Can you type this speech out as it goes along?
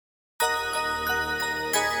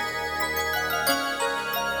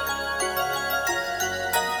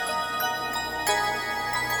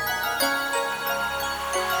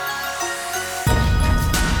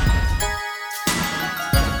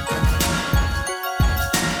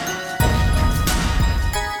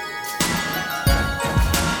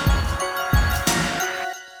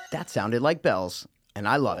sounded like bells, and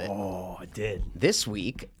I love it. Oh, it did. This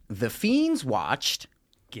week, the Fiends watched.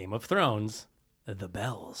 Game of Thrones, The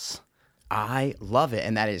Bells. I love it,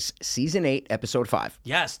 and that is season 8, episode 5.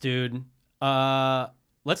 Yes, dude.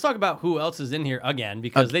 Let's talk about who else is in here again,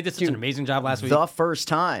 because they did such an amazing job last week. The first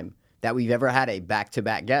time that we've ever had a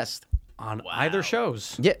back-to-back guest on either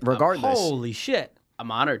shows. Yeah, regardless. Holy shit. I'm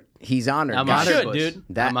honored. He's honored. I'm guys. honored, should,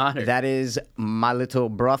 dude. I'm honored. That is my little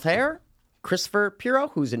brother, Christopher Piro,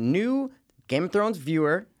 who's a new Game of Thrones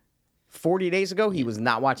viewer. 40 days ago, he was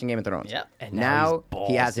not watching Game of Thrones. Yep. And now now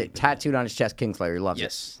he he's has it tattooed on his chest. Kingslayer. He loves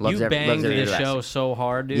Yes. it. Loves You banged every this bit of show that. so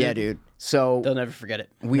hard, dude. Yeah, dude. So They'll never forget it.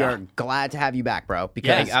 we are glad to have you back, bro.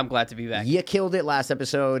 Because Yes. I'm glad to be back. you killed it last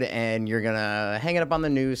episode, and you're gonna hang it up on the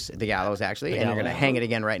noose, the gallows actually, and you're gonna gallows. hang it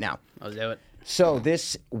again right now. I'll do it. So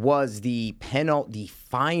this was the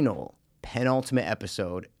final penultimate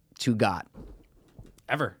episode to God.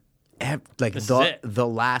 Ever. Like This is it. the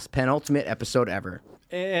last penultimate episode ever.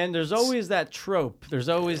 And there's always that trope. There's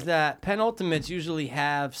always that penultimates usually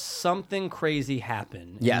have something crazy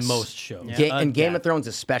happen Yes. in most shows. And Game of Thrones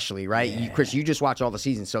especially, right? Chris, you just watch all the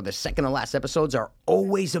seasons, so the second to last episodes are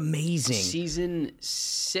always amazing. Season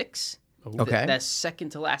 6. Okay. That second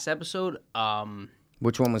to last episode.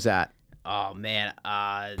 Which one was that? Oh man. Point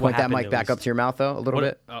that happened mic at back up least? to your mouth, though, a little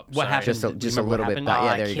bit. What sorry. happened? Just a, Do you just a remember little what bit. happened?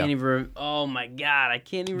 Yeah, I there you can't go. even. Oh my god, I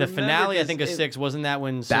can't even. The remember finale, I this. think, is 6. Wasn't that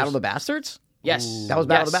when Battle of the Bastards? Yes, That was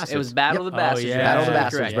Battle of the Yes, Bastards. It was Battle Yep. of the Bastards. yeah. You're Battle of the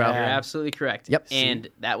absolutely Bastards, correct. bro. You're absolutely correct. Yep. And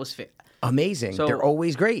that was Amazing. So- They're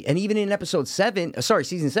always great. And even in episode 7,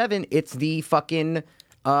 season 7, it's the fucking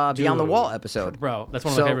Beyond the Wall episode. Bro, that's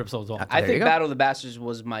one of So- my favorite episodes of all. I There you think go. Battle of the Bastards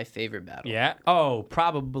was my favorite battle. Yeah. Oh,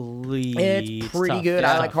 probably. It's pretty tough. good. It's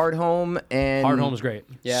I like tough. Hard Home. And Hard Home's great.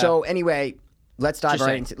 Yeah. So anyway, let's dive Just right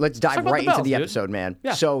saying. into let's talk dive about right the into bells, the dude. episode, man.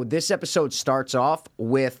 Yeah. So this episode starts off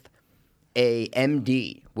with a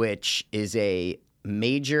MD, which is a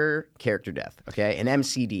major character death. Okay, an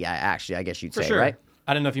MCD. I guess you'd For say, sure. right?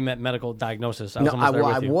 I didn't know if you meant medical diagnosis. I was No, almost there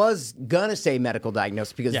I with you. was gonna say medical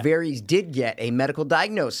diagnosis because Yeah. Varys did get a medical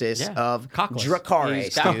diagnosis Yeah. of Cockless. Dracarys,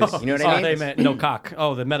 He's dude. cockless. You know what Oh, I mean? they meant no cock.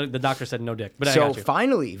 Oh, the doctor said no dick. But I So got you.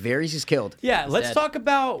 finally, Varys is killed. Yeah, let's dead. talk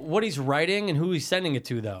about what he's writing and who he's sending it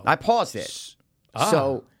to, though. I paused it. Ah.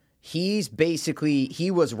 So he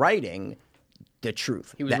was writing the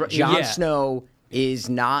truth. was that ri- Jon yeah. Snow is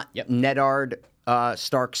not Yep. Nedard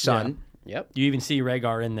Stark's son, Yep. You even see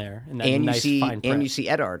Rhaegar in there, in that and nice you fine print. see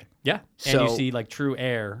Eddard. Yeah, and So- you see like true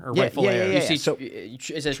heir or Yeah, rightful yeah, heir. yeah, You yeah. see, So-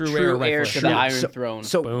 it says True true, heir, heir, rightful to the heir. Iron Throne.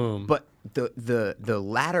 So, Boom. but the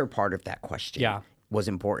latter part of that question, Yeah. was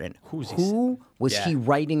important. Who's he Who was Yeah. he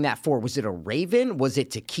writing that for? Was it a raven? Was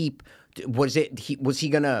it to keep? Was he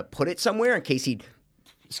gonna put it somewhere in case he,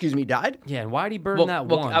 died? Yeah, and why did he burn Well, that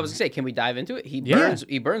well, one? I was gonna say, can we dive into it? He Yeah.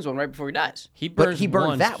 burns one right before he dies. he but burns he burned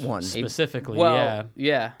one that one. specifically. Well, yeah,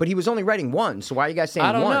 yeah. But he was only writing one. So why are you guys saying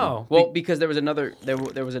I don't one? know. Well, because there was another. There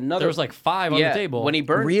was another. There was like 5 on yeah, the table. when he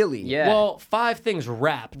burned. Really? Yeah. Well, 5 things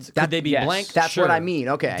wrapped. Could they be yes. blank? That's what Sure. I mean.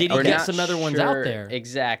 Okay. Did he We're get not some other ones sure out there?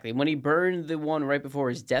 Exactly. When he burned the one right before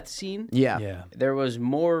his death scene, Yeah. Yeah. there was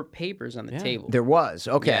more papers on the table. There was.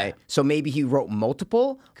 Okay. Yeah. So maybe he wrote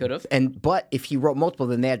multiple. Could've. But if he wrote multiple,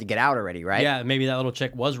 then they had to get out already, right? Yeah, maybe that little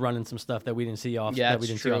chick was running some stuff that we didn't see off. Yeah, that we it's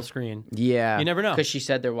didn't see true. off screen. Yeah. You never know. Because she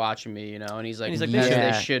said they're watching me, and he's like, And he's like, as they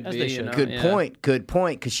they should. should As be. they should. You know? Good Yeah. point. Good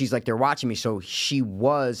point. Because she's like, they're watching me. So she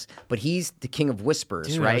was, but he's the king of whispers,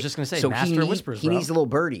 Dude, I right? was just gonna say, so master of whispers, He bro. needs little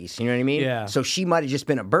birdies. You know what I mean? Yeah. So she might have just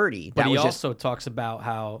been a birdie. But That he was just also talks about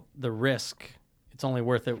how the risk, it's only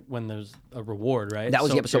worth it when there's a reward, right? that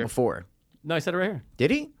was So- the episode before. No, I said it right here.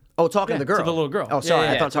 Did he? Oh, talking to the girl. To the little girl. Oh, sorry. Yeah,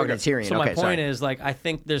 I yeah, thought to the talking to Tyrion. So my okay, point sorry. is, like, I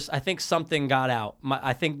think something got out.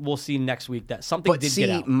 I think we'll see next week that something But did see, get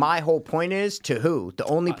out. my whole point is to who? The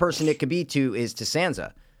only person it could be to is to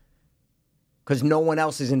Sansa. Because no one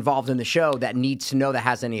else is involved in the show that needs to know that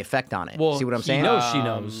has any effect on it. Well, see what I'm he saying? knows she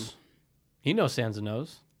knows. He knows Sansa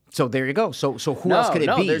knows. So there you go. So who No, else could it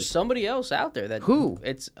no, be? there's somebody else out there that Who?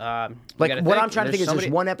 It's Like what I'm trying to think is there's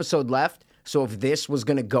one episode left. So if this was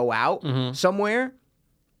going to go out Mm-hmm. somewhere,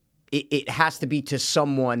 it has to be to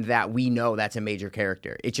someone that we know that's a major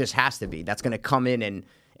character. It just has to be. That's going to come in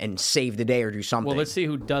and save the day or do something. Well, let's see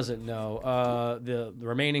who doesn't know. The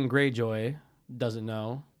remaining Greyjoy doesn't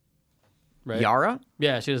know. Right? Yara?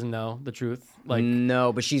 Yeah, she doesn't know the truth. Like,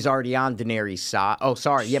 No, but she's already on Daenerys' side. Oh,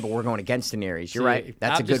 sorry. Yeah, but we're going against Daenerys. You're See, right.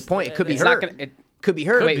 That's I'm a good just- point. It could be It's her. not gonna. Could be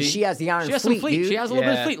her. Could But be. she has the Iron she has Fleet, some fleet. dude. She has a little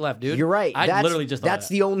bit of Yeah. fleet left, dude. You're right. I literally just thought that's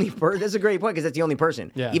that. the only person. That's a great point because that's the only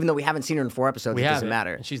person. Yeah. Even though we haven't seen her in 4 episodes, we it have doesn't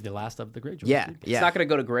matter. And she's the last of the Greyjoys. Yeah, dude. yeah. It's not gonna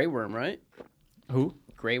go to Grey Worm, right? Who?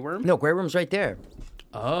 Grey Worm. No, Grey Worm's right there.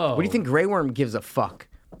 Oh. What do you think Grey Worm gives a fuck?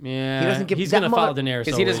 Yeah, He doesn't give he's that gonna follow mother- Daenerys.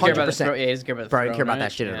 Because he doesn't care about the 100%. throne. Yeah, he doesn't care about the Bro, I throne. didn't care about right?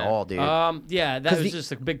 that shit at Yeah. all, dude. Yeah, that was the-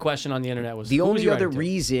 just a big question on the internet. Was The who was only he other writing to?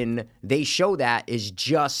 reason they show that is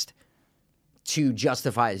just to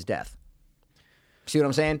justify his death. See what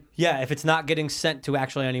I'm saying? Yeah, if it's not getting sent to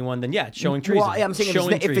actually anyone, then yeah, it's showing treason. Well, I'm saying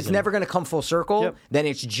Showing if it's treason. never going to come full circle, Yep. then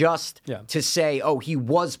it's just Yeah. to say, oh, he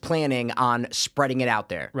was planning on spreading it out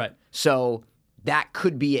there. Right. So that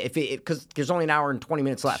could be if it because there's only an hour and 20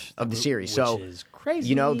 minutes left of the series. Which So is crazy.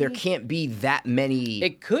 You know, there can't be that many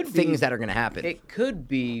It could be- things that are going to happen. It could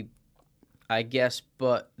be, I guess,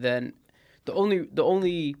 but then the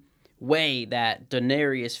only way that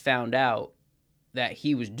Daenerys found out that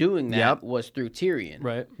he was doing that Yep. was through Tyrion.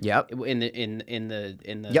 Right. Yep. In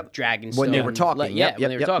the Yep. Dragonstone. When they were talking. Like, Yep, when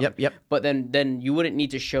they yep, were talking. yep. But then you wouldn't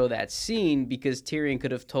need to show that scene because Tyrion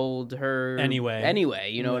could have told her Anyway.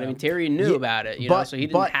 you know what I Yeah. mean? Tyrion knew Yeah, about it, you know, so he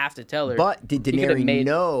didn't have to tell her. But did He could have Daenerys made-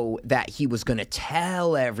 know that he was going to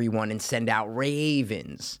tell everyone and send out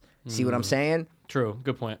ravens? See what I'm saying? True.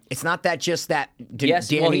 Good point. It's not that just that Yes,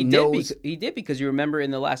 Danny well, he knows. did. He did because you remember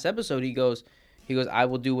in the last episode, he goes, "I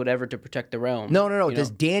will do whatever to protect the realm." No. You Does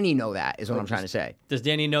know? Danny know that? Is what I'm trying to say. Does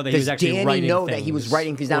Danny know that he Does was actually Danny writing know that he was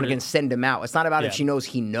writing things down Or and going to send them out? It's not about if Yeah. she knows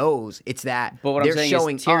he knows. It's that But what they're I'm saying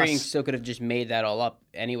showing is, Tyrion us. still could have just made that all up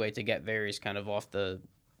anyway to get Varys kind of off the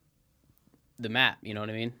map. You know what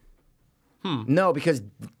I mean? No, because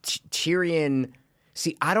Tyrion.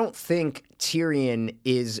 See, I don't think Tyrion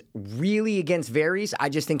is really against Varys. I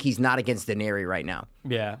just think he's not against Daenerys right now.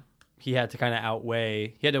 Yeah. He had to kind of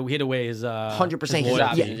outweigh. He had to weigh his 100%. his loyalty,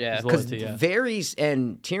 options, yeah. his Because loyalty, yeah. Varys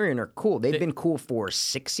and Tyrion are cool. They've been cool for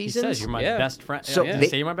 6 He seasons. says you're my Yeah. best friend. So Did he they-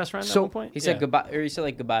 say you're my best friend so at one point? He said Yeah. goodbye, or he said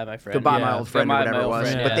like goodbye, my friend. Goodbye, my Yeah. old friend, Goodbye, or whatever my it old was.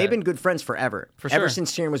 friend, But yeah. they've been good friends forever. For Ever sure.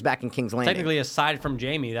 since Tyrion was back in King's Landing. Technically, aside from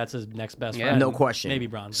Jamie, that's his next best Yeah. friend. No question. Maybe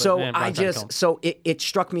Bronn. but, So man, I Bronn's not just killed. so it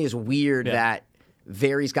struck me as weird Yeah. that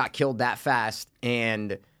Varys got killed that fast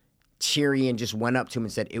and Tyrion just went up to him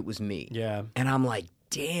and said it was me. Yeah. And I'm like,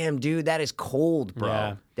 damn, dude, that is cold, bro.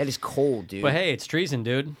 Yeah. That is cold, dude. But hey, it's treason,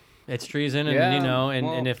 dude. It's treason, and Yeah, you know, and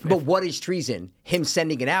well- if But what is treason? Him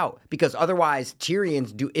sending it out because otherwise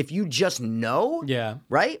Tyrion's do. If you just know, yeah,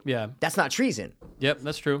 right, Yeah. that's not treason. yep,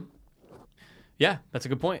 that's true. Yeah, that's a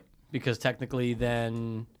good point because technically,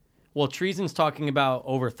 then, well, treason's talking about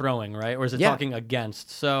overthrowing, right? Or is it Yeah. talking against?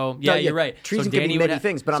 So No, yeah, yeah, you're right. treason so could be Danny many would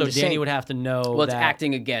things, but I'm so just Danny saying- would have to know Well, it's that.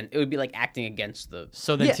 acting again. It would be like acting against the.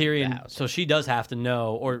 So then Yeah. Tyrion, house. so she does have to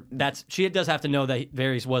know, or she does have to know that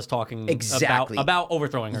Varys was talking Exactly. about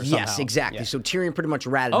overthrowing her. Yes, somehow. exactly. Yeah. So Tyrion pretty much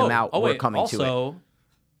ratted him out. wait, We're coming to it. also,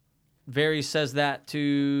 Varys says that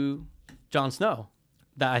to Jon Snow.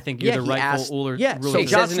 That I think you're Yeah, the he rightful asked. ruler. Yeah, ruler. so He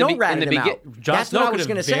Jon says in the Snow be- ratted in the him out. Jon That's Snow what I could was have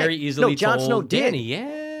going to say. very easily No, Jon told Snow did. Danny,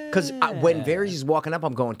 yeah. Because when Varys is walking up,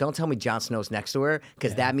 I'm going, don't tell me Jon Snow's next to her,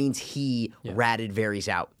 because that means he ratted Varys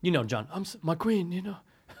out. You know, John, my queen, you know.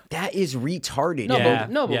 That is retarded. No, Yeah.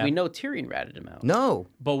 but Yeah. we know Tyrion ratted him out. No.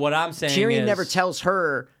 But what I'm saying Tyrion is, never tells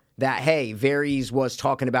her that, hey, Varys was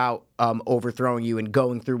talking about overthrowing you and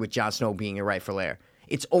going through with Jon Snow being your rightful heir.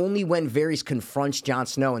 It's only when Varys confronts Jon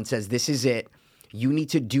Snow and says, this is it. You need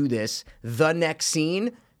to do this. The next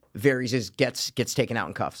scene, Varys gets taken out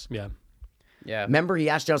in cuffs. Yeah. Yeah. Remember, he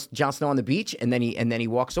asked Jon Snow on the beach, and then he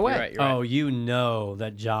walks away. You're right. You're right. Oh, you know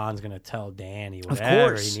that John's gonna tell Danny Of whatever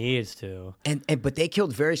course. he needs to. And but they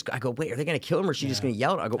killed Varys. I go, wait, are they gonna kill him or is she just gonna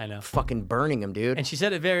yell? I go, I know. fucking burning him, dude. And she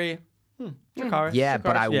said it very, Jakara. Yeah,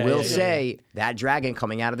 but I Yeah, will yeah, yeah, say that dragon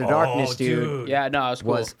coming out of the darkness, dude, Yeah, no, it was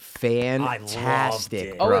cool. was fantastic.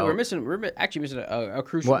 it. Oh bro. wait, we're actually missing a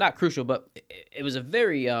crucial, What? not crucial, but it was a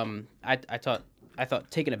very I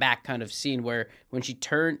thought taken aback kind of scene where when she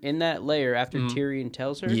turned in that lair after Tyrion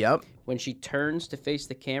tells her, Yep. when she turns to face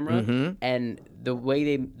the camera and the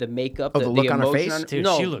way the makeup, the look on her emotion face? Dude,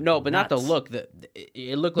 no, she looked no, but not the nuts. look.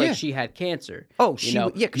 It looked like Yeah. she had cancer. Oh, you know?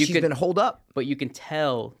 because You she's could- been holed up, but you can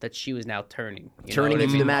tell that she was now turning. You turning know what I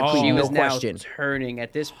into the mean? Mad Oh. Queen, She no was now question. turning.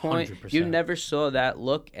 At this point, 100%. you never saw that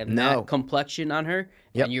look and No. that complexion on her,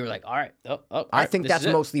 Yep. and you were like, "All right, all I right, think this that's is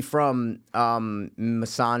it." mostly from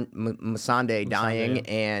Missandei dying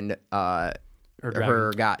and Her her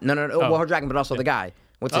dragon. guy. No, well, her dragon, but also the guy.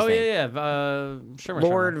 What's his Oh name? yeah, yeah. Sherman.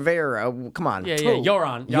 Lord Vera. Come on. Yeah, yeah. Who?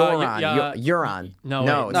 Euron. Euron. No,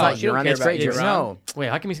 No, wait. it's No, not she don't Euron. care It's about Trajan. Euron. No. Wait,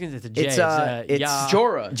 how come he's going to J? It's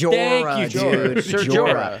Jorah. Jorah, Thank you, dude. Sir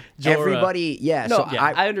Jorah. Jorah. Everybody, yeah. No, so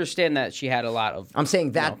I understand that she had a lot of. I'm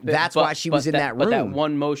saying that you know, that's but- why she was but in that But that room.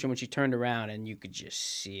 one motion when she turned around and you could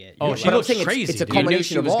just see it. Oh, You're she But I'm looks saying crazy, It's a dude. You knew combination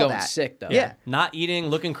she of was all going that. sick, though. Yeah. Not eating,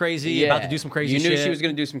 looking crazy, Yeah. about to do some crazy You shit. knew she was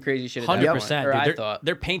going to do some crazy shit. At that 100%. point, or Dude. I They're, thought.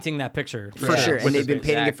 they're painting that picture For Yeah. sure. With And they've been this-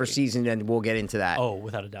 painting it for exactly. seasons, and we'll get into that. Oh,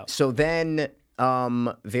 without a doubt. So then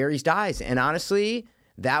Varys dies. And honestly,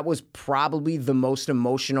 that was probably the most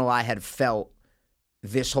emotional I had felt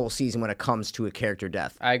this whole season when it comes to a character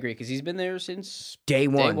death. I agree because he's been there since Day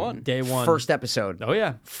one. Day one. First episode. Oh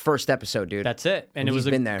yeah, First episode, dude. that's it. And it He's was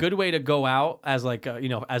a been there. good way to go out as like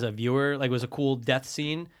as a viewer. Like it was a cool death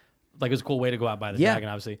scene. Like it was a cool way to go out by the Yeah. dragon,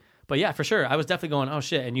 obviously. But yeah, for sure, I was definitely going, oh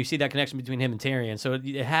shit, and you see that connection between him and Tyrion. So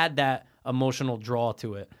it had that emotional draw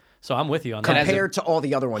to it. So I'm with you on that. Compared to all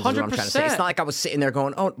the other ones, is what I'm trying to say. It's 100%. not like I was sitting there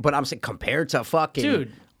going, oh, but I'm saying compared to fucking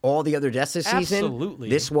Dude. all the other deaths this season, Absolutely.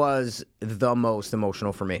 this was the most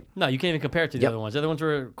emotional for me. No, you can't even compare it to the Yep. other ones. The other ones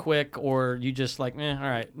were quick, or you just like, all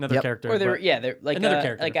right, another Yep. character. or they're but they're like another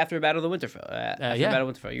character. like after Battle of the Winterfell. After yeah. Battle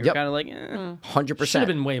of Winterfell, you were Yep. kind of like, 100%. should have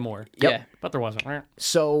been way more. yeah. But there wasn't.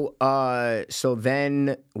 So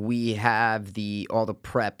then we have all the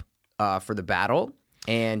prep for the battle,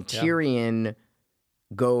 and Tyrion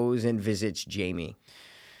goes and visits Jaime.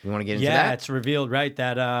 You want to get into Yeah, that? it's revealed, right,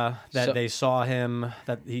 that So- they saw him,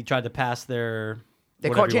 that he tried to pass their. They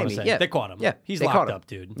whatever caught you wanna Jaime. say. Yeah, They caught him. Yeah, He's they locked caught him. up,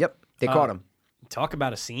 dude. Yep, they caught him. Talk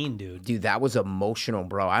about a scene, dude. Dude, that was emotional,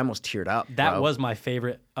 bro. I almost teared up. That bro. was my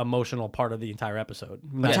favorite emotional part of the entire episode.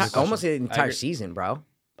 Enti- That's the question. almost the entire agree. season, bro.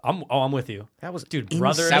 I'm with you. That was Dude, insane.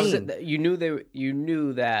 brothers- That was it. You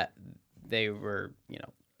knew that they were,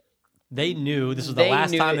 They knew this was the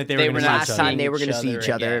last time that they were going to see last each time other. they were going to see each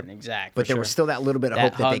other. again. Exactly. But there was still that little bit of That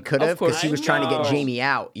hope that they hug. could have Of course. because he was trying to get I know. Jaime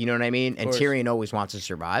out. You know what I mean? And course. Tyrion always wants to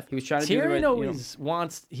survive. He was trying to do the Tyrion right, always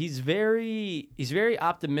wants. He's very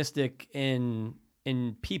optimistic in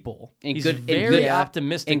people. in He's good, very in good,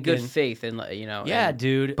 optimistic in good in- faith, and Yeah, and-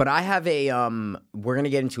 dude. But I have a we're gonna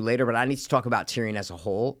get into later, but I need to talk about Tyrion as a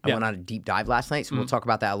whole. I Yeah. went on a deep dive last night, so we'll talk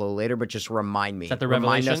about that a little later. But just remind me, that the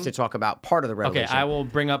remind us revelation? to talk about part of the Okay, revelation. I will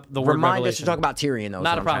bring up the word remind us revelation. to talk about Tyrion, though. Is Not what a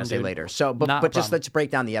I'm trying problem, to say dude. later. So, Not a but just problem. let's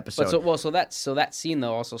break down the episode. But so that scene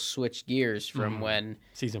though also switched gears from when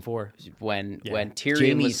Season 4. when Yeah. Tyrion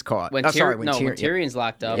Jaime's was caught. When Oh, sorry, when when Tyrion- Tyrion's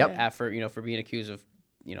locked up Yep. after for being accused of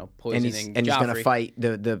and poisoning he's gonna Joffrey. fight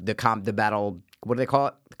the battle. What do they call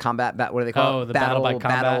it? Combat. What do they call Oh, it? the battle by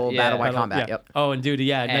combat. Battle Yeah. by Battle- combat. yeah. Yep. Oh, and dude,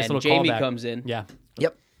 yeah, nice And little Jaime callback. comes in. Yeah.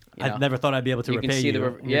 Yep. You know. I never thought I'd be able to You can repay see you. the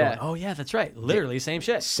And you're yeah. going, oh yeah, that's right. Literally same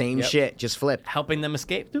shit. Same Yep. shit. Just flip. Helping them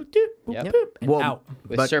escape. Doop, doop, boop, Yep. boop, and Well, out.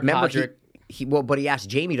 With but Sir remember, Podrick. but he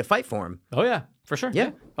asked Jaime to fight for him. Oh yeah, for sure.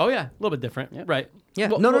 Yeah. Oh yeah, a little bit different. Right. Yeah.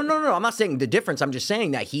 Well, no. I'm not saying the difference. I'm just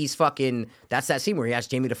saying that he's fucking. That's that scene where he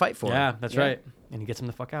asked Jaime to fight for him. Yeah, that's right. And he gets him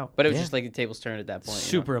the fuck out. But it was Yeah. just like the tables turned at that point.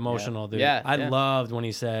 Super emotional, dude. Yeah, I yeah. loved when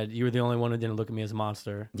he said, "You were the only one who didn't look at me as a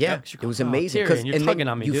monster." Yeah, Like, it was oh, amazing. Tyrion, you're and tugging then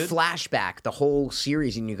on me, you dude. flash back the whole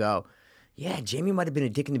series and you go, yeah, Jaime might have been a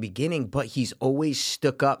dick in the beginning, but he's always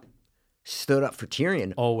stood up for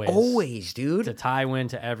Tyrion. Always. dude. to Tywin,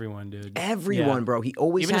 to everyone, dude. Everyone, Yeah. bro. He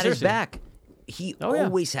always Even had his Cersei. back. He Oh, yeah.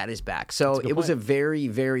 always had his back. So a good it was a point. very,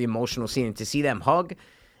 very emotional scene. And to see them hug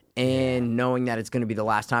and knowing that it's going to be the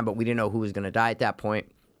last time, but we didn't know who was going to die at that point.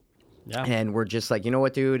 Yeah. And we're just like, you know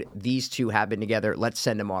what, dude? These two have been together. Let's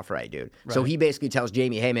send them off right, dude. So he basically tells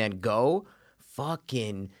Jaime, hey, man, go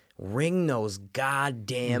fucking ring those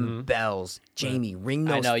goddamn bells. Jaime, ring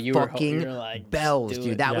I those know, you were fucking like, just bells, do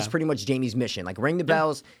dude. it. That was Yeah. pretty much Jaime's mission. Like, ring the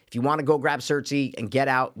bells. If you want to go grab Cersei and get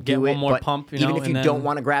out, Get do one it. more But pump, you even know, if you and don't then-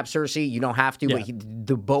 want to grab Cersei, you don't have to. Yeah. But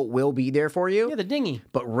the boat will be there for you. Yeah, the dinghy.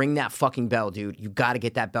 But ring that fucking bell, dude. You got to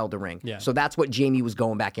get that bell to ring. Yeah. So that's what Jaime was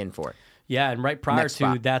going back in for. Yeah, and right prior Next to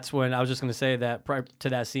spot. that's when I was just going to say that prior to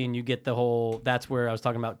that scene, you get the whole. That's where I was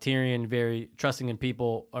talking about Tyrion very trusting in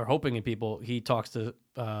people or hoping in people. He talks to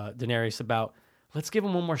Daenerys about let's give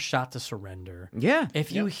him one more shot to surrender. Yeah.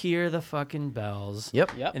 If you hear the fucking bells.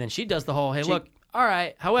 Yep. Yep. And then she does the whole, hey, look, all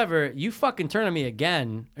right. However, you fucking turn on me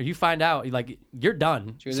again, or you find out, like, you're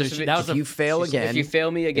done. goes, So "This will be- that was If a- you fail She said, again, if you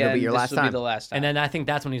fail me again, it'll be your this last will time. be the last time. and then I think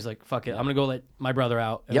that's when he's like, fuck it. I'm going to go let my brother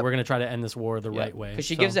out, and Yep. we're going to try to end this war the right way. Because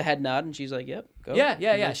she So- gives a head nod and she's like, "Yep, go." Yeah.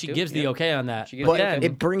 You guys She do it. gives the Yep. okay on that. She gives But the okay.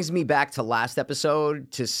 it brings me back to last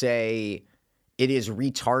episode to say it is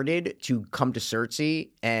retarded to come to Cersei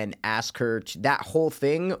and ask her to, that whole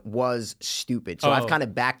thing was stupid. So I've Oh. kind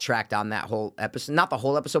of backtracked on that whole episode. Not the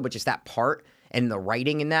whole episode, but just that part and the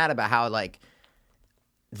writing in that about how, like,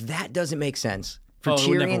 that doesn't make sense. For Oh, it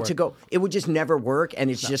would never Tyrion to work. go, it would just never work,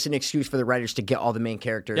 and it's just an excuse for the writers to get all the main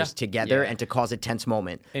characters Yeah. together Yeah. and to cause a tense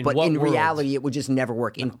moment. In but what in world? reality, it would just never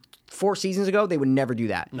work. In 4 seasons ago, they would never do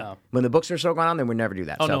that. No. When the books are still going on, they would never do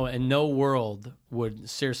that. Oh, So- no. In no world would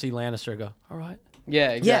Cersei Lannister go, all right. Yeah,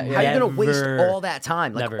 Yeah, exactly. how are you going to waste Never. all that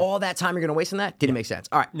time? Like, Never. all that time you're going to waste on that? Didn't make sense.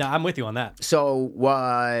 All right. No, I'm with you on that. So,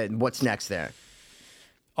 what's next there?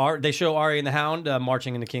 They show Arya and the Hound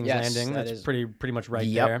marching into King's Yes, Landing. that That's is- pretty much right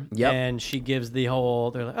Yep, there. yep. And she gives the whole.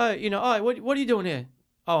 They're like, what are you doing here?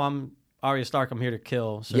 Oh, I'm Arya Stark, I'm here to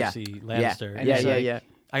kill Cersei Lannister. And Yeah, he's yeah, like- yeah.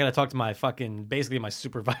 I gotta talk to my basically my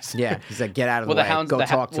supervisor. Yeah, he's like, get out of Well, the the way. hound's Go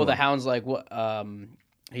talk to him. the hound's like, what?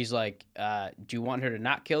 He's like, do you want her to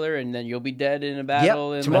not kill her, and then you'll be dead in a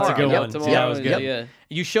battle? And tomorrow. That's a good Yep, one. Tomorrow. Yeah, that was good. Yeah.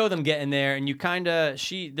 You show them getting there, and you kind of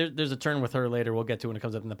there's a turn with her later. We'll get to when it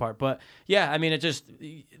comes up in the part. But yeah, I mean,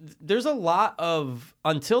 there's a lot of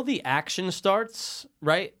until the action starts,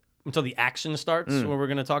 right? Until the action starts, what we're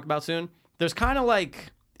gonna talk about soon. There's kind of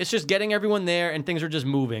like it's just getting everyone there, and things are just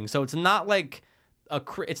moving. So it's not like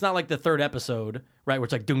it's not like the third episode, right? Where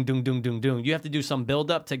it's like doom, doom, doom, doom, doom. You have to do some build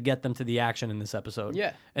up to get them to the action in this episode.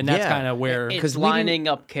 Yeah. and that's Yeah. kind of where It's we didn't- lining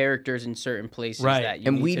up characters in certain places Right. that you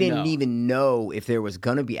and need we to didn't know. even know if there was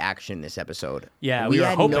going to be action this episode. Yeah, we we were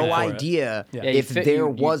had hoping no for it. idea Yeah. Yeah, you if fi- there you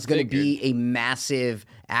was going to be figured. a massive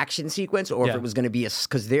action sequence or if Yeah. it was going to be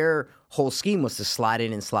because their whole scheme was to slide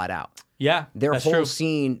in and slide out. yeah, Their that's whole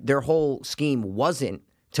true. their whole scheme wasn't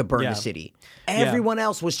to burn Yeah. the city. Everyone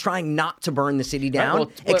else was trying not to burn the city down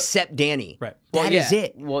well, except Danny. Right. That is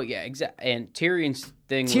it. Well, yeah, exactly. And Tyrion's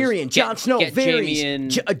thing was Tyrion, Jon Snow, get Varys, Jaime in.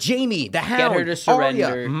 Jaime, the Hound, her to surrender.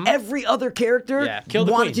 Arya. Mm-hmm. Every other character Yeah. Kill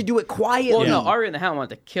the wanted queen. to do it quietly. well, no, Arya and the Hound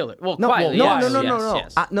wanted to kill her. Well, No, quietly. no, yes, no, no, yes, no, no,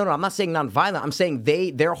 yes. no. I'm not saying non-violent. I'm saying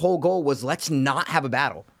their whole goal was let's not have a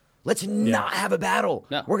battle. Let's not have a battle.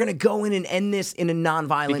 No. We're gonna go in and end this in a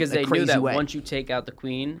non-violent, Because they crazy knew that way. once you take out the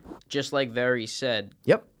queen, just like Varys said,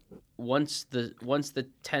 Yep. once the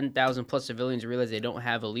 10,000 plus civilians realize they don't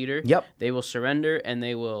have a leader, Yep. they will surrender and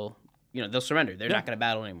they will, they'll surrender. They're not going to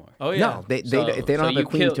battle anymore. Oh yeah. No, if they don't have you a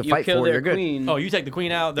queen kill, to you fight kill for, their they're good. queen. Oh, you take the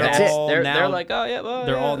queen out. They're That's it. all they're, now. they're like, oh yeah, well,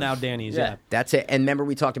 they're yeah. all now Danny's. Yeah. That's it. And remember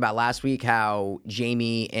we talked about last week how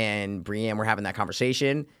Jamie and Brienne were having that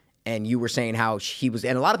conversation, and you were saying how he was,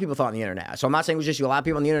 and a lot of people thought on the internet. So I'm not saying it was just you. A lot of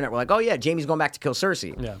people on the internet were like, "Oh yeah, Jamie's going back to kill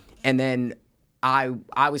Cersei." Yeah. And then I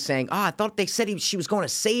was saying, "Oh, I thought they said she was going to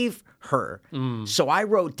save her." So I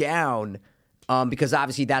wrote down because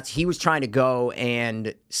obviously he was trying to go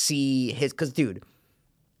and see because dude,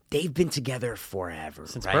 they've been together forever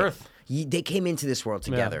Since right? birth. They came into this world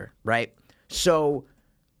together, right? So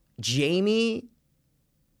Jamie,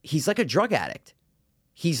 he's like a drug addict.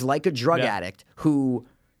 He's like a drug Yeah. addict who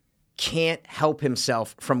can't help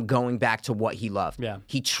himself from going back to what he loved. Yeah.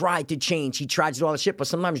 He tried to change. He tried to do all the shit, but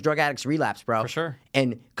sometimes drug addicts relapse, bro. For sure.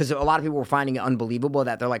 And because a lot of people were finding it unbelievable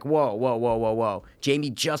that they're like, whoa, whoa, whoa, whoa, whoa. Jamie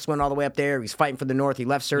just went all the way up there. He's fighting for the North. He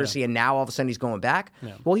left Cersei, and now all of a sudden he's going back.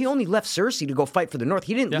 Yeah. Well, he only left Cersei to go fight for the North.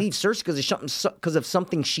 He didn't Yeah. leave Cersei because of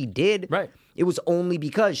something she did. Right. It was only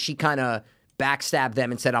because she kind of backstabbed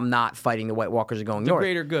them and said, I'm not fighting the White Walkers are going The north.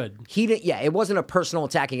 greater good. He didn't. Yeah, it wasn't a personal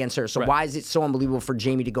attack against her. So Right. why is it so unbelievable for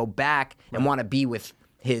Jamie to go back and want to be with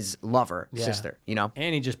his lover, Yeah. sister? You know?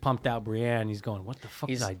 And he just pumped out Brienne. He's going, what the fuck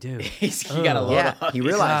did I do? He got a lot. Yeah, he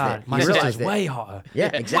realized God, it. my He sister's realized it. way hotter.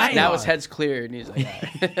 Yeah, exactly. Now his head's clear, and he's like,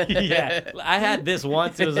 Yeah, I had this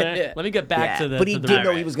once. It was let me get back Yeah, to the. but he to the did know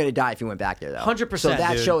right. he was going to die if he went back there, though. 100%, So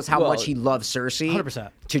that dude. shows how Well, much he loves Cersei.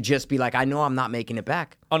 100%. To just be like, I know I'm not making it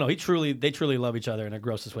back. Oh no, they truly love each other in the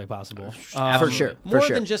grossest way possible. For sure, for More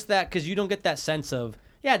sure. than just that, because you don't get that sense of,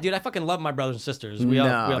 yeah, dude, I fucking love my brothers and sisters. No,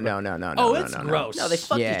 all, no. Oh, no, it's no. gross. no, they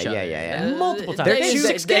fuck Yeah, each other. yeah, yeah, yeah. Multiple times. They're They have two-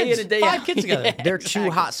 6 day in kids, and day 5 out. kids together. They're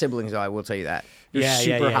two hot siblings, though. I will tell you that. They're Yeah,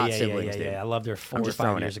 super yeah, hot yeah, siblings, yeah, dude. I loved her 4 or just 5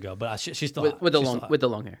 throwing years it. ago, but she's still with hot. the She's long still hot. with the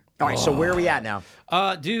long hair. All right, so where are we at now?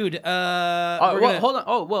 Dude. Oh, we're well, gonna- hold on.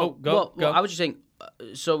 Oh, well, go. I was just saying.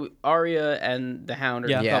 So Arya and the Hound are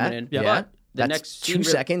Yeah. coming in. Yeah. But the That's next 2 scene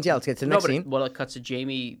seconds. Yeah, let's get to the next scene. Well, it cuts to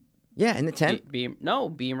Jamie Yeah, in the tent. being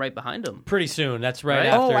right behind him. Pretty soon. That's right, Right?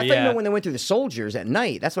 after. Oh, I thought you yeah. meant when they went through the soldiers at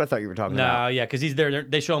night. That's what I thought you were talking No, about. yeah, because he's there.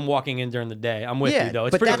 They show him walking in during the day. I'm with Yeah, you though.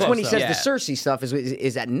 It's but pretty that's close, when he though. says Yeah. the Cersei stuff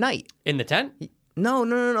is at night. In the tent. No.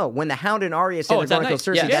 When the Hound and Arya say Oh, they're it's going at to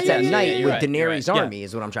kill night. Cersei, Yeah, that's yeah, at yeah, night yeah, you're with right, you're Daenerys' right. army,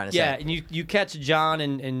 is what I'm trying to say. Yeah, and you catch John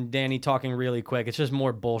and Danny talking really quick. It's just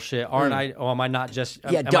more bullshit. Aren't I? Oh, am I not just?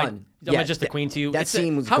 Yeah, am done. Am I Yeah, just the queen to you? that It's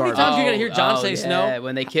scene was How many garbage. times are you gonna hear John say yeah, Snow?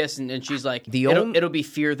 when they kiss and she's like, The it'll, only- it'll be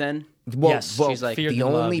fear then. Well, Yes, she's like, fear the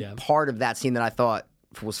than love, only yeah. part of that scene that I thought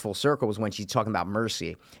was full circle was when she's talking about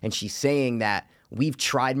mercy, and she's saying that we've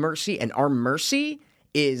tried mercy, and our mercy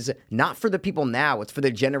is not for the people now; it's for the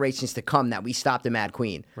generations to come that we stopped the Mad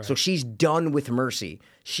Queen. So she's done with mercy.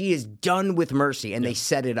 She is done with mercy, and they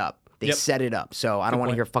set it up. They Yep. set it up. So I don't want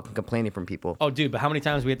to point. hear fucking complaining from people. Oh, dude, but how many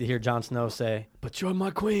times we have to hear Jon Snow say, "But you're my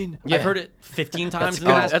queen"? I've heard it 15 times in the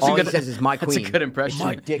Oh, last. that's a all good- he says is my That's queen. a good impression.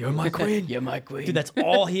 My dick, you're my queen. You're my queen. Dude, that's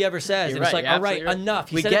all he ever says. You're And it's right, like, you're all right, absolutely right. enough.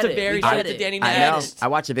 He We said get it to it, Barry, we he said get it to it. Danny I know. Ness. I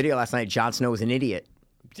watched a video last night. Jon Snow was an idiot.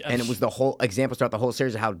 And it was the whole example throughout the whole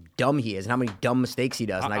series of how dumb he is and how many dumb mistakes he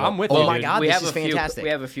does. And I go, I'm with oh you, my dude. God, we this have is a few. fantastic. We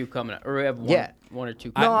have a few coming up, or we have one, Yeah. one or two.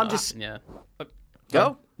 No, coming I'm up. just- yeah.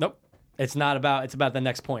 Go. Nope. It's not about. It's about the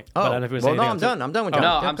next point. Oh, But I don't know if it was well, no, anything I'm else. done. I'm done with No,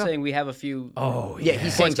 Jon. I'm Go. saying we have a few. Oh Yeah,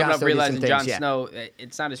 he's saying points coming Jon up, Snow did some realizing Jon things. Yeah. Snow,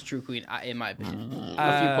 it's not his true queen, in my opinion.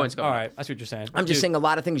 A few points coming All up. right, I see what you're saying. I'm just Dude, saying a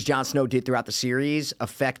lot of things Jon Snow did throughout the series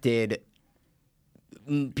affected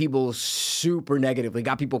people super negatively.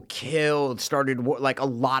 Got people killed. Started like a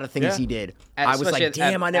lot of things Yeah. he did. At- I was especially like,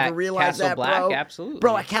 damn, at- I never at realized Castle that, Black, bro. absolutely.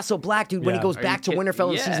 Bro, at Castle Black, dude, when he Yeah. goes Are back you to Winterfell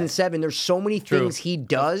in yeah. season 7, there's so many things he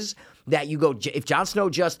does that you go, if Jon Snow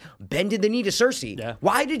just bended the knee to Cersei, Yeah.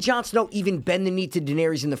 why did Jon Snow even bend the knee to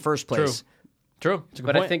Daenerys in the first place? True. It's a good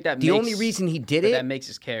But point. I think that The makes, only reason he did but it that makes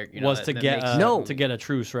his character was that, to that get makes- No. to get a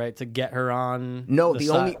truce, right? To get her on. No, the the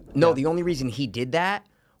side. only the only reason he did that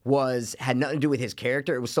had nothing to do with his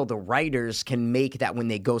character. It was so the writers can make that when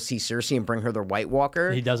they go see Cersei and bring her the White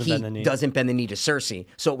Walker, He doesn't bend the knee. doesn't bend the knee to Cersei.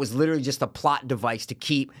 So it was literally just a plot device to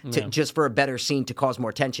keep just for a better scene to cause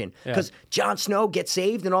more tension. Because Jon Snow gets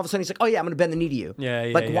saved and all of a sudden he's like, "Oh yeah, I'm going to bend the knee to you." Yeah,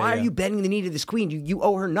 yeah, like yeah, why yeah. are you bending the knee to this queen? You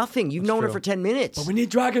owe her nothing. You've known her true. for 10 minutes. We need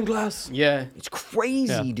dragon glass. Yeah. It's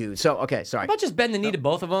crazy, Yeah. dude. So okay, sorry. How about just bend the knee to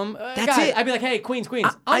both of them? That's guys, it. I'd be like, hey, queens.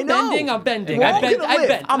 I I'm know. bending. I'm bending. We're I all bend. gonna I live.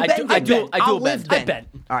 bend. I'm I do- bending. I bend. I do I'll bend. live I bend. bend.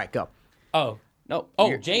 All right, go. Oh. No. Oh,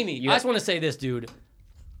 you're- Jamie, you I just want to say this, dude.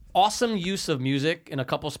 Awesome use of music in a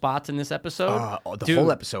couple spots in this episode. The Dude,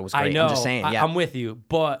 whole episode was great. I know. I'm just saying. Yeah. I'm with you.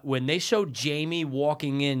 But when they showed Jamie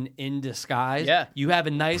walking in disguise, Yeah. you have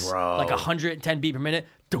a nice Bro. like 110 beat per minute.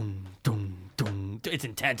 Dum dum dum. It's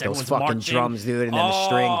intense. Those Everyone's fucking marching. drums, dude, and then the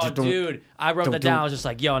Oh, string. dude, I wrote that down. I was just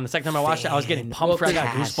like, yo. And the second time I watched it, I was getting pumped for it. I got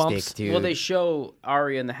Fantastic, goosebumps. dude. Well, they show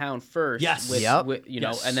Arya and the Hound first. Yes. With, Yep. with, you know,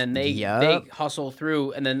 Yes. and then they Yep. hustle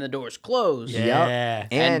through, and then the doors close. Yeah.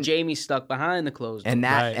 And Jamie's stuck behind the closed door. And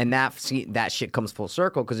that Right. and that see, that shit comes full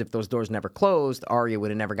circle because if those doors never closed, Arya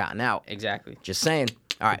would have never gotten out. Exactly. Just saying.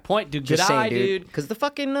 All right, point, dude. Just Good saying, eye, dude. Because the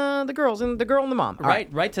fucking the girls and the girl and the mom. All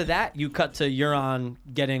Right to that, you cut to Euron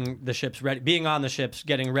getting the ships ready, being on the ships,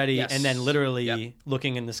 getting ready, Yes. and then literally Yep.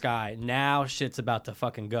 looking in the sky. Now shit's about to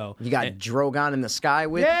fucking go. You got And- Drogon in the sky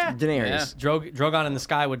with Yeah. Daenerys. Drogon in the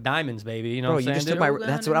sky with diamonds, baby. You know Bro, what I'm you saying? just dude? took my.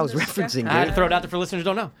 That's what I was referencing, I had to dude. throw it out there for listeners who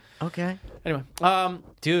don't know. Okay. Anyway,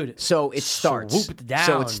 dude. So it starts. Swooped down.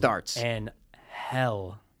 So it starts. And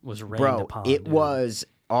hell was rained Bro, upon. it dude. was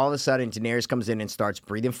all of a sudden Daenerys comes in and starts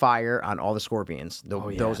breathing fire on all the scorpions. yeah.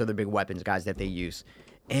 Those are the big weapons, guys, that they use.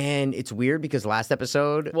 And it's weird because last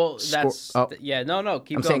episode, Well, that's oh, yeah. No,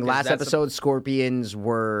 keep I'm going. saying 'cause last that's the- episode, scorpions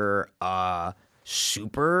were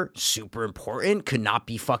super important. Could not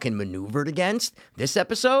be fucking maneuvered against. This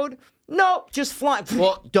episode, no, just flying.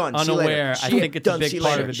 Well, done. See you later. unaware. I Shit, think it's a done. big See you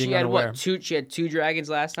part later. of it She being had unaware. what? She had two dragons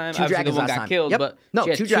last time. Two Obviously, dragons the one last got time. killed, Yep. but No, she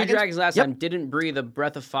had two two dragons. dragons last Yep. time. Didn't breathe a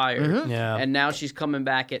breath of fire. Yeah. And now she's coming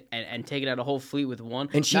back and taking out a whole fleet with one.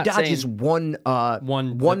 And she Not dodges saying- one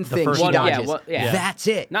the thing. first She one. dodges. Yeah. That's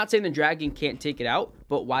it. Not saying the dragon can't take it out,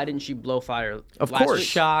 but why didn't she blow fire? Of last course. week?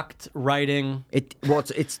 Shocked, writing.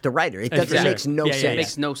 It's the writer. It doesn't Yeah. makes no Yeah, yeah, sense. yeah. It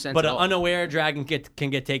makes no sense But at an all. unaware dragon can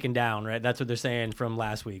get taken down, right? That's what they're saying from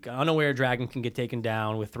last week. An unaware dragon can get taken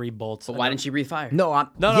down with 3 bolts. But why didn't she breathe fire? No, I'm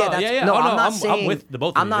No, yeah, that's, yeah. no, Oh, I'm no, not I'm saying with the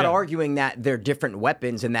both of I'm you, not yeah. arguing that they're different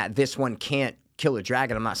weapons and that this one can't kill a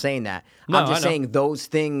dragon. I'm not saying that. No, I'm just I know. saying those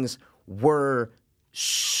things were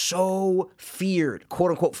so feared, quote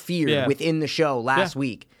unquote feared Yeah. within the show last Yeah.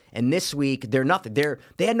 week. And this week they're nothing.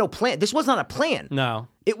 They had no plan. This was not a plan. No.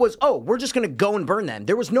 It was, we're just gonna go and burn them.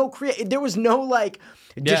 There was no there was no like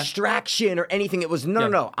distraction or anything. It was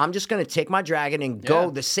no. I'm just gonna take my dragon and go Yeah.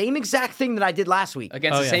 the same exact thing that I did last week.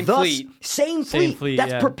 Against Oh, the yeah. same Thus, fleet. Same fleet.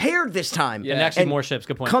 That's yeah. prepared this time. Yeah. And actually more ships.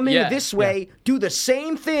 Good point. Come in Yeah. this way, do the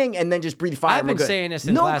same thing, and then just breathe fire. I've and we're been good. saying this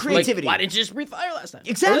since no last week. creativity. Why didn't you just breathe fire last time?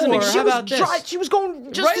 exactly. Or She how was about this? dry. She was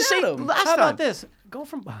going just Right the same at him. last How time. about this? Go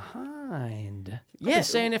from behind. I've been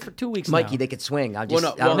saying it for 2 weeks Mikey, now. they could swing. I Well,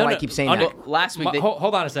 don't no, know why I no. keep saying Oh, that. no. Last week, they,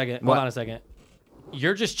 Hold on a second. What? Hold on a second.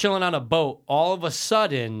 You're just chilling on a boat. All of a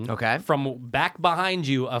sudden, Okay. from back behind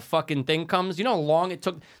you, a fucking thing comes. You know how long it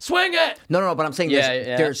took? Swing it! No, but I'm saying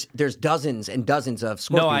Yeah, there's dozens and dozens of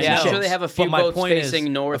scorpions. No, I and yeah, I'm know. ships. sure they have a But few my boats point is-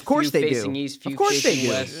 facing north, Of course few they do. facing east, few Of course they facing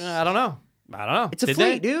do. west. I don't know. It's a Did fleet,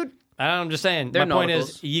 they? dude. I'm just saying. They're my point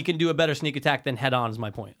is, nauticals. you can do a better sneak attack than head on. Is my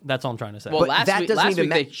point. That's all I'm trying to say. Well, But last that week, doesn't last even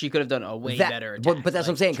week ma- she could have done a way better attack. But that's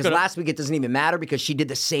what I'm saying, because could've- last week it doesn't even matter because she did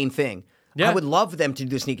the same thing. Yeah. I would love them to do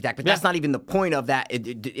the sneak attack, but that's Yeah. not even the point of that.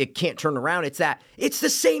 It can't turn around. It's that it's the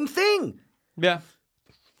same thing. yeah.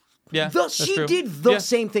 That's She true. did the Yeah.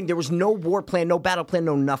 same thing. There was no war plan, no battle plan,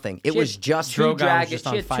 no nothing. It was just Drogon was dragons. just She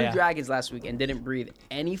on had fire. 2 dragons last week and didn't breathe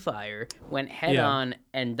any fire. Went head Yeah. on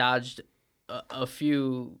and dodged a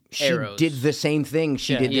few she arrows. did the same thing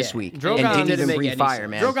she Yeah. did this Yeah. week, Drogon and didn't didn't even make breathe any fire,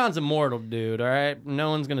 sense. man. Drogon's immortal, dude. All right, no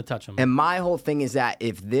one's gonna touch him. And my whole thing is that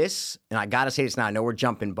if this, and I gotta say this now, I know we're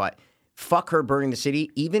jumping, but fuck her burning the city.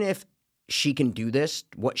 Even if she can do this,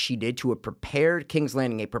 what she did to a prepared King's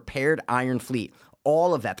Landing, a prepared Iron Fleet,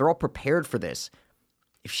 all of that, they're all prepared for this.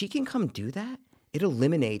 If she can come do that, it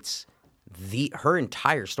eliminates her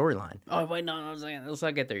entire storyline. Oh wait, no, let's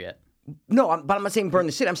not get there yet. No, but I'm not saying burn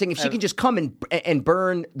the city. I'm saying if she can just come and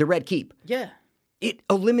burn the Red Keep, Yeah. it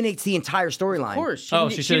eliminates the entire storyline. Of course.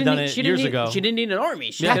 She should have done it years ago. She didn't need an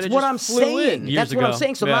army. She That's could've what just I'm flew saying. in. That's what I'm ago.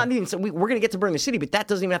 saying. So Yeah. not even. So we're gonna get to burn the city, but that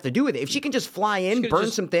doesn't even have to do with it. If she can just fly in, could've burn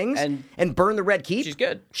just- some things, and- and burn the Red Keep, She's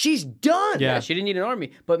good. She's done. Yeah. Yeah, she didn't need an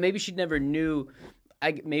army, but maybe she never knew.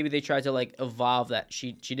 Maybe they tried to like evolve that.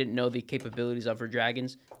 She didn't know the capabilities of her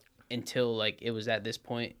dragons until like it was at this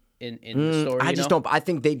point in the story. I just don't. I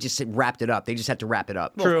think they just wrapped it up. They just had to wrap it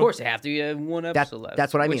up. Well, True. of course they have to. You have one episode left.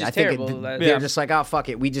 That's what I which mean. is I think terrible. they're just like, oh fuck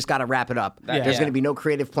it, we just got to wrap it up. There's yeah. going to be no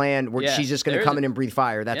creative plan. Yeah. She's just going to There come in isn't. and breathe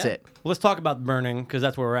fire. That's Yeah. it. Let's talk about burning because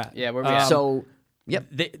that's where we're at. Yeah, where we at. So, yep.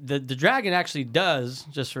 The dragon actually does,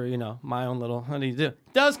 just for my own little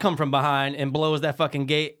does come from behind and blows that fucking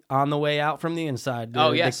gate on the way out from the inside. Dude.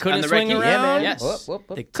 Oh, yes, they couldn't on the Red swing Keep. around. Yeah, man. Yes. Whoop,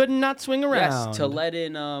 whoop. They could not swing around. yes, to let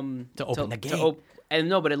in To open the gate. and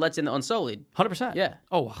no, but it lets in the Unsullied. 100%. Yeah.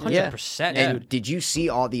 Oh, 100%, Yeah. dude. Did you see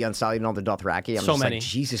all the Unsullied and all the Dothraki? I'm So just many. like,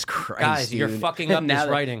 Jesus Christ, Guys, dude. you're fucking up now this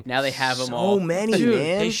writing. Now they have them all. So many, Dude,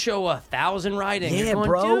 man. they show 1,000 writing. Yeah, You're going,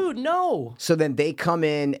 bro. Dude, no. So then they come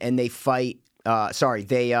in and they fight.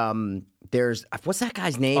 There's what's that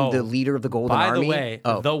guy's name? Oh, The leader of the Golden By Army. the way,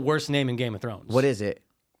 oh, the worst name in Game of Thrones. what is it?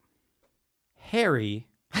 Harry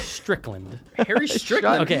Strickland. Harry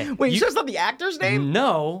Strickland. Okay. Wait, you said that's not the actor's name?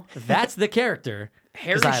 No, that's the character.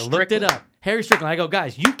 Harry 'Cause I looked it Strickland? up. Harry Strickland. I go,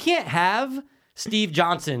 guys, you can't have Steve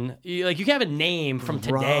Johnson. You can't have a name from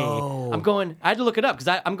today. Bro. I'm going. I had to look it up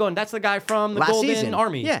because I'm going. That's the guy from the Last Golden season.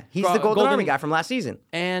 Army. Yeah, he's the Golden Army guy from last season.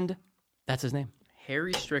 and that's his name.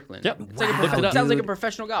 Harry Strickland. Yep. It's like a Wow, prof- sounds like a dude.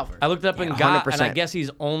 professional golfer. I looked it up and Yeah, got, and I 100%. guess he's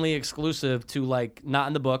only exclusive to like not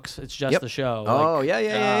in the books. It's just Yep. the show. Oh Like,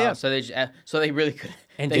 yeah. So they really could.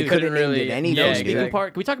 And they dude, couldn't could've named really it anything, no Yeah, speaking exactly.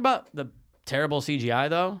 part. Can we talk about the terrible CGI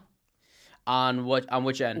though? On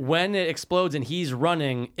which end? When it explodes and he's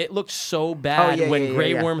running, it looks so bad yeah, when yeah, yeah,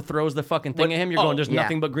 Grey yeah. Worm throws the fucking thing What- at him. You're oh, going, there's yeah.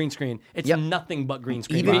 nothing but green screen. It's Yep. nothing but green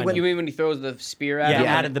screen. Even behind when- him. You mean when he throws the spear at Yeah, him?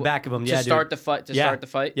 out of the back of him. To Yeah, start dude. the fight. To Yeah. start the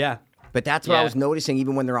fight. Yeah. But that's what I Yeah. was noticing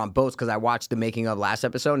even when they're on boats because I watched the making of last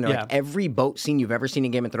episode. And they're Yeah. like, every boat scene you've ever seen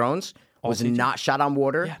in Game of Thrones was CG. not shot on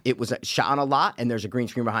water. Yeah. It was shot on a lot, and there's a green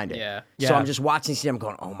screen behind it. Yeah. So Yeah. I'm just watching scene. I'm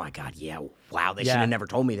going, oh my god, yeah, wow, they should Yeah. have never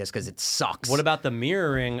told me this because it sucks. What about the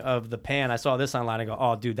mirroring of the pan? I saw this online. I go,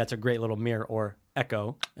 oh, dude, that's a great little mirror or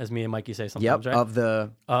echo, as me and Mikey say sometimes, Yep, right? of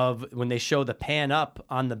the Of when they show the pan up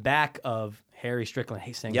on the back of Harry Strickland.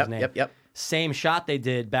 He's saying Yep, his name. yep. Same shot they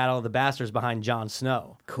did Battle of the Bastards behind Jon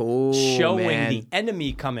Snow. cool Showing man. the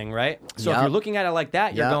enemy coming, right? So if Yep. you're looking at it like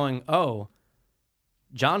that, you're Yep. going, oh,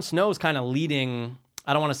 Jon Snow's kind of leading,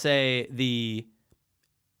 I don't want to say the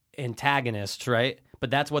antagonists, right? But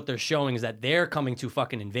that's what they're showing is that they're coming to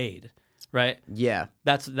fucking invade, right? Yeah,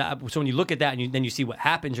 That's that. So when you look at that and then you see what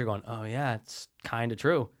happens, you're going, oh yeah, it's kind of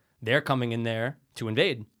true. They're coming in there to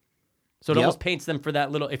invade. So it Yep. almost paints them for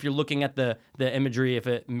that little. If you're looking at the imagery, if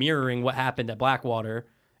it mirroring what happened at Blackwater,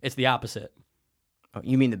 it's the opposite. Oh,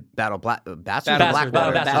 you mean the Battle Bastards? Bastards,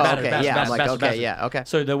 Blackwater? Bastards, Oh, Bastards, okay, yeah. I'm like, Bastards, okay, Bastards. yeah, okay.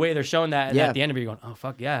 So the way they're showing that, and Yeah. at the end of it, you're going, oh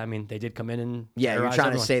fuck yeah. I mean, they did come in and Yeah, you're terrorize trying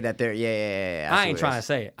everyone. to say that they're yeah. I ain't trying to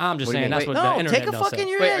say it. I'm just What do you saying mean? that's Wait, what no, the internet take a don't fucking say.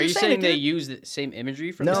 your- Wait, Yeah, are you're you saying saying it, they dude. use the same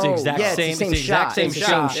imagery from No, this? It's the exact yeah, it's the same, same it's the exact shot. same It's the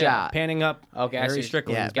shot. same shot. Panning up Okay, I Harry see.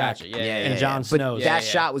 Strickland's Yeah. back. Gotcha. Yeah, And yeah, Jon But Snow's. that yeah.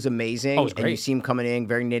 shot was amazing, Oh, it was and you great. see him coming in,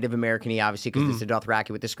 very Native American-y, obviously, because it's the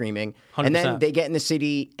Dothraki with the screaming. And then 100%. they get in the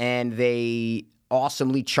city, and they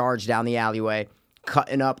awesomely charge down the alleyway,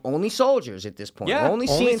 cutting up only soldiers at this point. Yeah, We're only only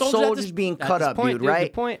seeing soldiers at soldiers this- being at cut this up, point, dude, dude, good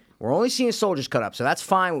right? point. We're only seeing soldiers cut up, so that's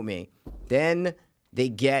fine with me. Then they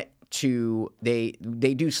get to they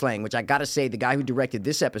do slang, which I gotta say, the guy who directed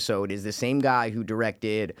this episode is the same guy who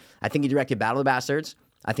directed. I think he directed Battle of the Bastards.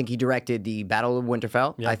 I think he directed the Battle of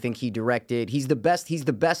Winterfell. Yeah. I think he directed. He's the best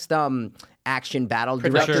action battle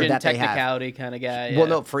Production, director that they have. technicality kind of guy. Well, yeah.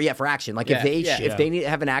 no, for action. Like Yeah, if they yeah. if they need to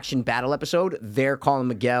have an action battle episode, they're calling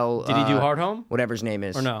Miguel. Did he do Hard Home? Whatever his name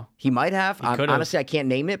is. Or no? He might have. could've. Honestly, I can't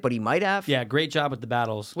name it, but he might have. Yeah, great job with the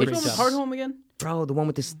battles. Which Great one was job. Hard Home again? Bro, the one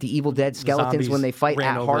with the Evil Dead skeletons Zombies when they fight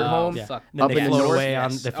ran at over them. Hardhome. Yeah. Fuck. And then Up they in the float north? away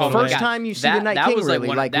on. Yes. They Oh, float First away. time you see the Night King, was really,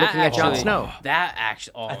 one- like that looking at Jon actually- Snow. That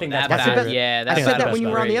actually, oh, I think that that's the battle, best- yeah, that I said that's that the when you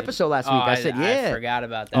best were on the battle. episode last Oh, week. I said, yeah. I forgot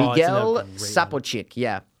about that. Oh, it's in a Miguel great one. Sapochnik.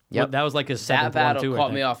 Yeah. Well, Yep. that was like his that seventh battle one too. I caught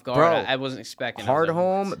think. me off guard. Bro, I wasn't expecting. I was like,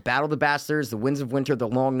 Hardhome, Battle of the Bastards, The Winds of Winter, The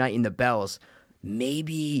Long Night, and The Bells.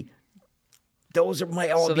 Maybe those might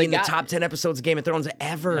all So be they in the got- top 10 episodes of Game of Thrones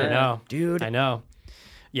ever. I know, Dude. I know.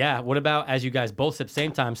 Yeah. What about, as you guys both said,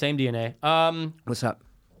 same time, same DNA? What's up?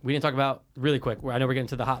 We didn't talk about, really quick, I know we're getting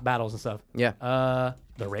to the hot battles and stuff. Yeah.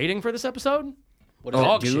 The rating for this episode? What is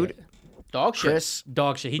Dog it? dude. shit. Dog shit. Chris,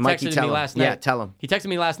 Dog shit. He Mikey, texted tell me him. last night. Yeah, tell him. He texted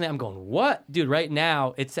me last night. I'm going, what? Dude, right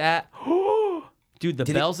now, it's at, dude, the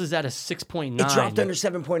Bells is at a 6.9. it dropped under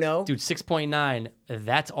 7.0. Dude, 6.9.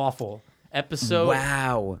 That's awful. Episode.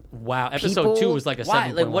 Wow. Episode People- 2 was like a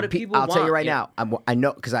Why? 7.1. Like, what do people I'll tell you right want? now. I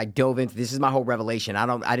know because I dove into this. Is my whole revelation. I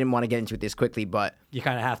didn't want to get into it this quickly, but You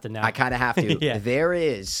kind of have to now. I kind of have to. Yeah. There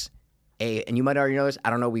is and you might already know this. I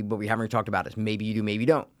don't know. But we haven't talked about this. Maybe you do. Maybe you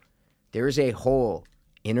don't. There is a whole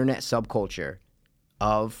internet subculture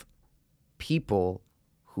of people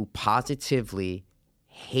who positively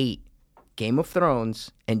hate Game of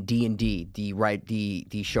Thrones and D&D, the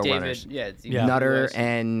showrunners. David, Yeah. Nutter Weiss.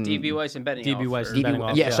 and DB Weiss and Benioff. DB Weiss or- and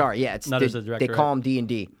Benioff. yeah, sorry, yeah, it's Nutter's the director, they call right? them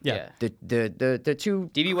D&D. Yeah. The two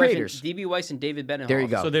DB creators. Weiss and David Benioff. There you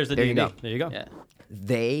go. So there's the There you D&D. go. There you go.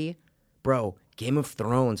 Yeah. Bro, Game of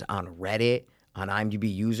Thrones on Reddit, on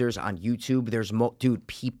IMDb users, on YouTube. There's dude,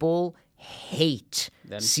 people hate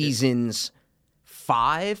Them too. seasons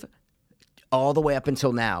 5 all the way up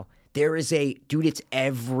until now. There is it's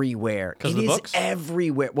everywhere. 'Cause It of the is books?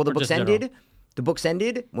 everywhere. Well, the Or books just general? ended. The books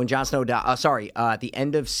ended when Jon Snow died. At the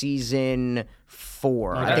end of season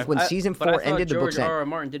 4. I think when season 4 ended, the books George ended. R. R.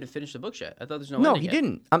 Martin didn't finish the books yet. I thought there's no. No, ending he yet.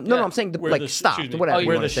 didn't. No, I'm saying Where the- stopped. excuse me. Whatever Oh, you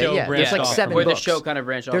where want the to say. show Yeah, branched there's like off. 7 Where the books. show kind of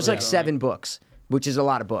branched off. There's like Yeah. 7 books, which is a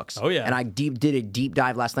lot of books. Oh, yeah. And I did a deep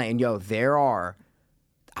dive last night, and there are,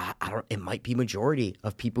 I don't. It might be majority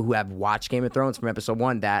of people who have watched Game of Thrones from episode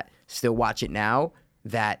 1 that still watch it now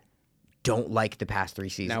that don't like the past 3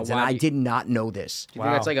 seasons. Now, And why I do you- did not know this. Do you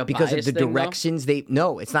think that's like a Because of bias the thing, though? directions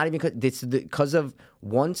no, it's not even because of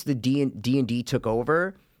once the D&D took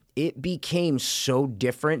over, it became so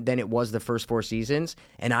different than it was the first 4 seasons,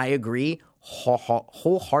 and I agree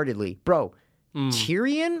wholeheartedly. Bro,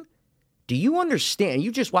 Tyrion, do you understand?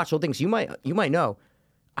 You just watched the whole thing, so you might know.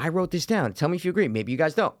 I wrote this down. Tell me if you agree. Maybe you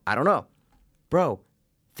guys don't. I don't know. Bro,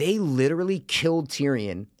 they literally killed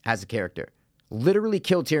Tyrion as a character. Literally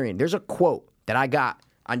killed Tyrion. There's a quote that I got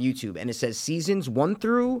on YouTube, and it says seasons 1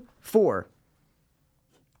 through 4.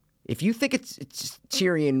 If you think it's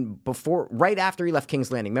Tyrion right after he left King's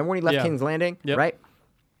Landing, remember when he left Yeah. King's Landing, Yep. right?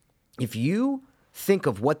 If you think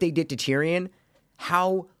of what they did to Tyrion,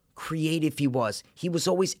 how creative he was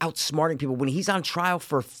always outsmarting people. When he's on trial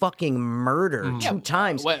for fucking murder 2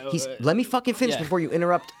 times, wait, let me fucking finish yeah. before you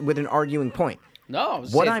interrupt with an arguing point. No.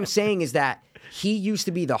 What I'm saying is that he used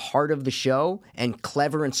to be the heart of the show and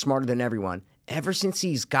clever and smarter than everyone. Ever since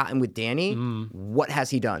he's gotten with Dany, what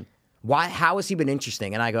has he done? How has he been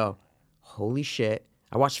interesting? And I go, holy shit.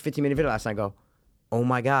 I watched a 15-minute video last night. I go, oh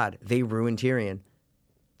my God, they ruined Tyrion.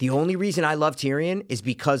 The only reason I love Tyrion is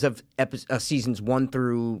because of seasons 1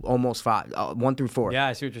 through almost 5, 1 through 4. Yeah,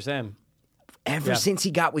 I see what you're saying. Ever since he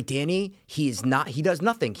got with Dany, he does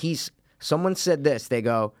nothing. Someone said this. They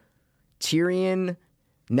go, Tyrion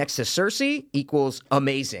next to Cersei equals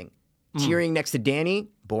amazing. Tyrion next to Dany,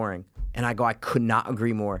 boring. And I go, I could not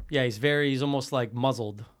agree more. Yeah, he's almost like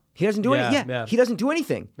muzzled. He doesn't do anything. Yeah. He doesn't do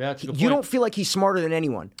anything. Yeah, that's a good You point. don't feel like he's smarter than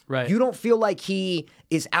anyone. Right. You don't feel like he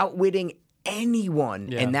is outwitting anyone.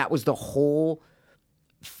 Yeah. And that was the whole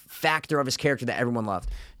factor of his character that everyone loved.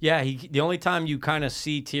 Yeah, the only time you kind of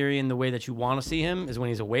see Tyrion the way that you want to see him is when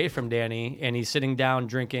he's away from Dany and he's sitting down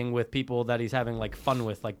drinking with people that he's having like fun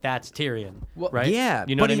with. Like that's Tyrion, right? Yeah,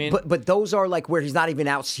 you know but what I mean. But those are like where he's not even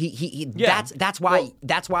out. Yeah. That's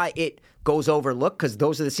why it goes overlooked, because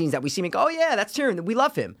those are the scenes that we see and go, oh yeah, that's Tyrion. We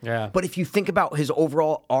love him. Yeah. But if you think about his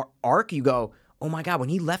overall arc, you go, oh my God, when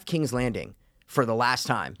he left King's Landing for the last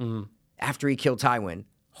time after he killed Tywin,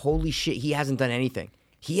 holy shit, he hasn't done anything.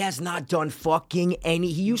 He has not done fucking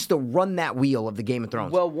any. He used to run that wheel of the Game of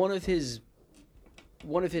Thrones. Well, one of his,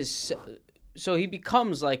 so he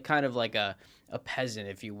becomes like kind of like a peasant,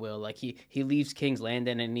 if you will. Like he leaves King's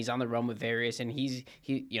Landing and he's on the run with Varys, and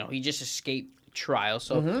he just escaped trial.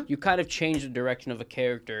 So you kind of change the direction of a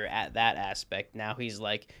character at that aspect. Now he's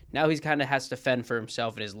kind of has to fend for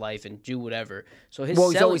himself in his life and do whatever. So he's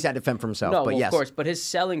always had to fend for himself. No, but well, yes, of course. But his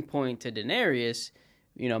selling point to Daenerys,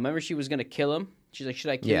 remember she was going to kill him. She's like,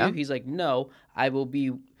 should I kill Yeah. you? He's like, no, I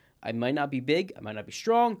might not be big, I might not be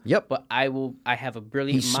strong. Yep. But I have a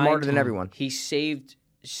brilliant He's mind. smarter than everyone. He saved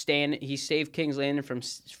King's Landing from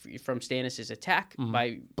Stannis' attack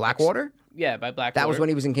by Blackwater? by Blackwater. That was when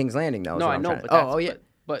he was in King's Landing, though. is No, what I I'm know, trying- but that's, yeah.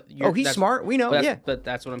 But He's that's- smart. We know, but that's- yeah. But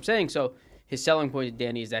that's what I'm saying. So his selling point to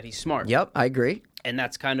Dany is that he's smart. Yep, I agree. And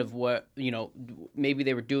that's kind of what maybe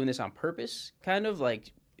they were doing this on purpose, kind of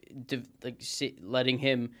like letting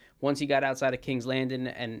him, once he got outside of King's Landing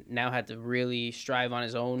and now had to really strive on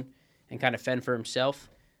his own and kind of fend for himself.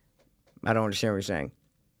 I don't understand what you're saying.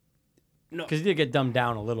 Because he did get dumbed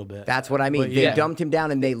down a little bit. That's what I mean. But They yeah. dumped him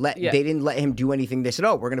down, and they didn't let him do anything. They said,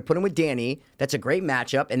 "Oh, we're going to put him with Danny. That's a great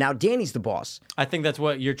matchup." And now Danny's the boss. I think that's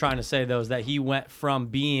what you're trying to say, though, is that he went from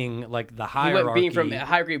being like the He hierarchy. went being from a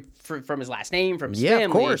hierarchy from his last name, from his Yeah, of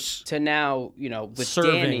family, course. to now, with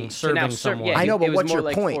Serving- Danny. serving to now someone. Yeah, I know, it but was what's more your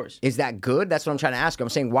like point? force. Is that good? That's what I'm trying to ask. I'm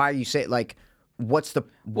saying, why are you saying like, what's the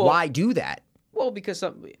why do that? Well, because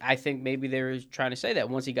I think maybe they were trying to say that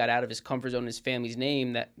once he got out of his comfort zone, his family's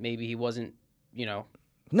name, that maybe he wasn't,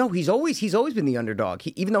 No, he's always been the underdog.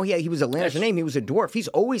 Even though he was a Lannister name, he was a dwarf. He's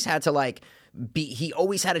always had to he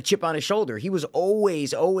always had a chip on his shoulder. He was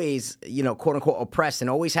always, quote unquote oppressed, and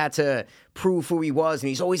always had to prove who he was. And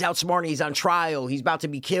he's always outsmarting. He's on trial. He's about to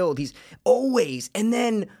be killed. He's always. And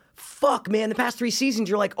then, fuck, man, the past 3 seasons,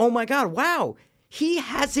 you're like, oh my god, wow, he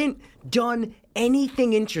hasn't done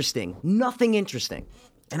anything interesting. Nothing interesting.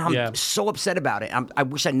 And I'm so upset about it. I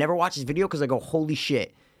wish I never watched this video because I go, holy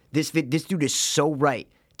shit, this dude is so right.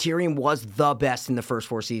 Tyrion was the best in the first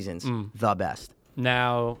 4 seasons. The best.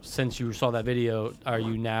 Now, since you saw that video, are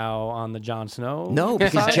you now on the Jon Snow? No,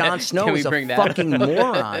 because Jon Snow Can we is a bring that fucking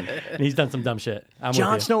moron. And he's done some dumb shit.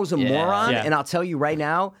 Jon Snow is a moron, Yeah. and I'll tell you right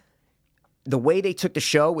now, the way they took the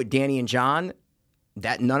show with Danny and Jon,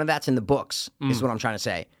 that none of that's in the books, is what I'm trying to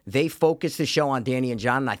say. They focused the show on Danny and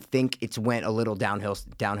Jon, and I think it's went a little downhill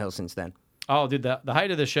since then. Oh, dude, the height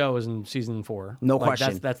of the show is in season 4. No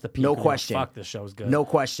question. That's the peak. No of, question. Fuck, this show's good. No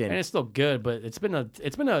question. And it's still good, but it's been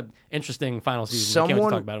a interesting final season. I can't wait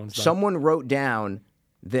to talk about it when it's done. Someone wrote down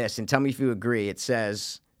this, and tell me if you agree. It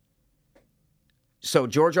says, so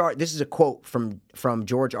this is a quote from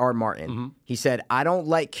George R. Martin. Mm-hmm. He said, "I don't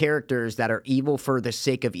like characters that are evil for the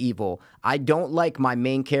sake of evil. I don't like my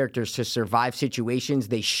main characters to survive situations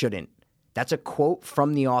they shouldn't." That's a quote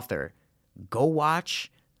from the author. Go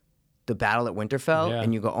watch the Battle at Winterfell,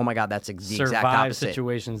 and you go, "Oh my god, that's the exact Survive opposite."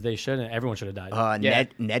 situations they shouldn't. Everyone should have died.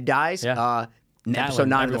 Ned dies. Yeah. Episode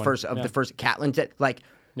 9 of the everyone. first Catelyn dead.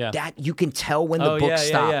 Yeah. That you can tell when the Oh, book yeah,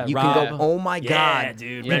 stops. yeah. You Rob. can go, "Oh my Yeah, god,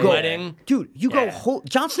 dude. You Red go, Wedding. dude." You go,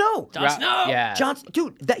 Jon Snow. Jon Snow. Yeah.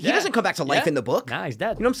 Dude, he doesn't come back to life Yeah. in the book. Nah, he's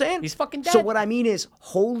dead. You know what I'm saying? He's fucking dead. So what I mean is,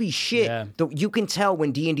 holy shit, Yeah. you can tell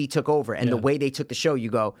when D&D took over and the way they took the show. You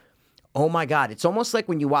go, "Oh my god!" It's almost like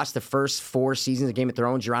when you watch the first 4 seasons of Game of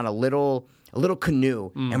Thrones. You're on a little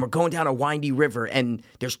canoe, and we're going down a windy river, and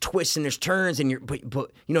there's twists and there's turns, and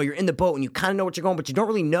but you're in the boat, and you kind of know what you're going, but you don't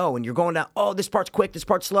really know, and you're going down. Oh, this part's quick, this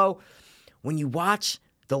part's slow. When you watch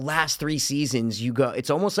the last 3 seasons, you go. It's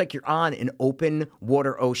almost like you're on an open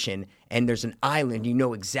water ocean, and there's an island. You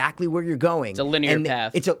know exactly where you're going. It's a linear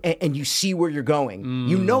path. And you see where you're going.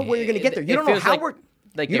 You know where you're going to get there. You don't know how we're.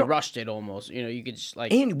 Like you they don't- rushed it almost. You could just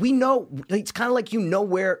like. And we know it's kind of like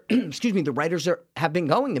where the writers have been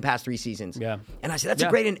going the past 3 seasons. Yeah. And I said that's a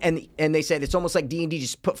great and they said it's almost like D&D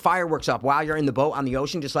just put fireworks up while you're in the boat on the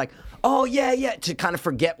ocean, just like, oh yeah, to kind of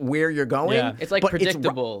forget where you're going. Yeah. It's like But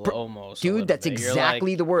predictable almost. a little Dude, that's bit. You're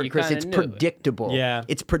exactly like- the word, you Chris. kinda It's knew it. predictable. Yeah.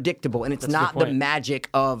 It's predictable, and it's That's a not good the point. magic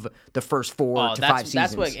of the first 4 to 5 seasons.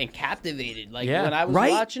 That's what and captivated. Like Yeah. when I was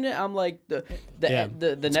Right? watching it, I'm like the Yeah.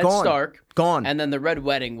 Ned gone. Stark Gone. and then the Red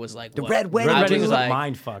Wedding was like The what? Red Wedding, Red I Wedding dude. was like, a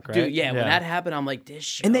mind fuck, right? Dude, yeah, when that happened, I'm like, this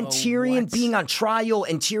shit. And then Tyrion what? being on trial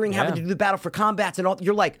and Tyrion having to do the battle for combats and all.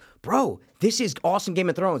 You're like, bro, this is awesome Game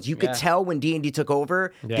of Thrones. You could Yeah. tell when D&D took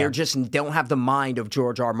over, Yeah. they don't have the mind of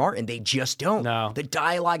George R. R. Martin. They just don't. No. The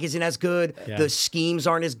dialogue isn't as good. Yeah. The schemes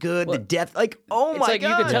aren't as good. The death, oh It's my like god.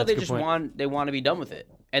 you could tell that's they a good just point. want to be done with it.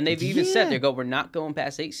 And they've even Yeah. said they go, we're not going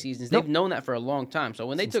past 8 seasons. They've known that for a long time. So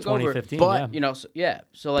when they took over, 2015, but- yeah.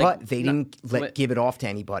 So like, But they didn't give it off to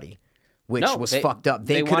anybody, which no, was they- fucked up.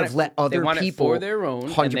 They could want have it- let other they want people it for their own,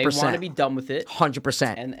 and they want to be done with it.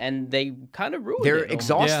 100%. And they kind of ruined They're it. almost.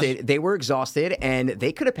 exhausted. They were exhausted, and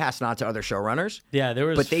they could have passed it on to other showrunners. Yeah, there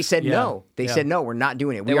was. But they said yeah. no. They Yeah. said no. We're not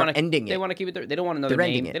doing it. We are wanna, ending They it. want to keep it. They don't want another They're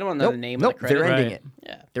name. ending it. They don't want another Nope, name. nope, in the credits. they're ending Right. it.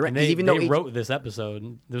 Yeah. They're And they, even though they each- wrote this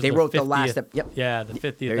episode. This They was wrote the 50th last yep. Yeah, the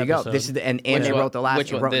 50th There you go. episode. This is and they one? wrote the last.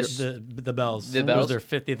 Which one? wrote- This? the bells. The It was Bells? their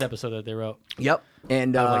 50th episode that they wrote. Yep.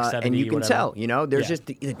 And like and 70, you can whatever. tell. There's Yeah. just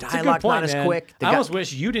the It's a good dialogue point, not as man. quick. The I guy- almost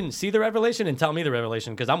wish you didn't see the revelation and tell me the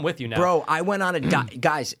revelation because I'm with you now. Bro, I went on a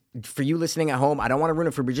guys, for you listening at home, I don't want to ruin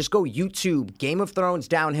it for you, but just go YouTube, Game of Thrones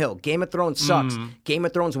downhill, Game of Thrones sucks, Game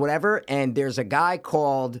of Thrones whatever, and there's a guy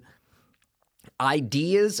called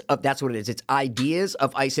Ideas of, that's what it is. It's Ideas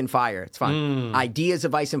of Ice and Fire. It's fine. Ideas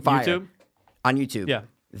of Ice and Fire. YouTube? On YouTube. Yeah.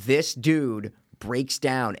 This dude breaks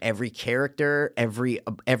down every character, every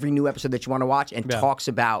new episode that you want to watch and Yeah. talks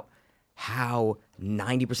about how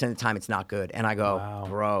 90% of the time it's not good. And I go,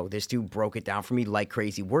 bro, this dude broke it down for me like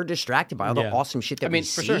crazy. We're distracted by all the awesome shit that we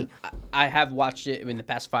see. For sure. I have watched it in the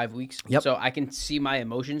past 5 weeks, so I can see my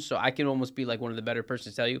emotions. So I can almost be like one of the better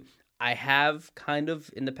persons to tell you. I have kind of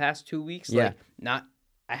in the past 2 weeks, like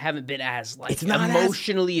I haven't been as like It's not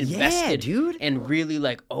emotionally invested, dude. and really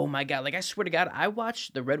like, oh my God, like I swear to God, I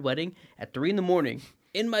watched The Red Wedding at 3 a.m.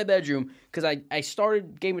 in my bedroom because I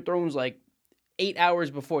started Game of Thrones like 8 hours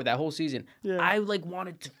before that whole season. I like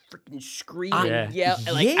wanted to freaking scream and yell.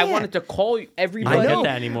 Like I wanted to call everybody. I don't get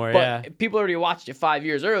that anymore. But people already watched it 5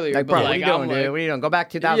 years earlier. Like, but bro, like, what are you doing, dude? What are you doing? Go back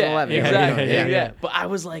to 2011. Yeah, What are you exactly. doing? Yeah. But I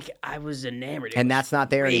was like, I was enamored. It And was that's not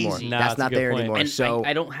there anymore. crazy. No, That's that's a not good there point. anymore. And So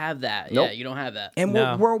I don't have that. Nope. Yeah, you don't have that. And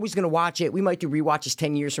No. we're always going to watch it. We might do rewatches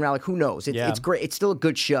 10 years from now. Like, who knows? It's great. It's still a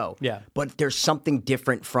good show. Yeah. But there's something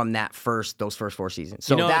different from those first 4 seasons.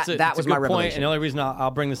 So it's that a was good my point. revelation. And the only reason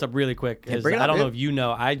I'll bring this up really quick is bring it I up, don't know dude. if you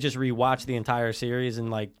know, I just rewatched the entire series in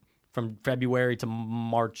like from February to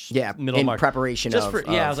March, middle in of March. preparation Just of, for,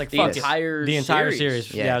 I was like, the fuck it. entire The entire series.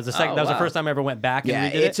 series. Yeah. Yeah, it was the second. Oh, that was the wow. first time I ever went back and Yeah,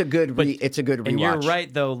 redid it's it. a good it's a good rewatch. And you're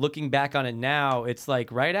right though, looking back on it now, it's like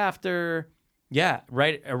right after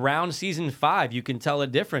right around season 5, you can tell a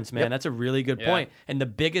difference, man. That's a really good point. And the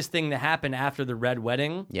biggest thing that happened after the Red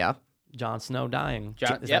Wedding, Yeah. Jon Snow dying.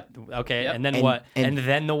 Okay, Yep. and then And- what? and- And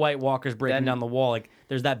then the White Walkers breaking down the wall. Like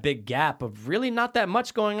there's that big gap of really not that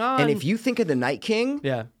much going on. And if you think of the Night King,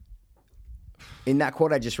 yeah. in that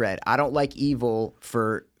quote I just read, I don't like evil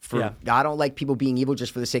for I don't like people being evil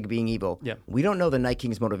just for the sake of being evil. Yeah. We don't know the Night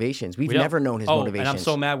King's motivations. We've We don't- never known his motivations. And I'm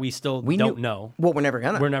so mad we still We don't knew- know. Well, we're never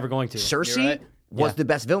gonna. We're never going to. Cersei You're right. was the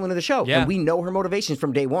best villain of the show. Yeah. And we know her motivations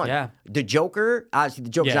from day one. Yeah. The Joker, obviously the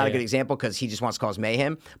Joker's Yeah, not a yeah. good example because he just wants to cause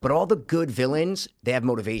mayhem. But all the good villains, they have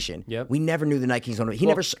motivation. Yep. We never knew the Night King's motivation. He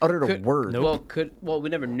never uttered a word. Well, we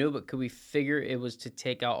never knew, but could we figure it was to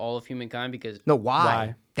take out all of humankind? Because No, why?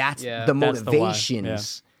 Why? That's Yeah. the That's the why.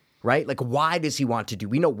 motivations. Right? Like, why does he want to do?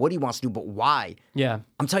 We know what he wants to do, but why? Yeah.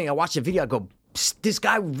 I'm telling you, I watched the video, I go, "Psst, this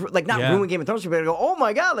guy, like, not Yeah. ruin Game of Thrones, but I go, oh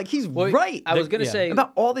my God, like, he's right. I was gonna say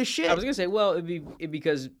about all this shit. I was gonna say, well, it'd be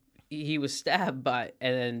because he was stabbed by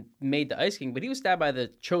and then made the Ice King, but he was stabbed by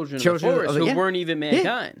the children of the forest who weren't even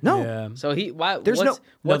mankind. No. Yeah. So There's what's there's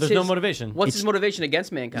no his- motivation. What's his motivation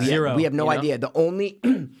against mankind? Zero. We have no You know? idea.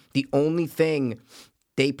 The only thing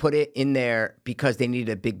they put it in there because they needed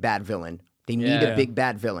a big bad villain. They need Yeah. a big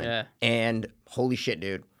bad villain. Yeah. And holy shit,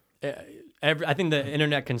 dude. I think the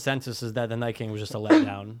internet consensus is that the Night King was just a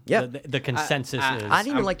letdown. Yeah. The consensus is. I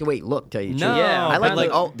didn't even like the way it looked, tell you the No. truth. Yeah, I like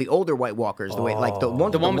apparently- the older White Walkers, the way like the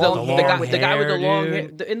ones The with one the with long the hair. guy with the long hair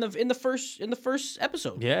dude. in the first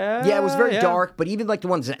episode. Yeah. Yeah, it was very dark, but even like the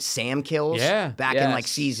ones that Sam kills back in Yes. like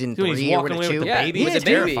season Dude, he's 3 or walking whatever, away with 2. the Yeah, baby. with It's the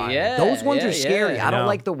baby. terrifying. Yeah, Those ones yeah, are scary. yeah. I don't No.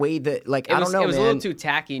 like the way that like It I was, don't know, it was man. a little too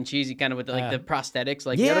tacky and cheesy, kind of with like the prosthetics.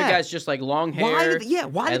 Like the Yeah. other guy's just like long hair. Why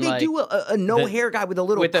did and, they like, do a no hair guy with a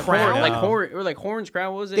little with the crown? horn, like horns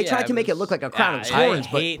crown? What was it? They Yeah, tried to make it was- look like a crown. It was I horns,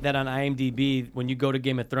 but hate that on IMDb when you go to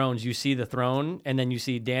Game of Thrones, you see the throne and then you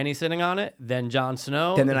see Dany sitting on it, then Jon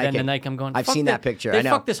Snow, Then the Night then the King. Night King. I'm going. I've fuck seen that they- picture. They I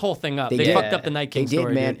know. fucked this whole thing up. They They did. fucked up the Night King they did,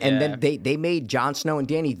 story, man. dude. And then they made Jon Snow and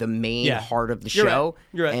Dany the main Yeah. heart of the You're right. show.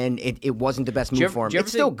 You're right. And it wasn't the best Do you move ever- for him. do you ever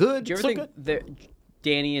It's still think- good. Do you ever Still think that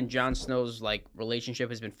Dany and Jon Snow's like relationship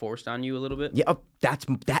has been forced on you a little bit? Yeah,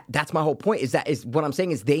 that's my whole point. Is what I'm saying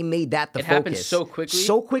is they made that the It focus happened so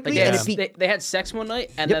quickly. Like, and and they had sex one night,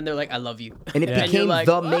 and then they're like, "I love you," and it Yeah. became you're like,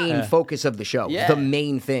 the "What?" main focus of the show. Yeah. The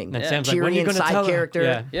main thing. And Sam's like, when are you Tyrion gonna side tell her?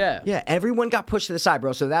 character. Yeah. Yeah. Everyone got pushed to the side,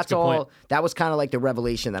 bro. So that's good all. point. That was kind of like the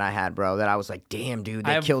revelation that I had, bro. That I was like, damn, dude,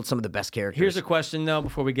 they killed some of the best characters. Here's a question though,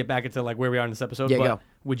 before we get back into like where we are in this episode. Yeah, but go.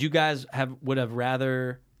 would you guys would have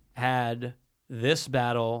rather had this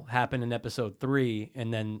battle happen in episode 3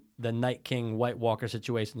 and then the Night King White Walker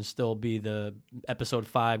situation still be the episode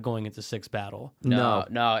 5 going into 6 battle? No.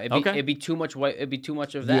 It'd be too much white. It'd be too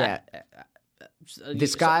much of that.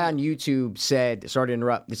 This guy on YouTube said, sorry to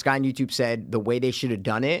interrupt, this guy on YouTube said the way they should have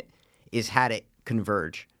done it is had it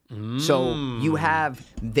converge. So you have,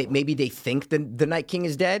 maybe they think the Night King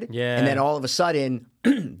is dead, Yeah. and then all of a sudden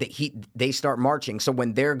they start marching. So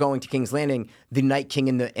when they're going to King's Landing, the Night King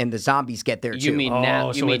and the zombies get there too. You mean now?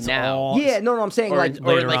 You so mean it's now? all- Yeah, no, I'm saying Or like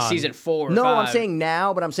later like on. season 4. Or no, 5. I'm saying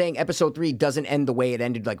now, but I'm saying episode 3 doesn't end the way it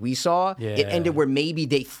ended like we saw. It Yeah. ended where maybe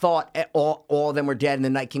they thought all of them were dead and the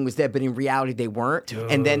Night King was dead, but in reality they weren't.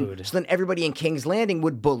 And then everybody in King's Landing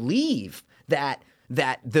would believe that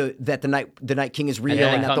the Night King is real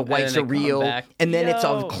then and they that the come- whites and are then they come real. back. And then it's a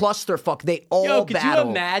Yo. clusterfuck. They all could battle.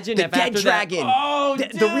 you imagine the if dead after that- dragon. Oh, the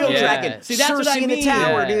dude. real Yeah. dragon. See, that's what Cersei I in the mean.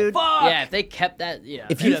 tower, Yeah. dude. Fuck. Yeah, if they kept that. Yeah.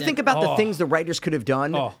 If you then- think about the things the writers could have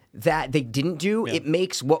done, that they didn't do, it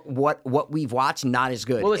makes what we've watched not as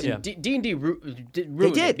good. Well, listen, Yeah. D&D ruined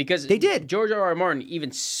it because They did. George R.R. Martin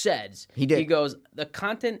even says He did. He goes, the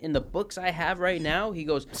content in the books I have right now. He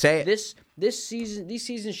goes, Say it. This season, these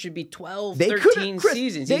seasons should be 12, They 13 Chris,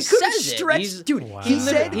 seasons. They He could have says it. stretched, He's, dude. Wow. He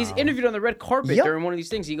said he's interviewed on the red carpet Yep. during one of these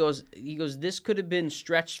things. He goes, this could have been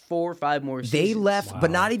stretched 4 or 5 more seasons. they left, but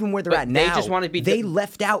not even where they're But at they now. just wanted to be They done-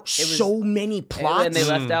 left out so many plots, and they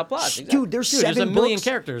left out plots. Exactly. Dude, there's Dude, 7 there's a million books.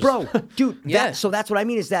 characters. Bro, dude, Yeah. so that's what I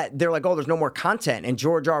mean is that they're like, oh, there's no more content. And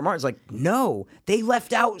George R. R. Martin's like, no, they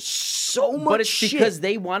left out so much But it's shit. because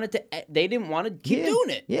they wanted to. They didn't want to keep doing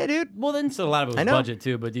it. Yeah, dude. Well, then so a lot of it I was know. budget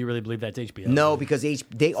too. But do you really believe that's HBO? No, because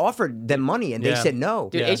they offered them money and they Yeah. said no.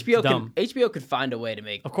 Dude, Yeah, HBO dumb. could find a way to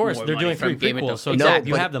make. Of course, more they're money doing from 3 Game of prequels, Thrones. so Exactly.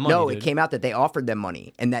 you have the money, No, dude. it came out that they offered them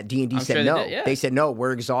money, and that D&D said sure they no. did, yeah. They said no.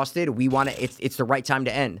 We're exhausted. We want to. It's the right time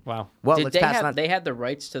to end. Wow. Well, Did let's they pass have? on. They had the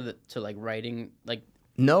rights to like writing like.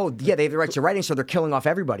 No, yeah, they have the rights to writing, so they're killing off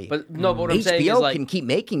everybody. But no, but what I'm saying HBO is like can keep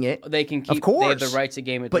making it. they can keep. of course. They have the rights to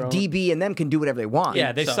Game of But Thrones. DB and them can do whatever they want.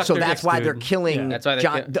 Yeah, they suck So their that's dicks, why dude. they're killing. Yeah. That's why they're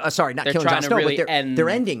John. kill- Sorry, not they're killing trying Jon to Snow, really but end- they're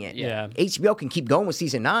ending it. Yeah. HBO can keep going with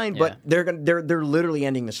season 9, Yeah. but they're literally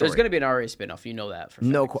ending the story. There's going to be an Arya spinoff. You know that for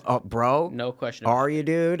no, fact. bro. No question about Arya,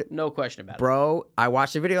 dude. No question about it. Bro, I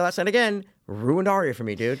watched the video last night again. Ruined Arya for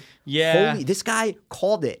me, dude. Yeah. Holy, this guy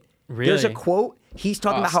called it. There's a Really? quote. He's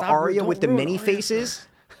talking Oh, about how stop, Arya don't with the ruin many Arya. faces.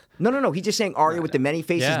 No. He's just saying Arya with the many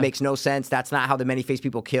faces Yeah. makes no sense. That's not how the many faced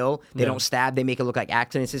people kill. They don't stab. They make it look like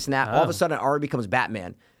accidents, this and that. All of Oh. a sudden, Arya becomes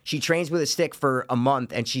Batman. She trains with a stick for a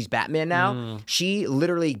month, and she's Batman now. Mm. She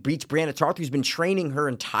literally beats Brianna Tarth, who's been training her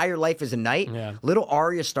entire life as a knight. Yeah. Little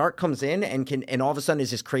Arya Stark comes in and all of a sudden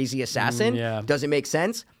is this crazy assassin. yeah. Doesn't make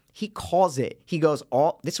sense. He calls it. He goes,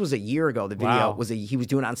 this was a year ago. The video Wow. he was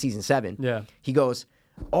doing it on season 7. Yeah. He goes,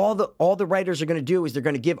 all the writers are going to do is they're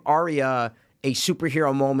going to give Arya a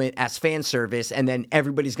superhero moment as fan service, and then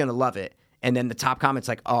everybody's going to love it. And then the top comment's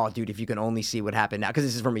like, oh, dude, if you can only see what happened now. Because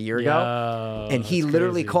this is from a year ago. Yo, And he that's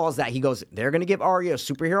literally crazy. calls that. He goes, they're going to give Arya a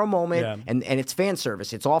superhero moment, Yeah. and it's fan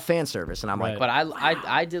service. It's all fan service. And I'm like, Right. But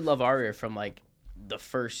I did love Arya from like the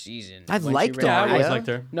first season. I've when she liked ran- Yeah, I Arya. always liked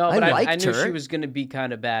her. No, I but I liked knew her. she was going to be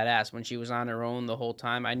kind of badass when she was on her own the whole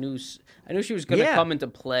time. I knew she was going to Yeah. come into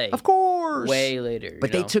play. Of course. Way later. But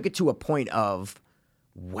you they know? took it to a point of,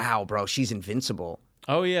 wow, bro, she's invincible.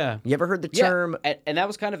 Oh yeah. You ever heard the Yeah, term? and that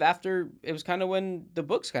was kind of after. It was kind of when the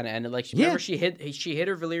books kind of ended. Like, Yeah. remember she hit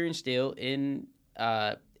her Valyrian steel in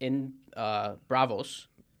Bravos.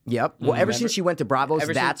 Yep. Well, ever since she went to Bravos,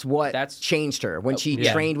 Ever that's since- what that's- changed her. When she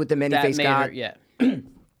yeah. trained with the many That faced made god, her, yeah.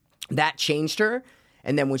 that changed her.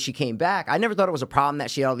 And then when she came back, I never thought it was a problem that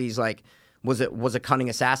she had all these like was a cunning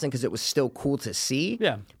assassin because it was still cool to see.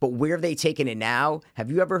 Yeah. But where have they taken it now? Have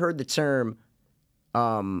you ever heard the term?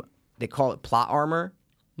 They call it plot armor.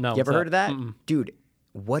 No. You ever what's heard of that, dude?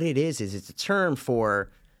 What it is it's a term for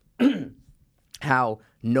how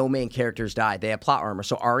no main characters die. They have plot armor.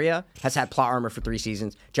 So Arya has had plot armor for 3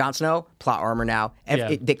 seasons. Jon Snow, plot armor now.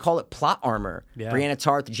 Yeah. They call it plot armor. Yeah. Brianna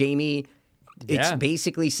Tarth, Jamie. It's Yeah.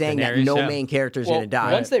 basically saying that Daenerys, no yeah. main character is Well, going to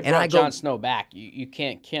die. once they And I brought go, Jon Snow back, you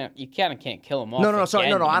kind of can't kill him off. no, sorry,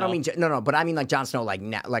 again, no, I you don't know? mean no, but I mean like Jon Snow, like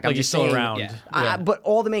now, like I'm Like he's just still saying, around. Yeah. Yeah. But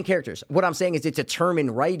all the main characters. What I'm saying is it's a term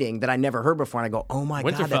in writing that I never heard before, and I go, oh my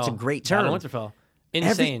god, that's a great term. Battle of Winterfell.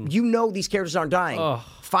 Insane. You know these characters aren't dying. Ugh.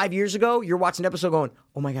 5 years ago, you're watching an episode going,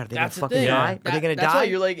 oh my god, are they That's the gonna fucking thing. die? Yeah. Are they gonna That's die? why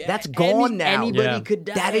you're like, that's any- gone now. anybody Yeah. could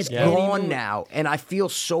die. That is at any gone moment. now, and I feel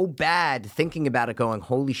so bad thinking about it. Going,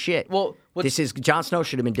 holy shit! Well, this is Jon Snow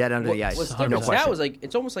should have been dead under the ice. What's No different question. now is like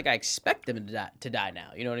it's almost like I expect them to die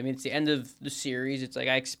now. You know what I mean? It's the end of the series. It's like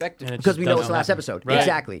I expect And it. it because just we know it's doesn't the last happen. episode. Right.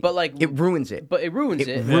 Exactly. But, like, it ruins it. But it ruins It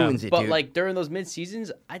it. ruins it, But dude. like during those mid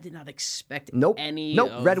seasons, I did not expect Nope. any.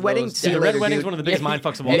 Nope. of Red Wedding, those see you The deaths. later, Red Wedding's dude. one of the biggest mind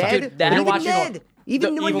fucks of all Ned, time. dude, that- You're even watching Ned, all-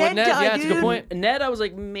 even the- when even Ned with Ned, died, yeah, it's a good dude. point. Ned, I was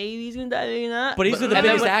like, maybe he's gonna die, maybe not. But he's the and then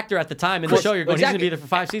biggest when- actor at the time in the Chris, show. You're going, exactly. he's going to be there for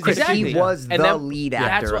 5 seasons. Chris, Exactly. he was And the then- lead that's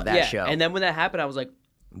actor what- of that yeah. show. And then when that happened, I was like,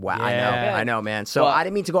 Wow, Yeah. I know, man. So Well- I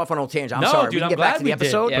didn't mean to go off on a tangent. I'm No, sorry. dude, we can I'm get back glad to we the did.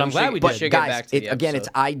 episode. Yeah, but I'm glad we but did. should get Guys, back to the again, it's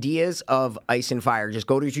episode. ideas of Ice and Fire. Just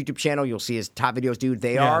go to his YouTube channel. You'll see his top videos, dude.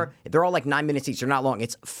 Yeah. They're all like 9 minutes each. They're not long.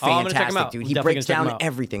 It's Oh, I'm gonna check 'em fantastic, out. dude. I'm He definitely breaks gonna check 'em down out.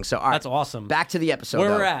 everything. So, all right. That's awesome. Back to the episode. Where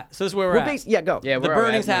though. we're at. So this is where we're at. Yeah, go. Yeah, The where are we? I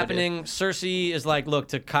burning's have no idea. happening. Cersei is like, look,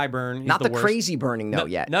 to Qyburn. He's Not the worst. crazy burning though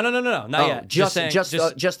yet. No, not Oh, yet. just saying,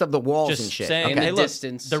 just of the walls just and shit. saying, Okay. hey, In the look,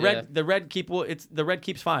 distance, the yeah. red keep. The red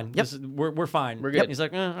keeps fine. Yep. We're fine. We're good. He's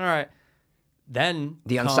like, all right. Then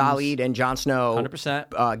the comes Unsullied and Jon Snow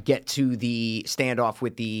 100%. Get to the standoff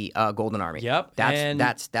with the Golden Army. Yep, and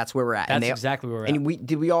that's where we're at. That's exactly where we're at. And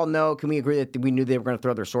did we all know? Can we agree that we knew they were going to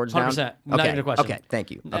throw their swords down? 100%. Not even a question. Okay,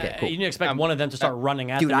 thank you. Okay, cool. You didn't expect one of them to start running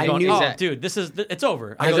at dude, them. I Going, knew oh, that. dude, it's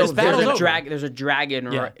over. I I go, go, this battle's over. There's a dragon.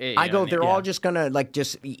 Yeah. I go, they're all just gonna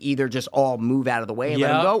either just all move out of the way and let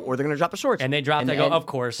them Yep. go, or they're gonna drop their swords. And they drop. They go, of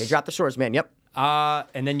course. They drop the swords, man. Yep.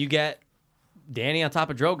 And then you get Danny on top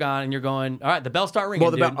of Drogon, and you're going, all right, the bells start ringing.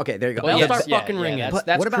 Well, dude. okay, there you go. Bells Yes. start fucking ringing. That's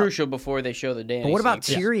But what about- crucial before they show the Danny. But what about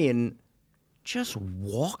scene. Tyrion just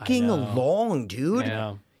walking along, dude? I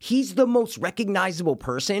know. He's the most recognizable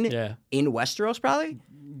person Yeah. in Westeros, probably.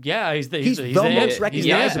 Yeah, he's He's the imp. most He's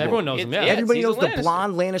recognizable. everyone knows him. Yeah. Everybody he's knows a the Lannister.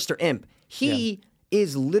 blonde Lannister imp. He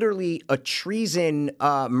is literally a treason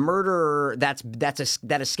murderer that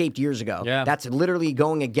escaped years ago. Yeah. That's literally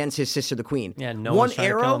going against his sister, the queen. Yeah, no one one's trying to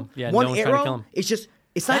arrow, kill him. Yeah, one no one's trying to arrow. kill him. It's just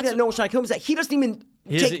it's not That's- that no one's trying to kill him. It's that he doesn't even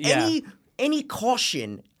take any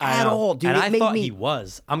caution I at know. all, dude. And It I made thought me, he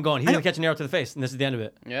was. I'm going, he's I going to know. catch an arrow to the face, and this is the end of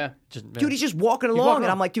it. Yeah. dude, he's just walking along, walking and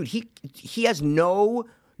along. I'm like, dude, he has no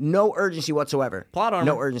urgency whatsoever. Plot armor.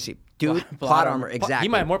 No urgency, dude. Plot armor, exactly. He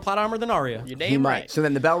might have more plot armor than Arya. You're He damn might. right. So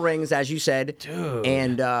then the bell rings, as you said, Dude.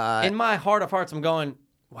 and In my heart of hearts, I'm going,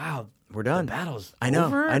 wow, we're done. the battle's I know,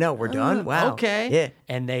 over? I know, we're done. Wow. Okay. Yeah.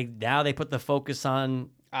 And now they put the focus on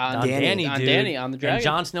Danny. Danny, On dude. Danny, on the dragon. And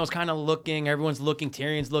Jon Snow's kind of looking. Everyone's looking.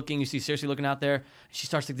 Tyrion's looking. You see Cersei looking out there. She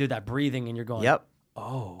starts to do that breathing, and you're going, Yep.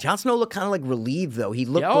 oh. Jon Snow looked kind of like relieved, though. He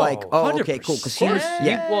looked Yeah, like, oh, okay, cool, because he was, 100%.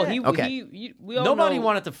 yeah. Okay. We all Nobody know,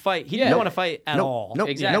 wanted to fight. He Yeah. didn't want to fight at Nope, all. Nope,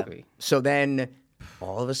 Exactly. Nope. So then,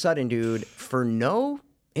 all of a sudden, dude, for no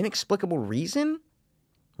inexplicable reason,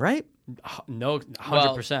 right? No,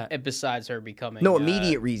 well, 100%. besides her becoming No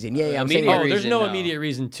immediate reason. Yeah, I'm saying immediate Oh, there's reason, no no. immediate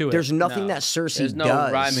reason to it. there's nothing No. that Cersei There's no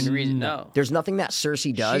does. rhyme and reason. No. There's nothing that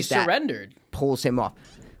Cersei does She that surrendered. pulls him off.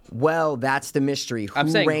 Well, that's the mystery. Who I'm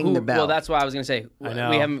saying rang the bell? Well, that's why I was going to say. I know.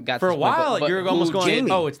 We haven't got for to a this point, while. but You're who- almost going,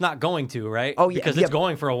 Jamie? oh, it's not going to, right? Oh, yeah, because yeah. it's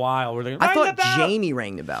going for a while. We're like, I "Ring thought the bell!" Jamie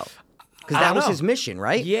rang the bell because I that don't was know. his mission,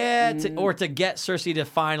 right? Yeah, or to get Cersei to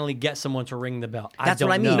finally get someone to ring the bell. That's I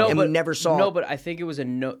what I don't mean. know. And we never saw- No, but I think it was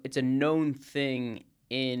it's a known thing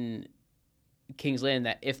in King's Land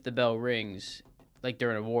that if the bell rings, like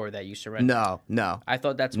during a war, that you surrender. No, I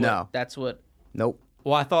thought that's what. No. That's what. nope.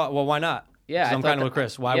 Well, I thought, well, why not? Yeah, 'Cause I I'm thought kind of that- with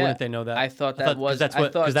Chris. Why yeah, wouldn't they know that? I thought that was.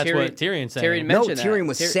 because that's what Tyrion said. Tyrion No, mentioned that. Tyrion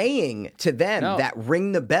was saying to them No. that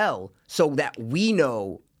ring the bell so that we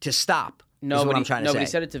know to stop. No, is but what I'm trying to no, say. but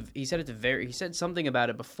he said it to very. He said something about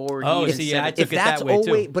it before. Oh, he even see, said yeah, I it. took if it that's that way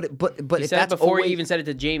always, too. but He if said it that's before always, he even said it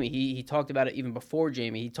to Jamie. He talked about it even before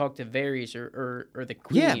Jamie. He talked to Varys or the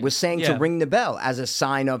Queen. yeah, was saying to Yeah. ring the bell as a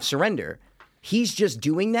sign of surrender. He's just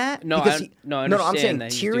doing that No, because I I'm understand saying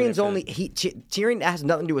that he's doing it Tyrion's for- only Tyrion has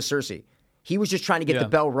nothing to do with Cersei. He was just trying to get Yeah. the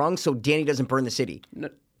bell rung so Danny doesn't burn the city.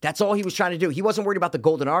 That's all he was trying to do. He wasn't worried about the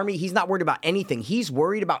Golden Army. He's not worried about anything. He's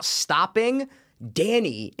worried about stopping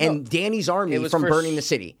Danny and Danny's army was from for burning the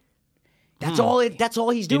city. That's all. That's all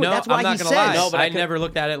he's doing. That's why I'm not he gonna says. lie. No, but I I never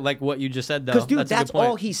looked at it like what you just said, though. Because dude, that's a that's good point.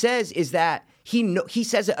 all he says is that he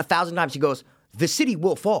says it 1,000 times. He goes, "The city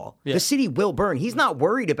will fall. Yeah. The city will burn." He's not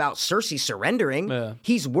worried about Cersei surrendering. Yeah.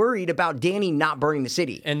 He's worried about Danny not burning the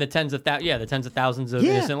city. And the tens of thousands of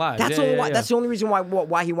innocent lives. That's Yeah, all. yeah, Why, yeah. that's the only reason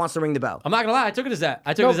why he wants to ring the bell. I'm not gonna lie. I took it as that.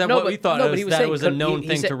 I took it as that. What we thought but was he was that saying it was a known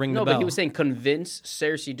thing said, to ring no, the bell. but he was saying convince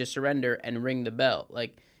Cersei to surrender and ring the bell.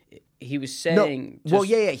 Like he was saying. well, just,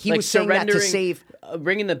 yeah. He like, was saying that to surrendering- save.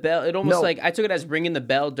 ringing the bell. It almost No. like I took it as ringing the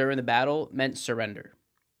bell during the battle meant surrender.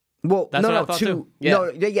 Well, That's no, what I no, thought to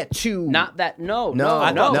too. to Not that. No, No,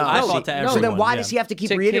 I no, thought, no. I no. thought to no. everyone. So then why yeah. does he have to keep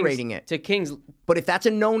To reiterating King's, it? to King's But if that's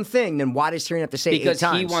a known thing, then why does Tyrion have to say it 8 because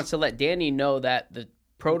times? he wants to let Danny know that the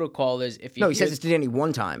protocol is if you No, he hear, says it's to Danny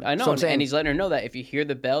one time. I know, So I'm saying, and he's letting her know that if you hear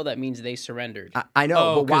the bell, that means they surrendered. I know,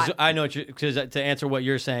 Oh, but why? because I know because to answer what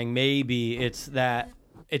you're saying, maybe it's that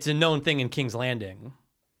it's a known thing in King's Landing,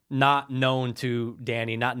 not known to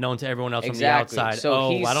Danny, not known to everyone else Exactly. on the outside. So Oh,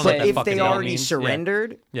 he's I don't know But what that if fucking they bell already means.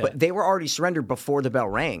 surrendered, Yeah. but they were already surrendered before the bell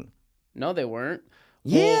rang. No, they weren't.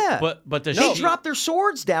 Yeah, but does they she dropped their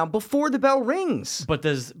swords down before the bell rings. But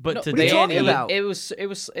does No, to what are you talking Danny? about? It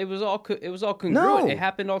was all congruent. No, It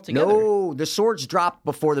happened all together. No, the swords dropped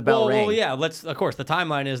before the bell rang. Well, yeah. Of course, the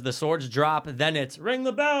timeline is the swords drop, then it's ring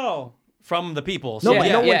the bell from the people. No, So, but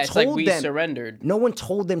yeah, no one it's like told we them- surrendered. No one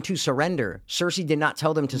told them to surrender. Cersei did not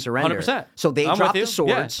tell them to surrender. 100%. So they I'm dropped with the you.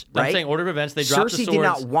 swords, Yeah. right? I'm saying order of events. They dropped the Cersei swords. did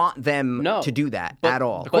not want them No. to do that But- at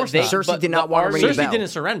all. of course not. Cersei But- did not but want to ring the Cersei bell. didn't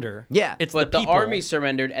surrender. Yeah. it's But the the people. army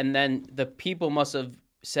surrendered, and then the people must have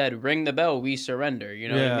said, "Ring the bell, we surrender." You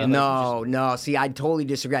know what Yeah. I mean? Like, No. See, I totally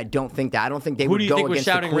disagree. I don't think that. I don't think they Who would do you go think was against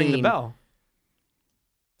shouting the queen. ring the bell?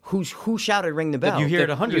 Who shouted ring the bell? You hear it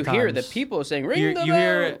 100 times. You hear the people saying ring the bell. You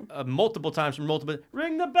hear it multiple times from multiple.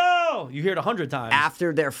 Ring the bell. You hear it 100 times.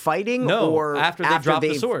 after they're fighting, No, or after they drop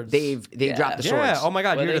the swords. They've dropped the swords. Yeah. Oh my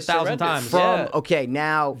God. Well, You hear it they 1,000 surrendered. times. From Yeah. okay,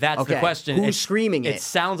 now That's okay, the question. Who's It's- screaming it? It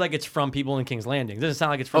sounds like it's from people in King's Landing. It doesn't sound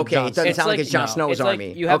like it's from Okay, Jon it doesn't Snow. sound like it's Jon Snow's it's like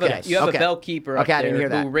army. you have Okay, a okay. bell keeper up Okay, I didn't there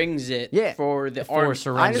hear who that. rings it Yeah. for the For army.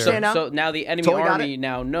 surrender. I understand now. So now the enemy Totally got army it.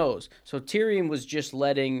 now knows. So Tyrion was just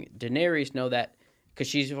letting Daenerys know that because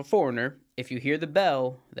she's a foreigner. If you hear the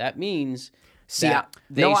bell, that means that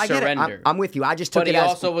they no, I get it. surrender. I'm with you. I just took But it he as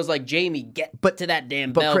also was like, Jamie, get to that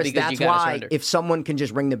damn But bell Chris, because that's you gotta why surrender. if someone can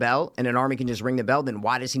just ring the bell and an army can just ring the bell, then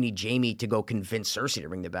why does he need Jamie to go convince Cersei to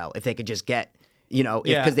ring the bell? If they could just get, because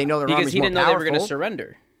Yeah. they know their because army's he more didn't know powerful. they were going to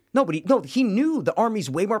surrender. No, but he knew the army's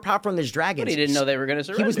way more powerful than his dragons. But he didn't know they were going to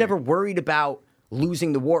surrender. He was never worried about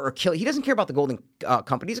losing the war or kill. He doesn't care about the Golden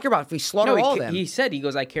Company. He doesn't care about if we slaughter all of them. He said, he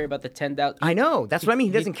goes, I care about the 10,000. I know. That's what I mean.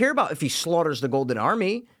 He doesn't care about if he slaughters the Golden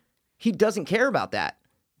Army. He doesn't care about that.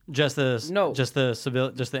 Just the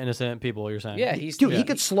innocent people. You're saying? Yeah, he's Dude, he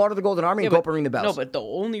could slaughter the Golden Army and go up and ring the bells. No, but the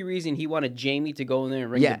only reason he wanted Jamie to go in there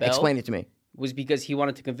and ring the bell explain it to me. was because he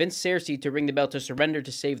wanted to convince Cersei to ring the bell to surrender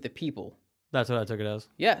to save the people. That's what I took it as.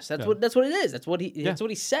 Yes, that's what it is. That's what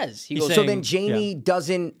he says. He He's goes, saying- So then Jamie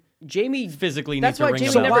doesn't. Jamie Physically That's need to why ring Jamie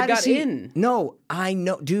the bell. never why got does he- in. No, I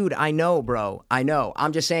know, dude. I know, bro. I know.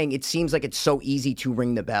 I'm just saying it seems like it's so easy to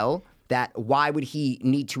ring the bell that why would he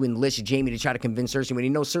need to enlist Jamie to try to convince Cersei when he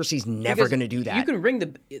knows Cersei's never Because going to do that? You can ring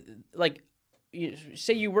the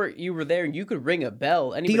say you were there and you could ring a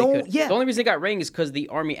bell. Anybody only- could. yeah. The only reason it got rang is because the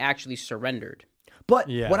army actually surrendered. but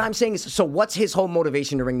Yeah. what I'm saying is, so what's his whole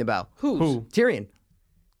motivation to ring the bell? Who? Tyrion.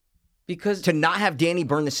 Because To not have Dany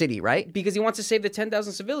burn the city, right? he wants to save the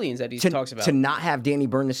 10,000 civilians that he talks about. To not have Dany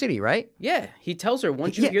burn the city, right? Yeah, he tells her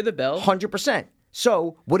once you hear the bell. 100%.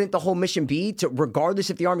 So wouldn't the whole mission be to, regardless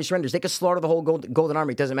if the army surrenders, they could slaughter the whole Golden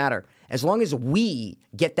Army. It doesn't matter. As long as we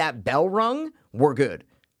get that bell rung, we're good.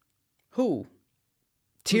 Who?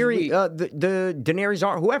 Tyrion, the Daenerys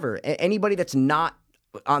aren't whoever, anybody that's not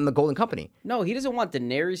on the Golden Company. No, he doesn't want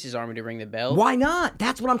Daenerys' army to ring the bell. Why not?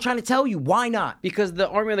 That's what I'm trying to tell you. Why not? Because the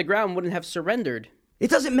army on the ground wouldn't have surrendered. It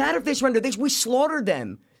doesn't matter if they surrender. We slaughtered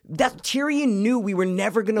them. That Tyrion knew we were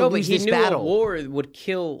never going to No, but lose he this knew battle. a war would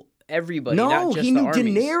kill everybody, No, not just he the knew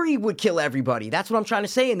armies. Daenerys would kill everybody. That's what I'm trying to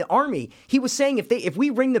say in the army. He was saying if we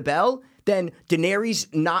ring the bell, then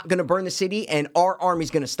Daenerys not going to burn the city and our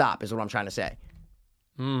army's going to stop, is what I'm trying to say.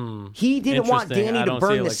 He didn't want Interesting. I Dany to don't see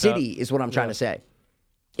burn it the like city, is what I'm trying to say.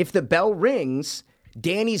 If the bell rings,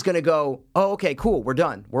 Dany's going to go, oh, okay, cool, we're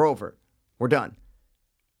done. We're over. We're done.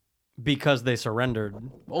 Because they surrendered.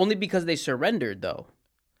 Only because they surrendered, though.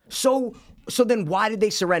 So then why did they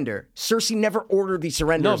surrender? Cersei never ordered these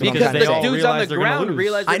surrenders. No, is what I'm because trying to they say. all Dudes on realize the they're gonna ground lose.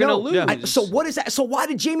 realize I they're know. going to lose. So what is that? So why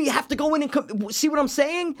did Jamie have to go in and see what I'm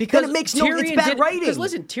saying? Because then it makes no. It's Tyrion bad writing. Because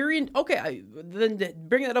listen, Tyrion. Okay, then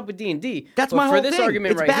bring that up with D&D. That's But my for whole this thing.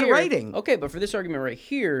 argument It's right bad here. writing. Okay, but for this argument right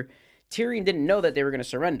here, Tyrion didn't know that they were going to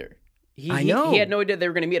surrender. I know. He had no idea they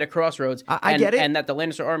were going to meet at a crossroads. I get it. And that the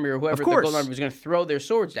Lannister army or whoever the course. Golden Army was going to throw their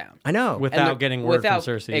swords down. I know. Without getting word from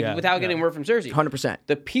Cersei. Without getting word from Cersei. 100%.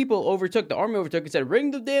 The people the army overtook and said,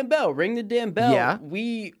 ring the damn bell, ring the damn bell. Yeah.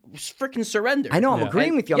 We freaking surrender. I know. I'm Yeah.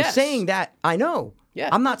 agreeing with you. I'm Yes. saying that. I know. Yeah.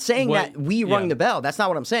 I'm not saying What- that we rung yeah. the bell. That's not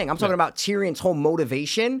what I'm saying. I'm talking about Tyrion's whole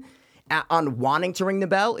motivation on wanting to ring the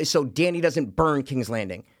bell is so Dany doesn't burn King's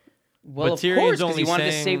Landing. Well, But of Tyrion's course, because he only wanted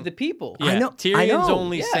to saying- save the people. Yeah, I know- Tyrion's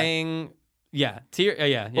only Yeah. saying. Yeah.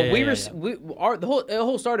 Yeah. But yeah. the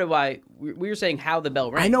whole started by we were saying how the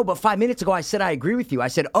bell rang. I know, but 5 minutes ago I said I agree with you. I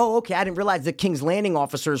said, oh, okay, I didn't realize the King's Landing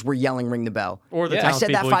officers were yelling ring the bell. Or the Yeah. I townspeople.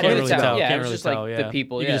 said that You 5 can't minutes really ago. tell. Yeah, Can't it was really just like tell, the yeah.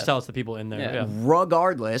 people, You can yeah. just tell it's the people in there. Yeah. Yeah.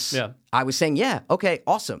 Regardless, Yeah. I was saying, yeah, okay,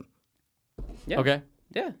 awesome. Yeah. Okay.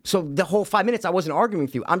 Yeah. So the whole 5 minutes, I wasn't arguing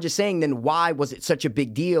with you. I'm just saying, then why was it such a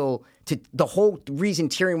big deal? The whole reason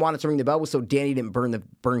Tyrion wanted to ring the bell was so Dany didn't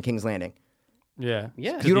burn King's Landing. Yeah.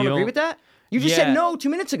 Yeah. 'Cause You don't the agree ol- with that? You just Yeah. said no 2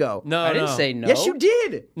 minutes ago. No, I didn't no. say no. Yes, you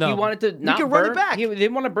did. No. He wanted to not can burn. run it back. He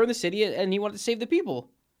didn't want to burn the city, and he wanted to save the people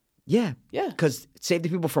Yeah. Yeah. Because save the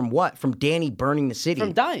people from what? From Dany burning the city.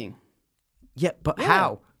 from dying. Yeah, but Yeah.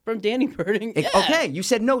 how? From Dany burning. Yeah. Okay, you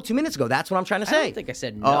said no 2 minutes ago. That's what I'm trying to I say. don't think I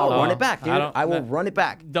said no. Oh, run No. it back, dude. I don't- I will no. run it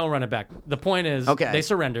back. Don't run it back. The point is, Okay. they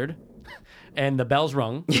surrendered, and the bells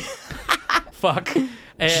rung. Fuck.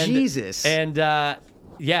 And, Jesus. And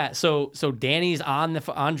yeah, so Danny's on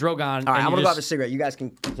Drogon. All right, I'm going to go have a cigarette. You guys can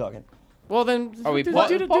keep talking. Well, then Are we do pause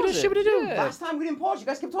the it? shibbity-doo. Yeah. Last time we didn't pause. You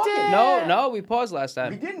guys kept talking. No, we paused last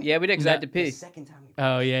time. We didn't. Yeah, we did because I had to pee. Second time.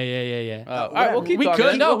 Oh yeah. All right, we'll keep We talking.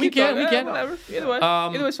 could. No, We'll we keep can. talking. We can. Whatever.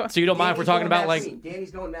 Either way's fine. So you don't mind if we're talking about like?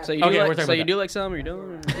 Danny's going that So you Okay, do we're like, talking so about you that. do like some, or you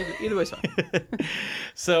don't? Either way's fine.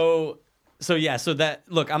 So yeah, so that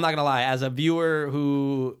look, I'm not gonna lie. As a viewer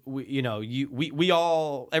who, we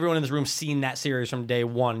all, everyone in this room seen that series from day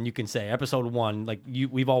one. You can say episode 1, like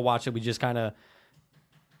we've all watched it. We just kind of,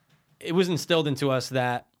 it was instilled into us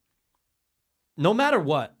that no matter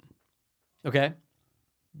what, okay,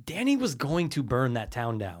 Danny was going to burn that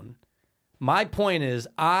town down. My point is,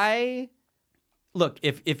 look,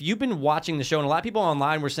 if you've been watching the show, and a lot of people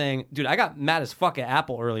online were saying, dude, I got mad as fuck at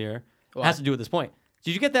Apple earlier. It has to do with this point.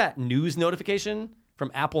 Did you get that news notification from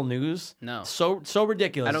Apple News? No. So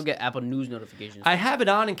ridiculous. I don't get Apple News notifications. I have it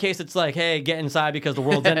on in case it's like, hey, get inside because the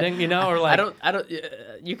world's ending, or like. I don't.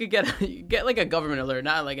 You could get like a government alert,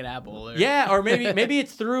 not like an Apple alert. Yeah, or maybe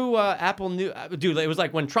it's through Apple News. Dude, it was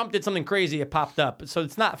like when Trump did something crazy, it popped up. So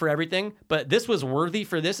it's not for everything, but this was worthy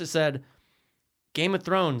for this. It said, Game of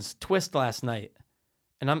Thrones twist last night,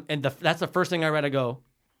 and that's the first thing I read. I go,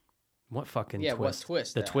 what fucking twist? What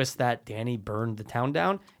twist? The twist that Danny burned the town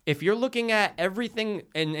down. If you're looking at everything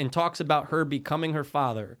and talks about her becoming her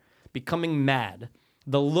father, becoming mad,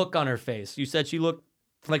 the look on her face. You said she looked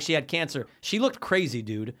like she had cancer. She looked crazy,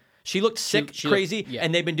 dude. She looked sick, she crazy, looked, yeah.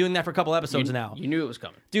 and they've been doing that for a couple episodes now. You knew it was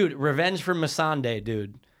coming. Dude, Revenge for Missandei,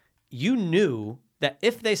 dude. You knew that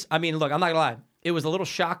if they... I mean, look, I'm not going to lie. It was a little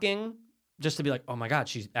shocking just to be like, oh my God,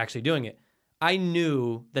 she's actually doing it. I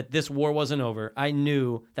knew that this war wasn't over. I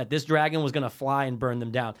knew that this dragon was going to fly and burn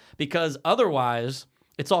them down. Because otherwise,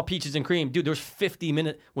 it's all peaches and cream. Dude, there was 50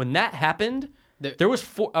 minutes. When that happened, there was...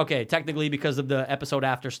 Okay, technically, because of the episode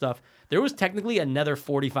after stuff, there was technically another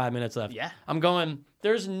 45 minutes left. Yeah. I'm going,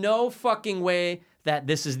 there's no fucking way that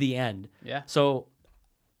this is the end. Yeah. So...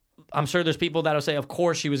 I'm sure there's people that'll say, of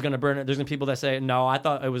course she was going to burn it. There's going to be people that say, no, I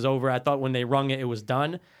thought it was over. I thought when they rung it, it was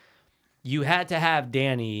done. You had to have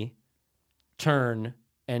Danny turn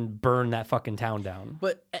and burn that fucking town down.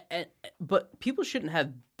 But people shouldn't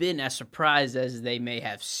have been as surprised as they may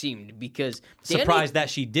have seemed because Surprised that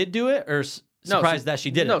she did do it, or surprised that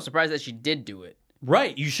she did No, it? surprised that she did do it.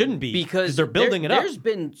 Right, you shouldn't be Because they're building it up. There's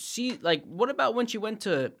been what about when she went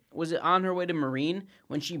to, was it on her way to Marine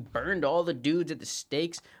when she burned all the dudes at the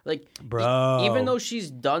stakes? Like, Bro. even though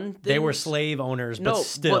she's done things, They were slave owners, but No, but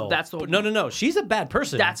still. that's the whole No. She's a bad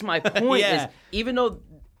person. That's my point. Yeah. Is even though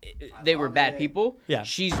they were bad people, Yeah.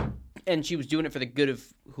 she was doing it for the good of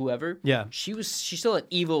whoever. Yeah. she still had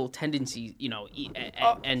evil tendencies, and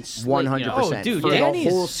 100%. Oh, dude, for Danny's- the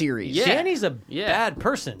whole series. Yeah. Danny's a Yeah. bad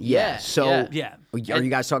person. Yeah. So, Yeah. are you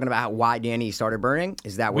guys talking about why Danny started burning?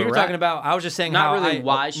 Is that We where were we're talking at? about, I was just saying Not how really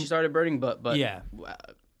why she started burning, but Yeah.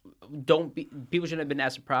 people shouldn't have been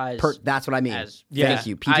as surprised. That's what I mean. Yeah. Thank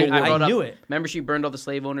you. People I were- brought knew up, it. Remember, she burned all the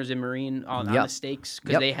slave owners in Marine on Yep. the stakes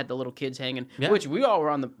because Yep. they had the little kids hanging. Yeah. Which we all were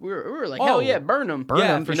on the. We were like, Oh. hell yeah, burn them, burn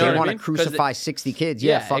Yeah, them. for If sure. they You know want what to I mean? 'Cause crucify 60 kids,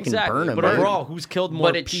 yeah, fucking exactly. burn them. But But overall, who's killed more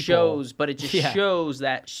But it people? shows. But it just Yeah. shows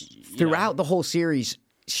that throughout the whole series,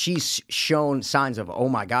 she's shown signs of, oh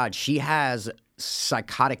my God, she has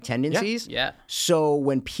psychotic tendencies. Yeah. So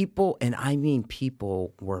when people, and I mean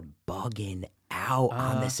people, were bugging out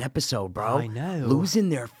on this episode, bro. I know. Losing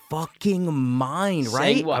their fucking mind,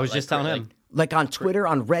 right? Saying what? I was just telling him. Like on Twitter,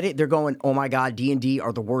 on Reddit, they're going, "Oh my God, D&D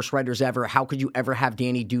are the worst writers ever. How could you ever have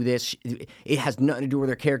Danny do this? It has nothing to do with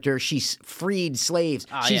her character. She's freed slaves.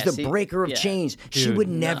 She's the breaker of chains. She Dude, would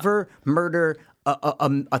never murder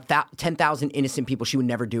 10,000 innocent people. She would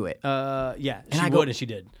never do it. Yeah, she I would go- and she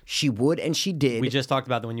did. She would, and she did. We just talked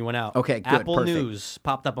about that when you went out. Okay, good, Apple perfect. News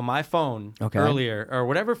popped up on my phone Okay. earlier, or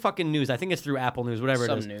whatever fucking news. I think it's through Apple News, whatever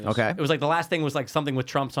Some it is. news. Okay. It was like the last thing was like something with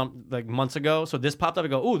Trump like months ago. So this popped up. I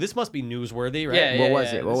go, ooh, this must be newsworthy, right? Yeah, What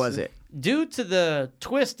was it? What was it? Due to the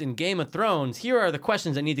twist in Game of Thrones, here are the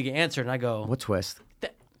questions that need to get answered. And I go, What twist?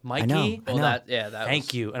 Mikey? know. I Well, know. that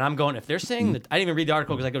Thank you. And I'm going, if they're saying that, I didn't even read the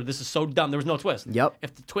article because I go, this is so dumb. There was no twist. Yep.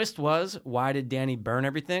 If the twist was, why did Danny burn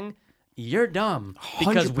everything? You're dumb.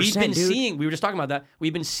 Because we've 100%, been dude. seeing, we were just talking about that.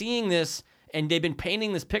 We've been seeing this, and they've been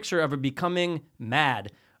painting this picture of her becoming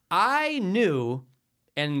mad. I knew,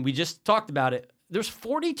 and we just talked about it, there's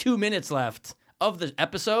 42 minutes left of the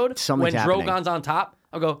episode Something's when happening. Drogon's on top.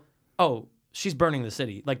 I'll go, oh, she's burning the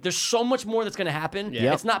city. Like, there's so much more that's going to happen.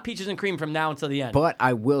 Yep. It's not peaches and cream from now until the end. But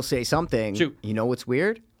I will say something. Shoot. You know what's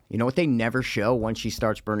weird? You know what they never show once she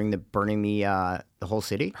starts burning the whole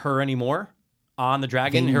city? Her anymore on the They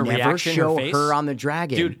dragon, her never reaction, show her face. her on the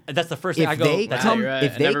dragon. Dude, that's the first thing I If go. they that's come, it. you're right.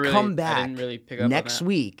 if I they never really- come I back didn't really pick up on next that.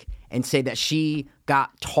 week and say that she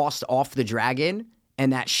got tossed off the dragon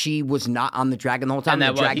and that she was not on the dragon the whole time. And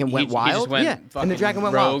And the that what, dragon he went just wild. went Yeah, and the fucking dragon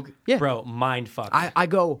went rogue. wild. Yeah, Bro, mind fuck. I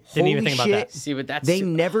go, Didn't holy even think about shit. that. See, but that's They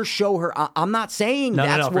never show her. I'm not saying No, no,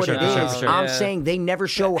 that's no, for what sure, it for sure, is. for sure. I'm Yeah. saying they never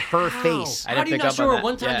show her face. I How didn't do you pick not up show on her that.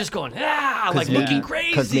 one time Yeah. just going, like maybe- looking crazy,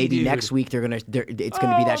 Because maybe dude. next week it's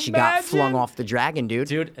gonna be that she got imagine. flung off the dragon, dude.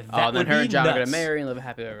 Dude, that Oh, then would her be and John are nuts. gonna marry and live a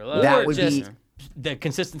happy ever after. That Or would just be- the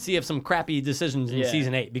consistency of some crappy decisions in Yeah.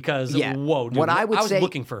 season 8 because Yeah. whoa, dude, what I would was say,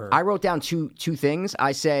 looking for her. I wrote down two things.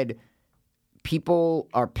 I said people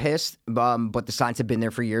are pissed, but the signs have been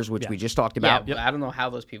there for years, which we just talked Yeah, about. but I don't know how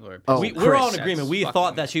those people are. Oh, We're all in Chris. agreement. We That's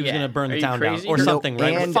thought that she was fucking- going to burn Are the you town down crazy? or No, something,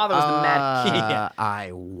 right? And, My father was the mad king. Yeah.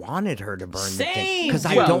 I wanted her to burn the thing Same, because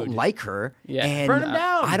I dude. don't like her. Yeah. and Burn 'em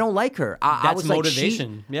down. I don't like her. I That's was like,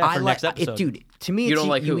 motivation. She, Yeah, I for like next episode. dude. To me, You it's don't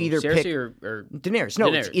like you who? either Cersei pick or Daenerys. No,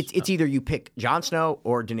 Daenerys. it's either you pick Jon Snow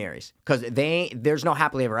or Daenerys because there's no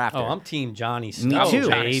happily ever after. Oh, I'm Team Johnny Snow, Me too.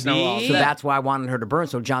 baby. Snow all So day. that's why I wanted her to burn.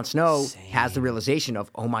 So Jon Snow has the realization of,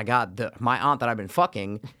 oh my god, my aunt that I've been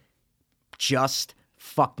fucking just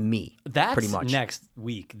fucked me. That's pretty much next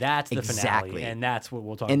week. That's the Exactly. finale, and that's what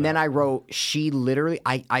we'll talk And about. then I wrote, she literally,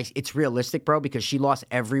 it's realistic, bro, because she lost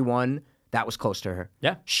everyone that was close to her.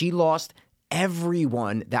 Yeah. She lost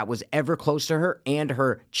everyone that was ever close to her and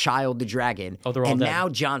her child, the dragon. Oh, they're all and dead. now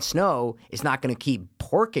Jon Snow is not going to keep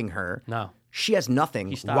porking her. No. She has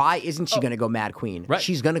nothing. stopped. Why isn't she going to go Mad Queen? Right.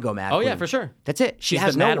 She's going to go Mad Oh Queen. yeah, for sure. That's it. She She's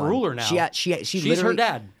has the no mad one. ruler now. She's She's literally her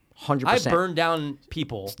dad. 100%. I burned down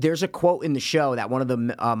people. There's a quote in the show that one of the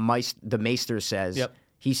Maesters says. Yep.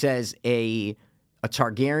 He says a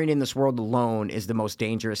Targaryen in this world alone is the most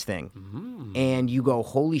dangerous thing. And you go,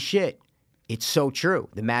 holy shit, it's so true.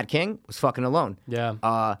 The Mad King was fucking alone. Yeah.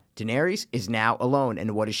 Daenerys is now alone,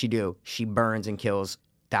 and what does she do? She burns and kills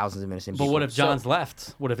thousands of innocent But people. what if John's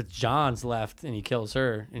left? What if it's John's left and he kills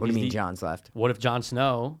her? And What do you he's mean the- Jon's left? What if Jon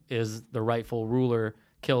Snow is the rightful ruler,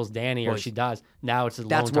 kills Dany, or Well, she dies? Now it's a lone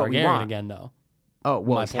that's what we Targaryen want. again, though. Oh,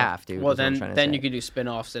 well, My he's point. half, dude. Well, is what I'm then trying to then say. you could do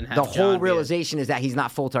spin-offs and have The Jon whole be a- realization is that he's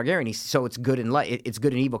not full Targaryen. So it's good and light. It's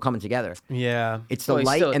good and evil coming together. Yeah. It's the Well, he's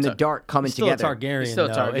light still a and the Tar- dark coming He's still together. a Targaryen, He's still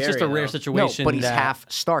a though. It's just a Targaryen, rare though. situation. No, but he's that, half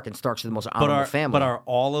Stark, and Stark's the most But honorable are family. but are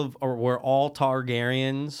all of or were all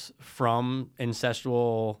Targaryens from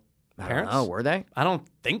ancestral parents? Oh, were they? I don't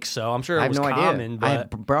think so. I'm sure I it have was no common, idea.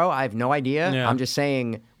 but I have no idea. Yeah. I'm just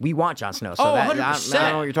saying we want Jon Snow. So oh, that, 100%. I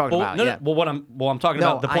don't know what you're talking well, about. No, yeah. well, I'm talking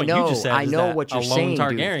No, about the I point know, you just said. I is know that what you're a lone saying,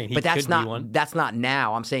 Targaryen. dude. He But that's could be not one. that's not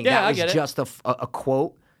now. I'm saying Yeah, I that get was it. just a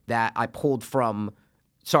quote that I pulled from.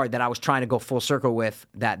 Sorry, that I was trying to go full circle with.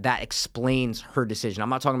 That explains her decision. I'm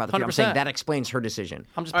not talking about the. I'm 100%. saying that explains her decision.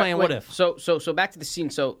 I'm just All right, playing wait, what if. So back to the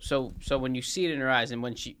scene. So when you see it in her eyes, and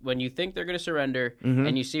when you think they're gonna surrender, Mm-hmm.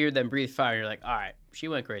 and you see her then breathe fire, you're like, all right, she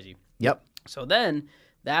went crazy. Yep. So then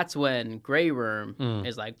that's when Grey Worm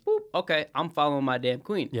is like, boop, okay, I'm following my damn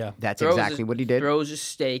queen. Yeah. That's Throws exactly what he did. Throws a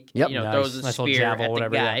stake. Yep. You know, Nice. throws a Nice little spear javel, at the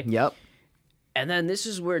whatever, guy. yeah. Yep. And then this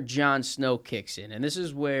is where Jon Snow kicks in, and this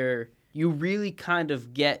is where you really kind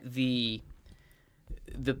of get the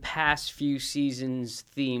past few seasons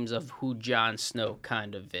themes of who Jon Snow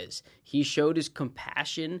kind of is. He showed his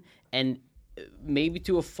compassion, and maybe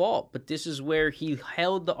to a fault, but this is where he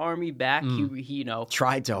held the army back. He you know,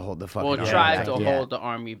 Tried to hold the fucking. well, army tried back. to Yeah. hold the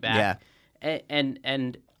army back.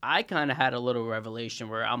 And I kind of had a little revelation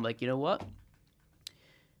where I'm like, you know what?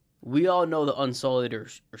 We all know the Unsullied are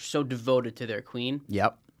so devoted to their queen.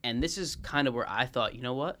 Yep. And this is kind of where I thought, you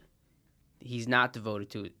know what? He's not devoted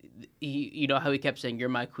to it. You know how he kept saying, "You're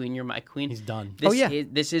my queen, you're my queen." He's done. This, Oh, yeah.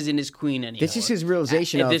 this isn't his queen anymore. This is his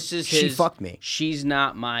realization of, she fucked me. She's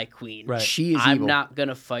not my queen. Right. She is I'm evil. not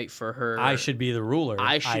gonna fight for her. I should be the ruler.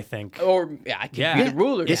 I think. or yeah, I could Yeah. be the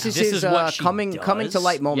ruler. This now. is This his is what she coming to does.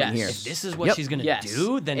 light moment Yes. here. If this is what Yep. she's gonna Yes.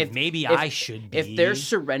 do, then If- maybe if- I should be. If they're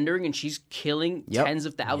surrendering and she's killing Yep. tens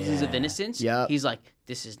of thousands of innocents, Yep. he's like,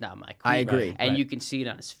 "This is not my queen." I agree. and Right. you can see it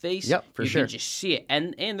on his face. Yep, for you sure. can just see it,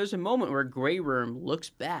 and there's a moment where Grey Worm looks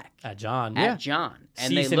back at John, at Jon,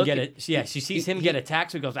 and sees they him look get at, it. Yeah, she sees him get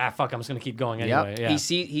attacked, so he goes, "Ah, fuck! I'm just gonna keep going Yep. anyway." Yeah.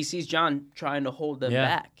 He sees Jon trying to hold them Yeah.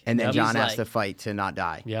 back, And then He's Jon has like, to fight to not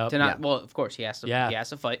die. Yep. to not. Yeah. Well, of course he has to. Yeah. He has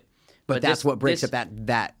to fight. But that's this- what breaks this- up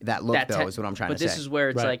that look, though, is what I'm trying but to say. this is where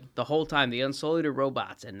it's Right. like the whole time the Unsullied are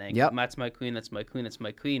robots, and then Yep. that's my queen, that's my queen, that's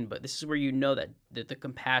my queen. But this is where you know that the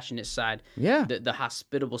compassionate side, Yeah. the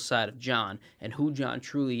hospitable side of Jon, and who Jon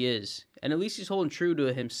truly is, and at least he's holding true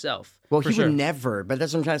to himself. Well, For he sure. would never, but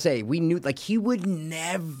that's what I'm trying to say. We knew, like, he would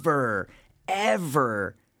never,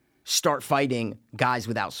 ever start fighting guys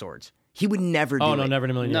without swords. He would never do Oh no, it. never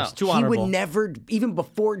in a million No. years. Too He honorable. would never, even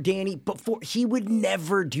before Danny, he would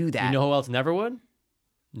never do that. You know who else never would?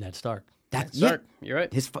 Ned Stark. That's Stark. You're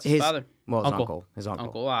right. His It's his father. Well, his Uncle. uncle. His uncle.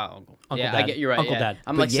 Uncle. Wow. Uncle. Uncle I Dad. get you right. Uncle yeah. Dad.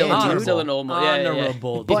 I'm But like yeah, still, dude. still an old man. Yeah, yeah.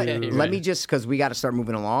 Honorable. But Yeah, let right. me just, because we got to start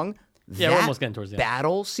moving along. Yeah, we're that almost getting towards the end.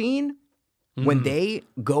 battle scene, when they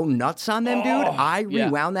go nuts on them, dude, I yeah.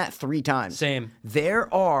 rewound that 3 times. Same.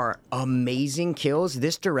 There are amazing kills.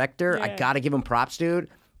 This director, I got to give him props, dude,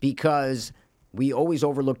 because we always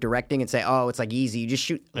overlook directing and say, oh, it's like easy. You just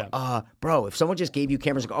shoot. Yeah. Bro, if someone just gave you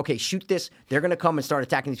cameras and go, okay, shoot this, they're going to come and start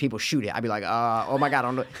attacking these people, shoot it. I'd be like, oh my God, I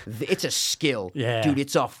don't know. It's a skill. Yeah. Dude,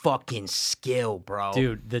 it's a fucking skill, bro.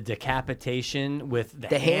 Dude, the decapitation with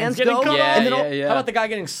the hands getting go, cut Yeah, off. and then yeah. How about the guy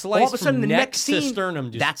getting sliced all of a sudden, from the neck next to scene,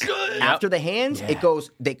 sternum? Just that's after the hands. It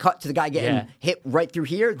goes. They cut to the guy getting Yeah. hit right through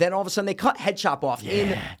here. Then all of a sudden, they cut head chop off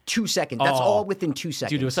in 2 seconds. That's Oh. all within 2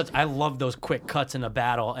 seconds. Dude, it was such. I love those quick cuts in a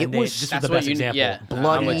battle, and It was- this was That's the what best you need- example. yeah.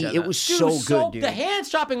 bloody. I'm with you on It that. was Dude, so it was good, dude. The hands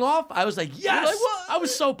chopping off, I was like, yes. like, what? I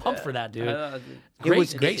was so pumped for that, dude. It Great,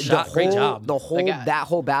 was great the shot, whole, great job. The whole guy- that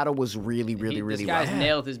whole battle was really, really, really This guy's well.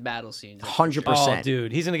 nailed his battle scene. 100%. Oh,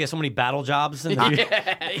 dude, he's gonna get so many battle jobs. And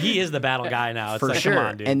he is the battle guy now. It's For like, sure. come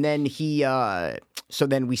on, dude. And then so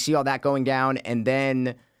then we see all that going down, and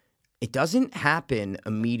then it doesn't happen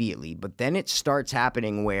immediately, but then it starts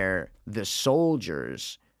happening where the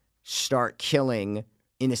soldiers start killing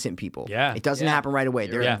innocent people. Yeah. It doesn't happen right away.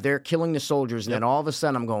 They're Yeah. they're killing the soldiers, and then all of a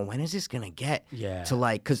sudden I'm going, when is this gonna get Yeah. to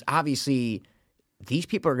like? Because obviously these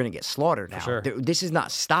people are gonna get slaughtered now. sure. This is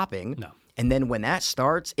not stopping. No. And then when that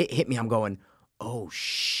starts, it hit me. I'm going, oh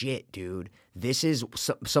shit, dude. This is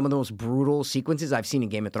some of the most brutal sequences I've seen in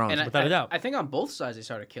Game of Thrones. And Without a doubt. I think on both sides they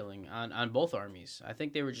started killing on both armies. I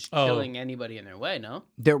think they were just Oh. killing anybody in their way. No.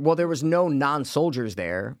 there was no non-soldiers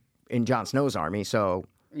there in Jon Snow's army, so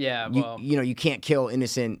Yeah. you, Well. you know you can't kill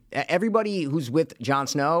innocent. Everybody who's with Jon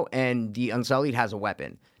Snow and the Unsullied has a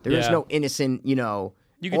weapon. There is Yeah. no innocent. You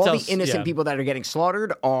can all tell the innocent yeah. people that are getting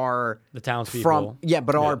slaughtered are The townspeople.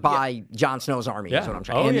 are by Jon Snow's army. Is Yeah. what I'm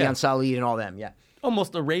trying. Oh, and yeah. the Unsullied and all them. Yeah.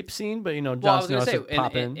 Almost a rape scene, but Well, I Jon was Snow gonna has say to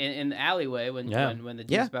pop in. in the alleyway when Yeah. when the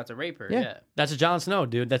dude's Yeah. about to rape her. Yeah. Yeah. That's a Jon Snow,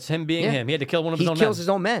 dude. That's him being Yeah. him. He had to kill one of He his own kills men. his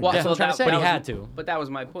own men. Well, That's so what I'm trying to say. But he was- had to. But that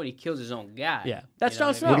was my point. He kills his own guy. Yeah. That's You know Jon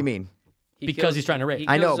what I Snow. What do you mean? He Because kills- he's trying to rape. He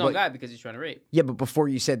I kills know, his own but- guy because he's trying to rape. Yeah, but before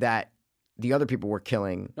you said that, the other people were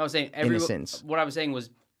killing. No, I was saying Innocents. What I was saying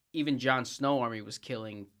was even Jon Snow army was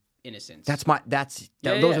killing innocents. Those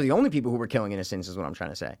Yeah. are the only people who were killing innocents. Is what I'm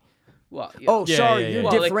trying to say. well. Oh, Yeah, sorry, yeah, yeah. you're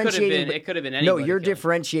Well, differentiating. it could have been No, anybody you're killing.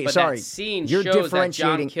 differentiating. But Sorry, that scene you're shows that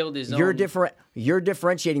differentiating. Jon killed his You're own. You're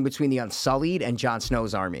differentiating between the Unsullied and Jon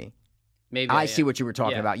Snow's army. Maybe I see what you were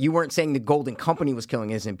talking Yeah. about. You weren't saying the Golden Company was killing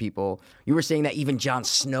innocent people. You were saying that even Jon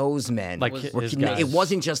Snow's men, Like were his killing. guys. It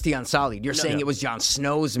wasn't just the Unsullied. You're saying no. it was Jon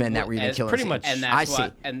Snow's men that were even as killing. pretty innocent. much- And I that's see.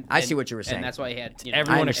 why. I see what you were saying. And that's why he had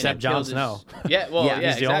Everyone and except he Jon killed his- Snow. Yeah. Well. Yeah, Yeah.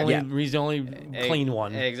 He's the exactly. only. He's the only clean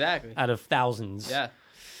one Exactly. out of thousands. Yeah.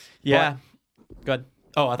 Yeah. Good.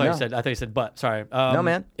 Oh, I thought No. you said. I thought you said. But sorry. No,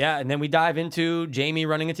 man. Yeah, and then we dive into Jamie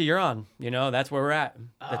running into Euron. That's where we're at.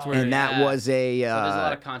 That's where. and that Yeah. was a So there's a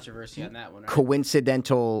lot of controversy on that one. Right?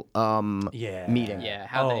 coincidental yeah. meeting. Yeah.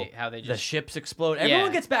 How Oh, they the just ships explode. Everyone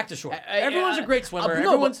Yeah. gets back to shore. I- Everyone's a great swimmer. no,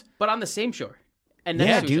 Everyone's. but on the same shore. And Yeah,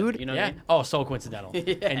 next to each other, dude. You know what Yeah. I mean? Oh, so coincidental.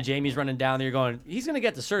 And Jamie's running down there going, he's going to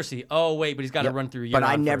get to Cersei. Oh, wait, but he's got to run through Euron But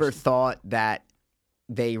I never first. thought that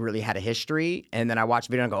they really had a history. And then I watched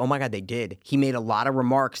the video and I go, oh my God, they did. He made a lot of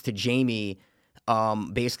remarks to Jamie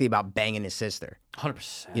basically about banging his sister,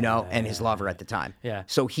 100%. and his lover at the time. Yeah.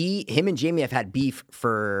 So him and Jamie have had beef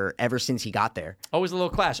for ever since he got there. Always a little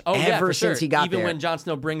clash. Oh, yeah, Ever for since sure. he got Even there. when Jon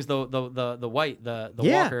Snow brings the white, the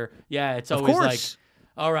Yeah. walker. Yeah, it's Of always like, course.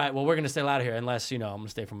 all right, well, we're going to stay out of here unless, I'm going to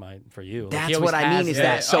stay for you. Like, he That's always what I mean has is that.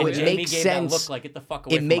 that so And it Jamie makes gave that sense. look like, get the fuck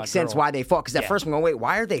away It from makes my sense girl. why they fought. Because at first I'm going, wait,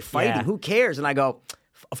 why are they fighting? Yeah. Who cares? And I go,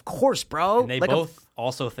 of course, bro. And they Like, both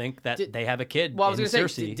also think that they have a kid Well, I was in gonna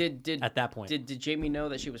say, Cersei did at that point. Did Jamie know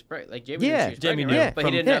that she was pregnant? Like Jamie, Yeah. knew she was Jamie pregnant, knew right? But he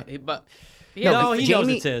from- didn't know. But no, but he knows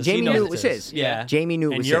Jamie- it's his. Jamie He knows knew it's it was his. his. Yeah. Jamie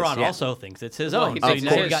knew it and was Euron his, yeah. also thinks it's his Well, own. he So thinks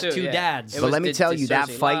now it's you got his two too, yeah. dads. It But was- let me did- tell did you, that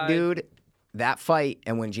Cersei fight, lie? dude, that fight,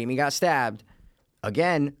 and when Jamie got stabbed,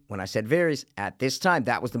 again, when I said Varys, at this time,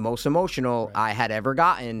 that was the most emotional I had ever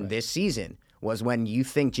gotten this season, was when you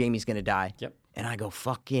think Jamie's going to die. Yep. And I go,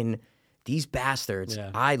 fucking, these bastards.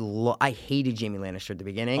 Yeah. I hated Jamie Lannister at the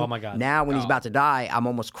beginning. Oh, my God. Now, when he's about to die, I'm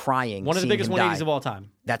almost crying. One of the seeing biggest him 180s die. of all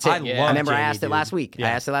time. That's it. I I love remember I Jamie, asked it dude. last week. I Yeah.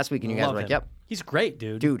 asked it last week, and you guys Love were like, him. yep. He's great,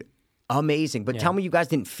 dude. Dude, amazing. But Yeah. tell me you guys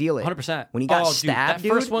didn't feel it. 100%. When he got Dude, stabbed, that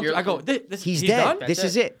first dude, one, You're- I go, this, he's he's dead. done? This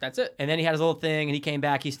is it. That's it. And then he had his little thing, and he came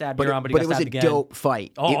back, he stabbed But Euron, but he it got was stabbed a again. dope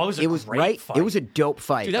fight. Oh, it was a great right. fight. It was a dope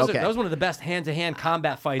fight. Dude, that was, okay. that was one of the best hand-to-hand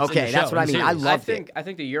combat fights in the Okay, show. that's what I in the mean. I series. loved it. I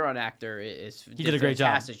think the Euron actor did did a great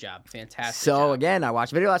job. Fantastic job. So again, I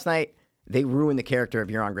watched a video last night. they ruined the character of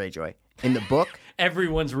Euron Greyjoy in the book.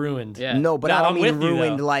 Everyone's ruined. Yeah. No, but No, I don't I'm mean with you,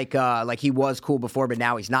 ruined though. like he was cool before, but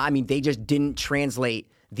now he's not. I mean, they just didn't translate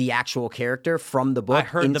the actual character from the book I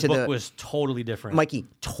heard into the book was totally different. Mikey,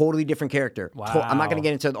 totally different character. I'm not going to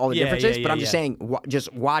get into all the Yeah, differences, yeah, but I'm yeah, just yeah. saying,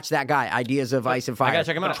 just watch that guy. Ideas of Ice and Fire. gotta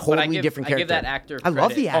check him out. Totally But I give- different I character. give that actor I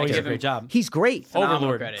love credit. the Oh, actor. he did a give him great job. He's great. phenomenal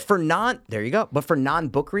Overlord. credit. There you go. But for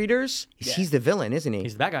non-book readers, he's the villain, isn't he?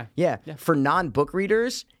 He's the bad guy. Yeah. For non-book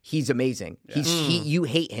readers, he's amazing. You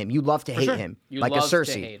hate him. You love to hate sure. him. You like love a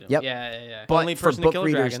Cersei. to hate him. Yep. Yeah. But Only for person to book kill a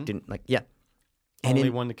readers, dragon. didn't like. Yeah. And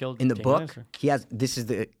Only one to kill in the King book, Lannister. he has. This is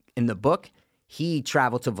the in the book. He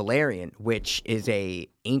traveled to Valerian, which is a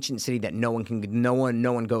ancient city that no one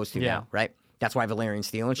goes to Yeah. now, right? That's why Valerian's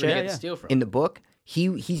stealing shit. Where did Yeah, he steal from? In the book,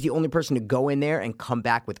 he's the only person to go in there and come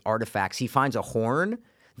back with artifacts. He finds a horn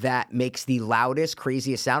that makes the loudest,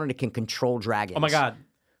 craziest sound, and it can control dragons. Oh my god.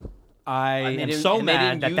 I And they am didn't- so and they mad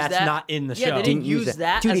didn't that use that's that? not in the Yeah, show. they didn't use it.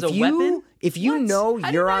 that Dude, as if a you, weapon? If you What? know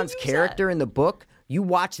How did they not Euron's use character that? in the book, you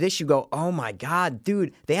watch this, you go, oh my God,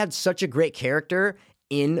 dude, they had such a great character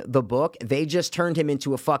in the book. They just turned him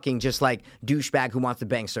into a fucking just like douchebag who wants to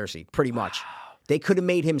bang Cersei, pretty much. They could have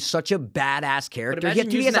made him such a badass character. He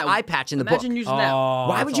has using an eye patch in the book. Imagine using that. Oh,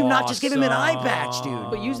 Why would you not just give him an eye awesome. patch, dude?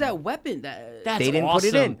 But use that weapon. That's They didn't put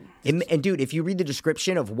it awesome. in. And dude, if you read the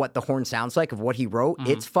description of what the horn sounds like, of what he wrote,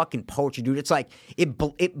 it's fucking poetry, dude. It's like it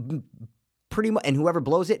pretty much, and whoever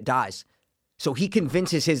blows it dies. So he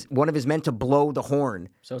convinces one of his men to blow the horn.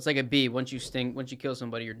 So it's like a bee. Once you kill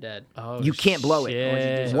somebody, you're dead. Oh, You can't blow it. shit. Once you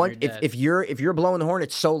do something, One, you're if dead. you're blowing the horn,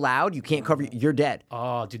 it's so loud you can't cover. You're dead.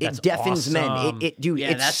 Oh, dude, that's It deafens men. awesome. Dude,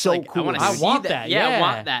 Yeah, it's that's so like- I cool. wanna I see want that. that. Yeah, Yeah, I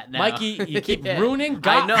want that now. Mikey, you keep Yeah. ruining I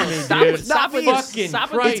God know. for me, Stop- dude. stop with this. fucking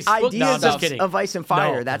Stop with Christ. this It's book ideas just of, kidding. of Ice and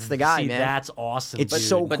Fire. No, That's the guy, see, man. That's awesome. It's dude.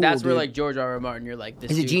 so But cool, that's where dude. like George R. R. Martin, you're like,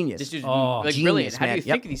 this He's a dude, genius. This dude's Oh, like genius, brilliant. How do man. you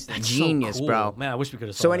Yep. think of these things? So Genius, cool. bro. Man, I wish we could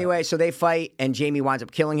have. So anyway, so they fight, and Jamie winds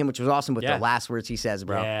up killing him, which was awesome. But Yeah. the last words he says,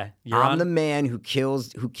 bro, Yeah. You're I'm on- the man who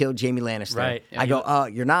killed Jamie Lannister. Right. I go,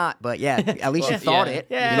 you're not, but yeah, at least you Well, thought yeah. it.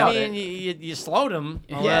 yeah, you know? I mean, you slowed him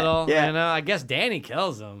a Yeah, little. yeah. You know, I guess Danny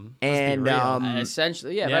kills him. Let's be And, real.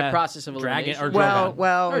 Essentially, yeah, Yeah. by process of Dragon elimination. or well, Drogon.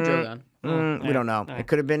 well, Or Drogon. we don't know. It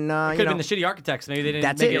could have been, It you could know, have been the shitty architects. Maybe they didn't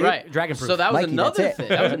That's make it, it dude. Right. dragon proof. So that was Mikey, another that's it. thing.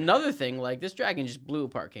 That was another thing. Like this dragon just blew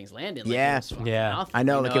apart King's Landing. Like, Yeah. it was fucking Yeah. nothing, I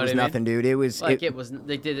know, you like it what was I mean? nothing, dude. It was Like it was.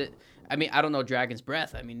 They did it. I mean, I don't know Dragon's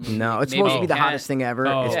Breath. I mean, No, it's maybe supposed to it be the can- hottest thing ever.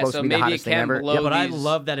 Oh. It's Yeah, supposed so to be the maybe hottest it thing can ever. blow Yeah, but I these-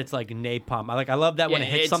 love that it's like napalm. I love that when Yeah,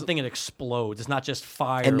 it hits it's- something, it explodes. It's not just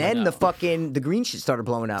fire. And then No. the green shit started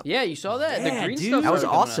blowing up. Yeah, you saw that. Yeah, the green dude. stuff. That was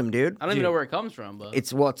started coming awesome, up. dude. I don't even know where it comes from, but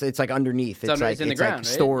It's like underneath. under- like it's in the like ground, right?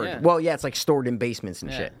 stored. Yeah. Well, yeah, it's like stored in basements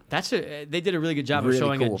and Yeah. shit. they did a really good job Really of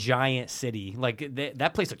showing cool. a giant city. Like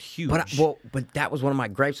that place looked huge. But that was one of my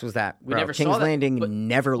gripes was that we bro, never King's saw that. Landing But-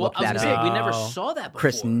 never well, looked I was that gonna big. say, we never No. saw that before.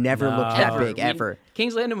 Chris never looked that Ever. big I mean, ever.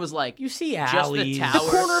 King's Landing was like You see just alleys. the The The tower.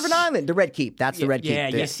 corner of an island, the Red Keep. That's the Red Keep. yeah,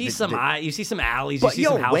 The- you see the- some the- you see some alleys. But you see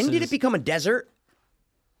some yo, houses. when did it become a desert?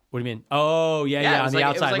 What do you mean? Oh yeah, Yeah, it yeah, on was the like- it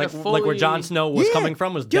was outside, like like, a like where Jon fully- Snow was Yeah, coming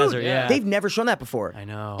from was dude, desert. Yeah, They've never shown that before. I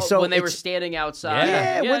know. So when they were it's- standing outside.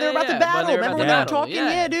 Yeah, when they were about to battle. when they were Remember about when to they were battle. talking?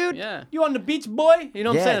 Yeah, dude. Yeah. You on the beach, boy? You know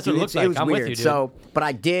what I'm saying? That's what dude, it looks it like. was I'm weird. with you, dude. So,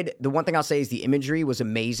 but the one thing I'll say is the imagery was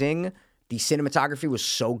amazing. The cinematography was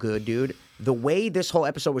so good, dude. The way this whole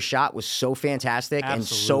episode was shot was so fantastic and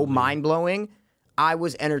so Absolutely. mind blowing. I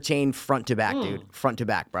was entertained front to back, dude. Front to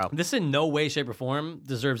back, bro. This in no way, shape, or form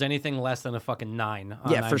deserves anything less than a fucking 9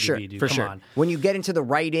 on Yeah, for IMDb, sure, dude. for Come sure. on. When you get into the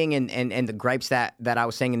writing and the gripes that I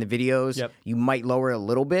was saying in the videos, Yep. you might lower it a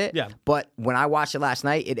little bit. Yeah. But when I watched it last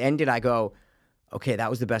night, it ended. I go, okay, that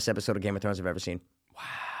was the best episode of Game of Thrones I've ever seen. Wow.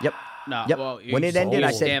 Yep. No, Yep. well, When it ended,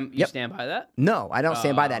 I said, you yep. stand by that. No, I don't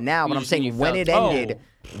stand by that now, but you I'm just think saying you when felt- it ended,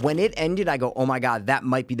 when it ended, I go, oh my God, that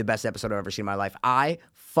might be the best episode I've ever seen in my life.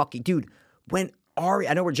 Dude, when Arya,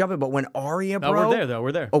 I know we're jumping, but when Arya, No, bro, we're there though.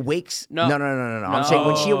 We're there. awakes. No. No. I'm saying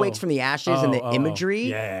when she No. awakes from the ashes and the Oh, imagery.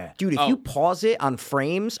 yeah. Dude, if you pause it on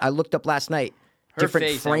frames, I looked up last night. Her different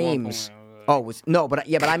face at one frames. point. Oh, it was no, but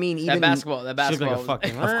I mean That even basketball. She looked like a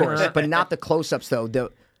fucking. of course, but not the close-ups though.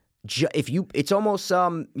 It's almost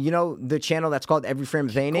the channel that's called Every Frame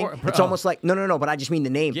of Painting. Bro. It's almost like no, but I just mean the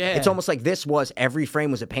name. Yeah. It's almost like this was every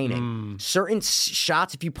frame was a painting. Certain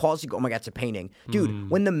shots, if you pause, you go, oh my God, it's a painting, dude.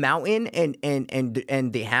 When the mountain and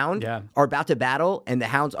the hound Yeah. are about to battle, and the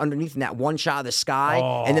hound's underneath in that one shot of the sky,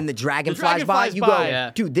 Oh. and then the dragon The flies dragon by, flies you by. go,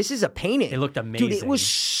 Yeah. dude, this is a painting. It looked Dude, it amazing. was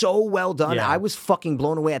so well done. Yeah. I was fucking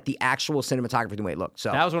blown away at the actual cinematography, the way it looked.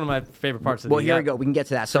 So That was one of my favorite parts of the well, here we go. We can get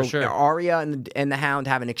to that. So sure. Arya and the Hound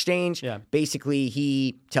have an exchange. Yeah. Basically,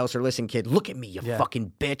 he tells her, "Listen, kid, look at me, you Yeah.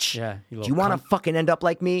 fucking bitch. Yeah, you Do little you want cunt." to fucking end up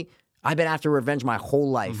like me? I've been after revenge my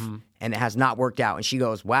whole life, and it has not worked out. And she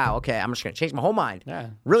goes, wow, okay, I'm just going to change my whole mind. Yeah.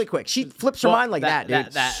 Really quick. She flips her Well, mind like that,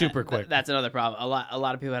 dude. Super quick. That's another problem. A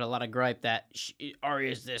lot of people had a lot of gripe that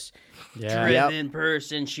Arya's this Yeah. driven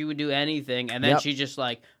person. She would do anything, and then Yep. she just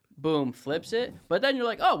like boom flips it. But then you're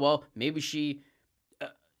like, oh well, maybe she.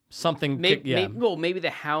 Something. Maybe the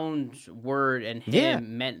Hound's word and him Yeah.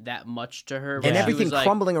 meant that much to her. And but she everything was like-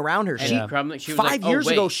 crumbling around her. and She, crumbling- she was 5 like, oh, years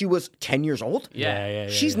ago, wait. she was 10 years old. Yeah.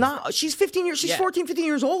 She's not. She's 15 years. She's Yeah. 14, 15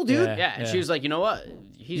 years old, dude. Yeah. Yeah, and she was like, you know what?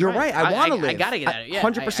 He's You're right. I want to live. I gotta get out of it. Yeah,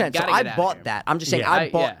 100%. So gotta I get out of bought here. that. I'm just saying, Yeah. I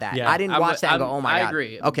bought that. yeah. I didn't watch that and go, oh my God. I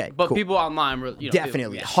agree. Okay, but cool. people online were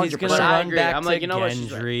Definitely, yeah. 100%. She's But gonna I run agree. back I'm to like, you know what?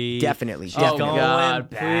 She's right. Gendry. Definitely. She's Oh going God,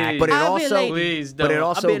 back. please. But it I'll be also- late. please but it don't.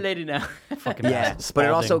 also- I'll be a lady now. Fucking Yeah, bastard. but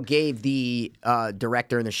it also Spalding. gave the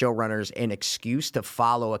director and the showrunners an excuse to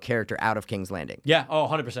follow a character out of King's Landing. Yeah. Oh,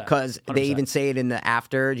 100%. Because they even say it in the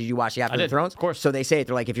after. Did you watch the After the did, Thrones? of course. So they say it.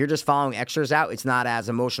 They're like, if you're just following extras out, it's not as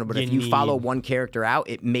emotional. But You if you follow need- one character out,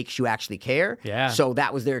 it makes you actually care. Yeah. So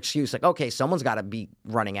that was their excuse. Like, okay, someone's got to be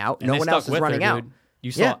running out. And No they one stuck else is with her, running out. dude.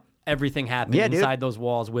 You saw Yeah. everything happen Yeah, dude. inside those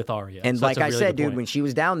walls with Arya. And So like that's a I really said, good dude, point. when she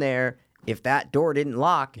was down there, if that door didn't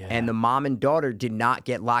lock and the mom and daughter did not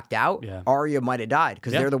get locked out, Yeah. Arya might have died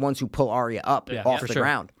because Yeah. they're the ones who pull Arya up Yeah, off for the sure.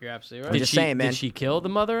 ground. You're absolutely I'm right. just saying, man. Did she kill the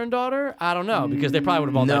mother and daughter? I don't know because they probably would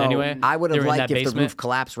have all No, died anyway. I would They have were in liked that if the basement. roof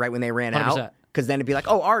collapsed right when they ran 100%. out. Because then it'd be like,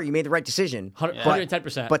 oh, Arya, you made the right decision.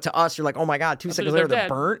 110%. But to us, you're like, oh my God, 2 seconds They're later, they're dead.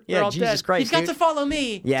 burnt. They're Yeah, all Jesus dead. Christ, He's got dude. to follow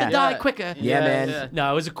me Yeah. to die Yeah. quicker. Yeah, man.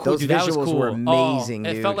 No, it was a cool. Those dude, that was visuals cool. were amazing,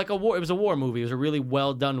 It dude. felt like a war. It was a war movie. It was a really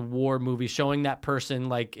well done war movie showing that person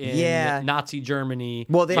like in Yeah. Nazi Germany.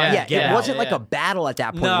 Well, trying to yeah, get it out. wasn't like a battle at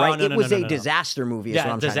that point, No, right? no, It no, was no, a no, no. disaster movie, is Yeah,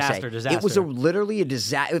 what I'm trying to say. disaster. It was literally a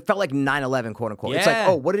disaster. It felt like 9/11, quote unquote. It's like, Yeah.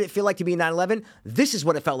 oh, what did it feel like to be 9/11? This is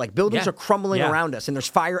what it felt like. Buildings Yeah. are crumbling Yeah. around us, and there's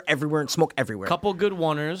fire everywhere and smoke everywhere. Couple good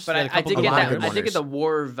oneers. But They had a I couple did good get lot of that. good I did get wonders. the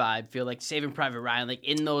war vibe. Feel like Saving Private Ryan, like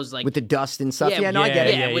in those like With the dust and stuff. Yeah, Yeah, no, I get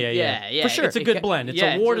it. yeah. For sure. It's a good blend. It's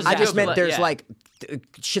a war I just disaster. meant there's yeah. like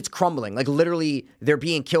shit's crumbling. Like literally, they're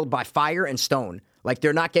being killed by fire and stone. Like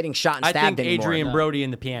they're not getting shot and I stabbed think anymore. Adrian Brody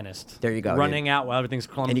and the pianist. There you go, Running out while everything's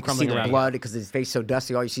crumbling. And you can see the around. blood because his face so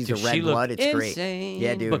dusty. All you see is Dude, the she red looked blood. It's insane, great.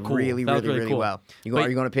 Yeah, dude, but cool. really, That was really, really really cool. well. But- Are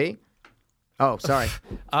you going to pee? Oh, sorry.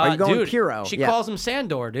 Are you going dude, Puro? She Yeah. calls him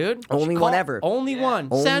Sandor, dude. Only one ever. Only one.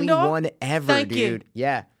 Only Sandor? one ever, Thank dude. You.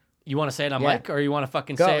 Yeah. You want to say it on Yeah. mic, or you want to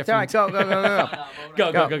fucking Go. say it It's all right.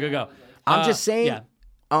 Go. Go. I'm just saying. Yeah.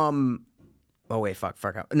 Oh wait, fuck.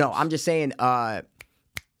 No, I'm just saying.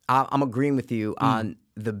 I'm agreeing with you on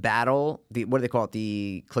the battle. What do they call it?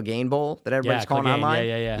 The Clegane Bowl that everybody's calling Clegane, online.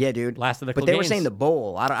 yeah. Yeah, dude. Last of the But they were Cleganes. saying the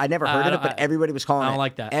bowl. I never heard of it, but everybody was calling it. I don't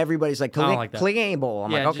like that. Everybody's like I don't like that. Clegane Bowl.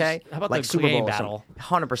 I'm Yeah, like, okay. just- how about like the Super Clegane Bowl battle?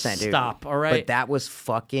 100%, dude. Stop, all right? But that was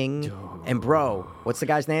fucking. And bro, what's the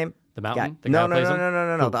guy's name? The Mountain? Guy. The guy No, who no, plays no, him? no,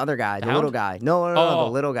 no, no. Who? The other guy, The the little Hound? guy. No,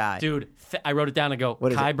 the little guy. Dude, I wrote it down to go.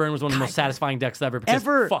 What is it? Qyburn was one of the most satisfying decks ever because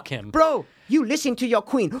Ever. fuck him. Bro, you listen to your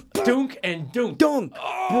queen. Dunk and dunk. Dunk.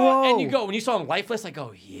 Oh, Bro. And you go, when you saw him lifeless, I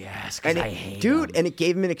go, yes, because And I hate dude, him. and it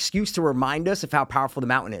gave him an excuse to remind us of how powerful the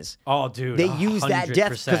mountain is. Oh, dude. They used that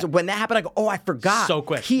death 100%. because when that happened, I go, oh, I forgot. So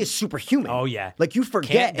quick. He is superhuman. Oh, yeah. Like you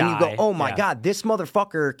forget Can't and you go, die. oh my Yeah. God, this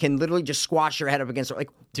motherfucker can literally just squash your head up against her. Like,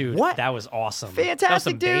 Dude, what? that was awesome. That was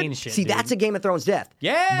Fantastic, some dude. Bane shit, See, dude. that's a Game of Thrones death.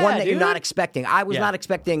 Yeah, one that you're dude. not expecting. I was Yeah. not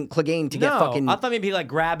expecting Clegane to get No, fucking. I thought maybe he like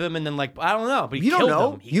grab him and then like I don't know, but he You don't killed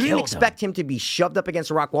know. him. He You didn't killed expect him to be shoved up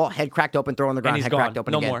against a rock wall, head cracked open, thrown on the ground, he's head gone. cracked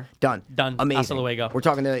open No again. more. Done. Done. Amazing. Hasta luego. We're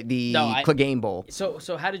talking the No, Clegane Bowl. So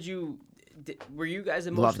how did you? Were you guys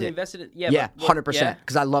Loved emotionally it. invested in? Yeah, but- 100%.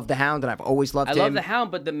 Because I love the Hound and I've always loved I him. love the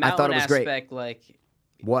Hound, but the I mountain thought it was great. aspect, like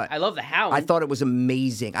What? I love the Hound. I thought it was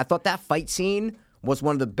amazing. I thought that fight scene was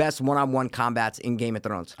one of the best one-on-one combats in Game of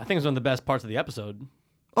Thrones. I think it was one of the best parts of the episode.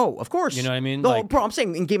 Oh, of course. You know what I mean? No, Like- bro, I'm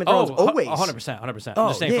saying in Game of Thrones, always. 100%, 100%. Oh, I'm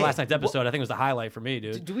just saying yeah. for last night's episode, I think it was the highlight for me,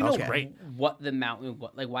 dude. Do we know Okay. Great. what the mountain?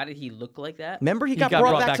 Why did he look like that? Remember, he got got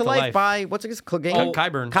brought back to life by, what's it, Clegane?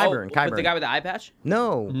 Qyburn. Qyburn. With the guy with the eye patch?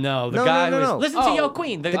 No. No, the No, guy no, no, was no. listen to your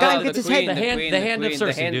queen. The guy who gets his head- the hand of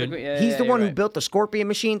Cersei, dude. He's the one who built built the scorpion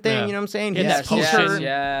machine thing, Yeah. you know what I'm saying? Yeah, He's, that he's potion. her-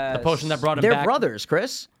 Yes. The potion that brought him They're back. brothers,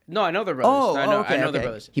 Chris. No, I know they're brothers. Oh, I know, okay, I know they're okay.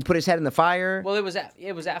 brothers. He put his head in the fire. Well, it was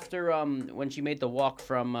after when she made the walk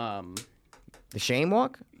from The shame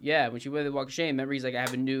walk? yeah, when she made the walk of shame. Remember, he's like, I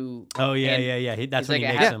have a new. Oh, yeah, hand- yeah. That's He's when like, he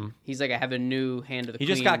I makes have, him. he's like, I have a new hand of the He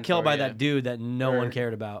queen. just got killed for by you. that dude that no Or- one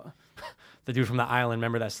cared about. The dude from the island,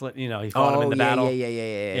 remember that slit? You know, he fought him in the yeah, battle. yeah.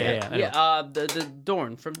 Yeah. Yeah, the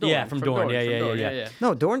Dorn from Dorn. Yeah, from Dorn. Yeah.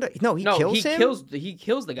 No, Dorn. No, he No, kills him he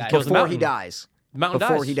kills the guy. kills the before he mountain. dies. The mountain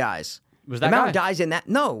Before dies. he dies. Was The that mountain guy? dies in that.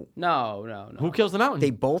 No, No. Who kills the mountain? they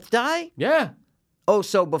both die. Yeah. Oh,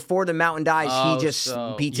 so before the mountain dies, Oh, he just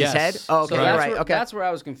so- beats Yes. his head? Oh, okay, So you're that's right. where, Okay. that's where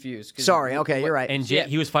I was confused. 'Cause Sorry, okay, you're right. And Yeah.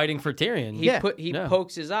 he was fighting for Tyrion. He Yeah. Yeah.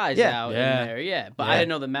 pokes his eyes Yeah. out Yeah. in there, yeah. But Yeah. I didn't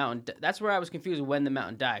know the mountain. That's where I was confused when the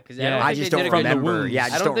mountain died because Yeah. I just don't remember. Yeah, I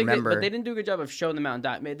just don't remember. But they didn't do a good job of showing the mountain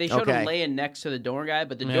die. They showed Okay. him laying next to the Dorne guy,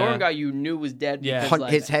 but the Yeah. Dorne guy you knew was dead Yeah. because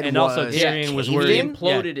like, His head And was... also Tyrion was caved worried. he in?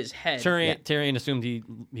 imploded his head. Tyrion assumed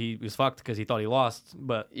he was fucked because he thought he lost,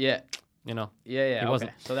 but Yeah, you know. yeah. He Okay,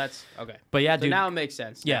 wasn't. so that's okay. But yeah, So dude. now it makes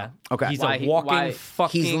sense. Yeah. Okay. He's Why a he- walking why-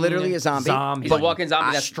 fucking. He's literally a zombie. He's a walking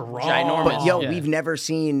zombie that's strong. ginormous. But yo, Yeah. we've never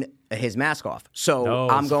seen his mask off. So No,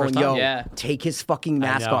 I'm it's the going, first time. yo, Yeah. take his fucking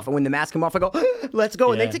mask know. off. And when the mask came off, I go, let's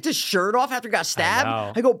go. And Yeah. they take his shirt off after he got stabbed.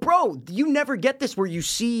 know. I go, bro, you never get this where you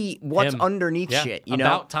see what's Him. underneath Yeah. shit, you know?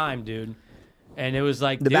 About time, dude. And it was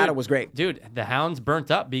like The battle was great. dude. The Hound's burnt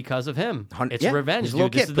up because of him. It's yeah, revenge, he's a little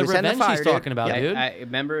dude. This kid. is Put the his head in the revenge fire, he's dude. talking about, Yeah. dude. I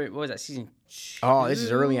remember. What was that season? Oh, this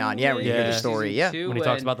is early on. Yeah, where you hear the Yeah. story. Season Yeah. two, When he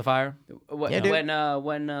talks about the fire. Yeah, dude.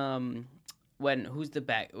 When who's the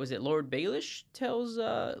back? Was it Lord Baelish tells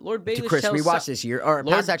Lord Baelish Did Chris tells rewatch this year? Or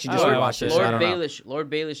Pat's actually just I rewatched watched this. it. so I Lord don't know.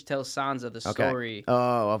 Baelish tells Sansa the Okay. story.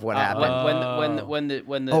 Oh, of what happened. When Oh, bro, when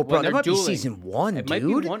that they're might be dueling. season one, It might be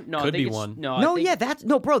dude. one. No, I Could think be it's, one. No, I No, think yeah, that's that's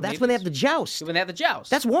maybe when they have it's- the joust. when they have the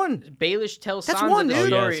joust. That's one. Baelish tells That's Sansa one, the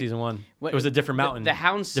dude. Oh story. yeah, season one. When- It was a different mountain. The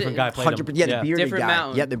Hound different sit- guy played him. Yeah, the bearded Different guy.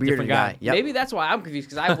 mountain. Yeah, the bearded Different guy. guy. Yep. Maybe that's why I'm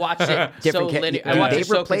confused because I watched it so Different linear. dude, I watched they've it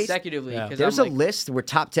so replaced- consecutively. Yeah. 'cause There's I'm a like, list where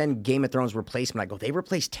top 10 Game of Thrones replacement. I go, they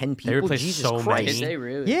replaced 10 people. replaced Jesus so Christ. many. Did they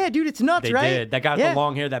really? Yeah, dude, it's nuts, They right? did. That guy with yeah. the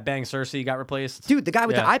long hair that banged Cersei got replaced. Dude, the guy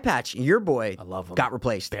with the Yeah. eye patch, your boy, I love him. got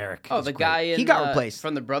replaced. Barrack. Oh, is the great. guy in He got replaced.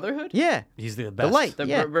 from the Brotherhood. Yeah. He's the The best. light, The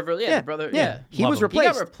yeah. River- yeah, the brother- yeah. He Love was him. He got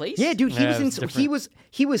replaced. replaced? Yeah, dude, he Yeah, was it's in, different.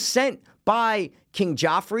 he was sent by King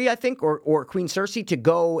Joffrey, I think, or Queen Cersei to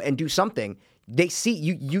go and do something. They see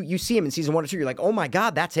you see him in season 1 or 2. You're like, oh my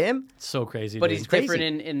god, that's him. So crazy. But dude. he's crazy.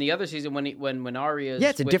 different in the other season when Arya. Yeah,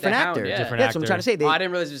 it's a different actor. Yeah. Different That's what I'm actor. trying to say. They, Oh, I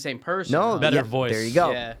didn't realize it was the same person. no, Better yeah, voice. There you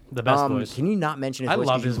go. Yeah. the best voice. Can you not mention his I voice?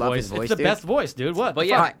 love 'cause you his love voice. his voice, It's the dude? best voice, dude. What? But the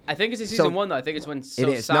yeah, fuck? Right. I think it's in season So- 1 though. I think it's when It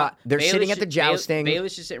is. No, they're sitting at the jousting.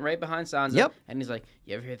 Baelish is sitting right behind Sansa. Yep. And he's like,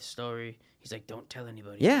 "You ever hear the story?" He's like, "Don't tell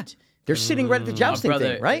anybody." Yeah. They're sitting right at the jousting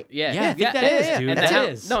Brother, thing, right? Yeah, Yeah, I think that is, dude. And That the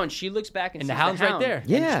Hound- is. No, and she looks back and And the sees Hound's right Hound, there. and-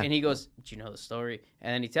 Yeah. and he goes, "Do you know the story?"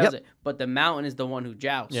 And then he tells Yep. it. But the mountain is the one who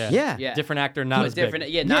jousts. Yeah. Yeah. Different actor, not But as different.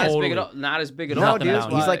 big. Yeah, not as big at Totally. all. Not as big at No, all. the dude,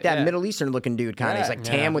 mountain. he's like that Yeah. Middle Eastern looking dude, kind of. He's like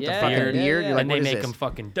Yeah. tan with the Yeah, fucking yeah, beard. yeah. You're like, And what they is make this? him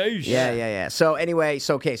fucking douche. Yeah. So anyway,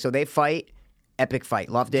 so they fight. Epic fight.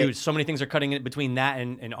 Loved it. Dude, so many things are cutting in between that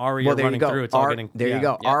and Arya well, there you running go. through. It's all getting. There yeah. you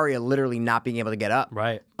go. Yeah. Arya literally not being able to get up.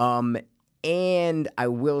 Right. And I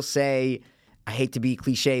will say, I hate to be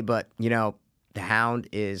cliche, but you know, the Hound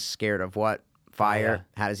is scared of what? Fire.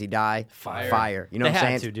 Yeah. How does he die? Fire. You know They what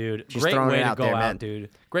I'm had saying? to, dude. Just Great throwing way it to out go there, out, man. dude.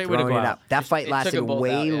 Great way to Throwing go it out. out. That fight It took lasted them both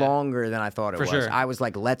way out, yeah. longer than I thought it For was. sure. I was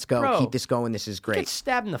like, let's go. Bro, Keep this going. This is Gets great.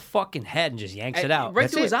 stabbed in the fucking head and just yanks it And out. right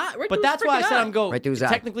That's through his it. eye. Right But through that's his why I freaking said eye. I'm going. Right through his eye.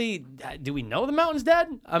 Technically, do we know the mountain's dead?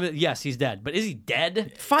 I mean, yes, he's dead. But is he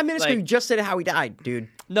dead? 5 minutes ago, Like- you just said how he died, dude.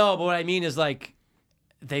 No, but what I mean is like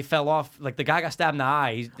they fell off. Like the guy got stabbed in the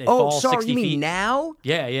eye. They Oh, fall sorry. 60 You mean feet. now?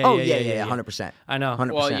 Yeah, yeah, Oh, yeah. 100%. I know.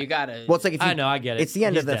 100%. Well, you gotta. Well, it's like if you, I know, I get it. It's the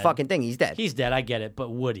end He's of the dead. fucking thing. He's dead. He's dead. I get it.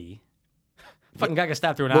 But would he? Fucking guy got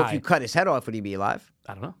stabbed through an well, eye. if you cut his head off, would he be alive?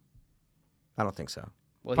 I don't know. I don't think so.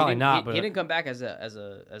 Well, Probably he didn't, not, He, but- he didn't come back as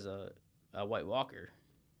a White Walker.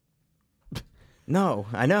 No,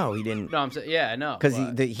 I know he didn't. No, I'm saying, yeah, I know. Because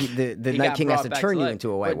but the he Night got King has brought to back turn you life. into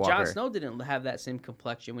a White But Jon Walker. Snow didn't have that same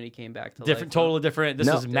complexion when he came back to Different, life. totally different. This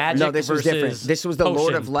no, was magic. No, this was different. versus This was the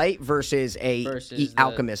Lord of potion. Light versus a Versus the-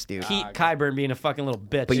 alchemist dude. Keith Kyburn being a fucking little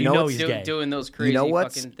bitch. But you you know know what's he's gay. Doing those crazy You know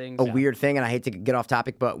what's fucking things. a weird thing, and I hate to get off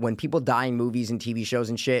topic, but when people die in movies and TV shows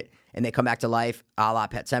and shit, and they come back to life, a la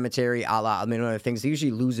Pet Cemetery, a la other things, they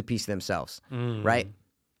usually lose a piece of themselves, right?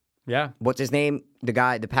 Yeah. What's his name? The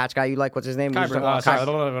guy, the patch guy you like? What's his name?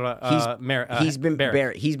 Kyburn. He's been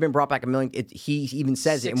Barrett. He's been brought back a million. He even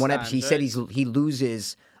says it in 6 one episode. He times, said he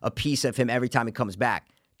loses a piece of him every time he comes back.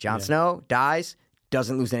 Jon Snow dies,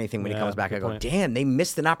 doesn't lose anything when he Yeah, comes back. I good go, point. damn, they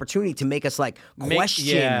missed an opportunity to make us like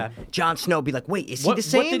question yeah. Jon Snow. Be like, wait, is he What, the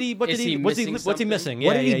same? what did he? What Is did he he? What's he? missing What's he something? missing?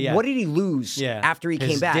 What Yeah, did he? yeah, yeah. What did he lose Yeah. after he His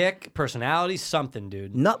came back? dick, personality, something,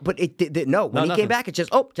 dude. No, but it did. No, when he nothing. came back, it's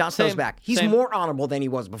just Jon Snow's Same, back. He's same. more honorable than he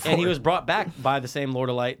was before. And he was brought back by the same Lord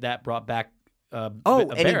of Light that brought back. and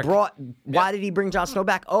Barrack. he brought. Why did he bring Jon Snow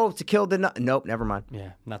back? Oh, to kill the. Nope, never mind.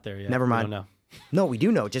 Yeah, not there yet. Never We mind. don't know. No, we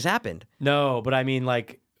do know. It just happened. No, but I mean,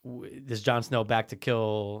 like, is Jon Snow back to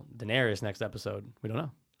kill Daenerys next episode? We don't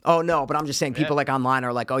know. Oh no, but I'm just saying people like online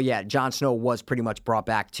are like, oh yeah, Jon Snow was pretty much brought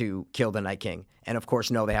back to kill the Night King, and of course,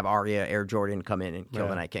 no, they have Arya, Air Jordan come in and kill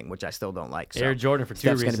the Night King, which I still don't like. So Air Jordan for two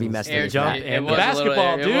Steph's reasons. gonna be messed Air up. jump It and was a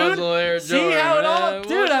basketball, little- it was a dude. little Air See how it all, Jordan.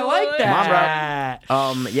 dude. I like Come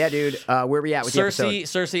on, that. Yeah, dude. Where we at with the episode?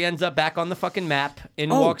 Cersei ends up back on the fucking map.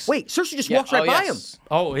 In Oh walks. wait, Cersei just walks right by him.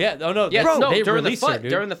 Oh yeah. Oh no. Yeah, Bro, no, they during the released her, fight. dude.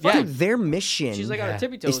 During the Yeah. fight. Dude, their mission She's like on her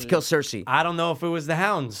tippy is toes. to kill Cersei. I don't know if it was the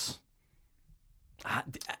Hounds.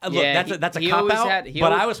 Look, Yeah, that's a he cop always out. had- he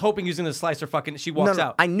but always- I was hoping using the slicer. Fucking, she No, walks no,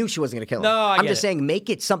 out. I knew she wasn't going to kill him. No, I I'm get just it. saying, make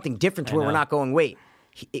it something different to where we're know. not going, wait,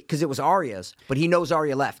 because it was Arya's, but he knows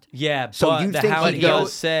Arya left. Yeah, So but you the think Hound he does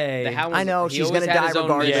goes- say. The Hound I know, he she's always gonna had die his own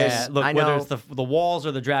regardless. mission. Yeah, look, I whether know. it's the walls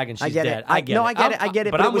or the dragon, she's I get dead. it. I get no, it. I get it. I get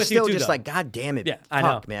it. But But it I'm was with you still too, just though. like, God damn it. Yeah, I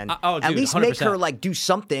Fuck, know. man. Oh, At dude, least make 100%. her like do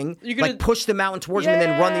something, You could- like push the mountain towards him and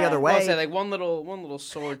then run the other way. I'll say like one little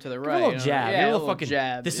sword to the A right. little you know? jab. Yeah, a a little fucking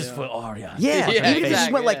jab. This is you for know? Arya. yeah, Yeah, even if he just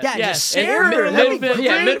exactly, went like yeah. that, and Yes, just and stare at her. mid- That'd be mid-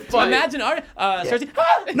 yeah, great. mid-fight. Imagine Arya.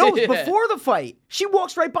 Cersei. No, Yeah. before the fight. She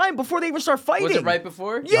walks right by him before they even start fighting. Was it right before?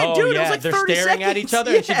 Yeah, Oh, dude, yeah. it was like They're 30 staring at seconds. each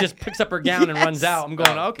other, and she Yeah. just picks up her gown and runs Yes. out. I'm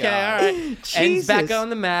going, Oh, okay, God. all right. Ends back Jesus. on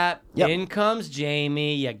the map. Yep. In comes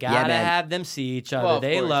Jamie. You gotta man. have them see each other. Well, of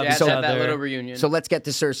they course. love You had each to have other. that little reunion. So let's get to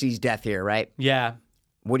Cersei's death here, right? Yeah,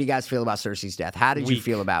 What do you guys feel about Cersei's death? How did you Weak.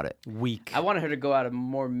 feel about it? weak. I wanted her to go out a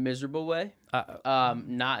more miserable way. Uh,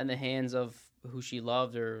 Not in the hands of who she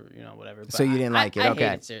loved or whatever. But So you didn't like it, I okay.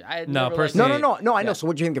 hated Cersei. I No, never personally- liked No, her. no, I know. Yeah. So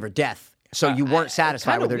what do you think of her death? So you weren't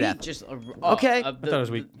satisfied Kinda with her weak, death? Just Okay. I thought it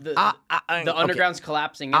was weak. The okay. underground's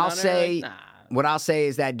collapsing. In I'll on her, say like, nah. what I'll say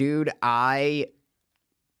is that, dude,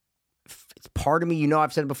 it's part of me,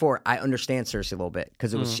 I've said it before, I understand Cersei a little bit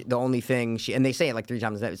because it was the only thing and they say it like 3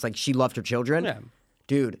 times, that it's like she loved her children. Yeah.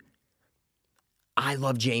 Dude, I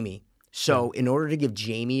love Jaime. So in order to give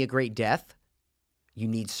Jaime a great death, you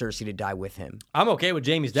need Cersei to die with him. I'm okay with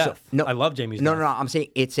Jamie's death. no- I love Jamie's No, death. no, no. I'm saying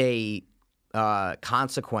it's a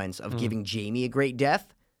consequence of giving Jaime a great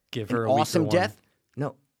death. Give An her a weaker awesome one. death.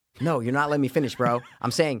 No, you're not letting me finish, bro.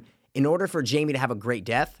 I'm saying in order for Jaime to have a great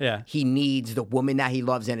death, Yeah. he needs the woman that he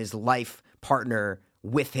loves and his life partner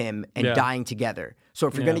with him and Yeah. dying together. So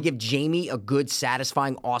if you're Yeah. going to give Jaime a good,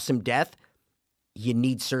 satisfying, awesome death, you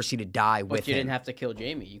need Cersei to die But with you him. didn't have to kill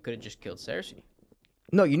Jaime. You could have just killed Cersei.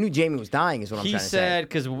 No, you knew Jaime was dying, is what I'm He trying to said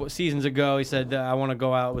because seasons ago he said I want to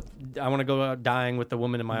go out dying with the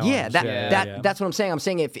woman in my arms. say. Yeah, yeah. that's what I'm saying. I'm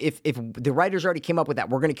saying if the writers already came up with that,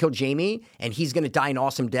 we're going to kill Jaime and he's going to die an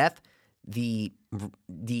awesome death. The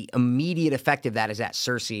immediate effect of that is that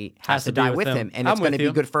Cersei has to be die with with him. him, and I'm it's going to with be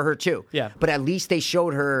you. good for her too. Yeah. But at least they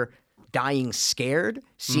showed her dying scared,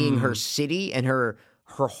 seeing her city and her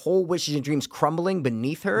whole wishes and dreams crumbling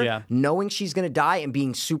beneath her, Yeah. knowing she's going to die and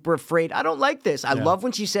being super afraid. I don't like this. I love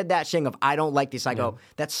when she said that thing of I don't like this. I go,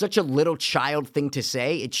 that's such a little child thing to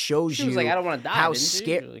say. It shows She you was like, I don't want to die. how didn't she?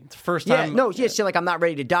 scared. Like, It's the first Yeah, time. no, she's like, I'm not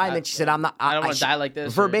ready to die. And then she said, I'm not. I don't wanna die like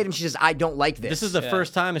this, or- Verbatim, she says, I don't like this. This is the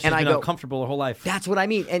first time she's And I been go, uncomfortable her whole life. That's what I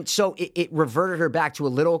mean. And so it reverted her back to a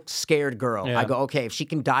little scared girl. Yeah. I go, okay, if she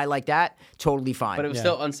can die like that, totally fine. But it was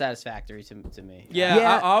still unsatisfactory to me. Yeah,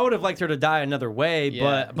 Yeah. I would have liked her to die another way,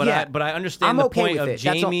 Yeah. but Yeah. I understand I'm the okay point with of it.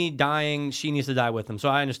 That's Jamie dying. She needs to die with him, so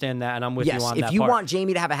I understand that, and I'm with yes, you on if that you part. want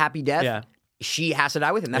Jamie to have a happy death, Yeah. she has to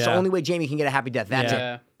die with him. That's the Yeah. only way Jamie can get a happy death. That's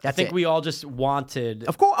Yeah. it. I That's think it. we all just wanted.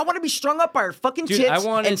 Of course, I want to be strung up by her fucking Dude, tits I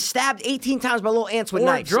wanted- and stabbed 18 times by little ants with or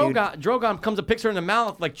knives. dude. Drogon comes and picks her in the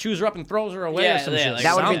mouth, like chews her up and throws her away Yeah, or some yeah, shit. like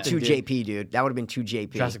That would have been Something, too dude. JP, dude. That would have been too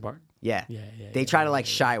JP. Jurassic Park. Yeah. Yeah, They try to like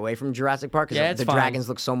shy away from Jurassic Park because Yeah, the it's fine. dragons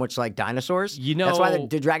look so much like dinosaurs. You that's why know-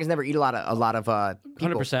 the dragons never eat a lot of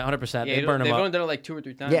people. 100%. Yeah, They burn they've them only up. done it like 2 or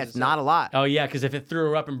 3 times. Yeah, it's not a lot. Oh yeah, because if it threw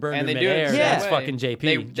her up and burned And her they do it midair, the that's same way. fucking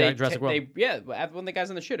JP. Jurassic World. When the guy's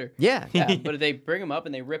on the shitter. Yeah. Yeah, but if they bring him up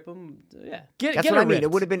and they rip him, yeah. Get That's get what her I mean. ripped.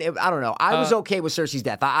 It would have been. I don't know. I was okay with Cersei's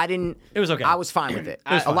death. I didn't. It was okay. I was fine with it.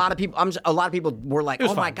 was A fine. lot of people. A lot of people were like,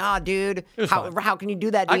 was "Oh my fine. god, dude! was How fine. how can you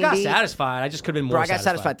do that?" I got D&D?" satisfied. I just could have been more. Bro, I got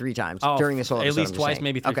satisfied 3 times Oh, during this whole at episode. least I'm just twice, saying.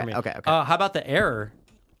 maybe 3 Okay, for me. okay. How about the error?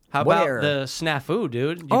 How What about error? the snafu,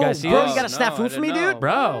 dude? You Oh, guys see bro, this? you got a No, snafu I for didn't me, know. dude?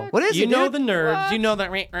 Bro, What is you it, know dude? the nerds. What? You know the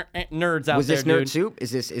nerds out Was there, this nerd dude. soup?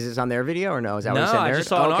 Is this on their video or no? Is that No, what you said? I Nerd? just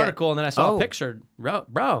saw an Okay. article and then I saw Oh. a picture.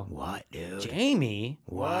 Bro, What, dude? Jamie,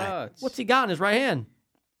 What? what's he got in his right hand?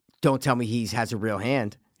 Don't tell me he has a real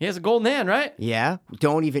hand. He has a golden hand, right? Yeah.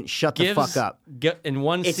 Don't even shut the fuck up. In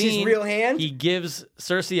one It's his scene, real hand? he gives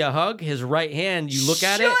Cersei a hug. His right hand, you look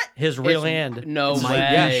at it, Shut- his real hand. No my way.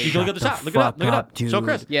 Yeah, you can look at the Shut shot. the Look it up. fuck Look it up. up, Show dude.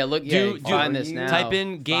 Chris. Yeah, look. Yeah, find this now. Type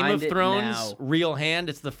in Game Find of it Thrones now. real hand.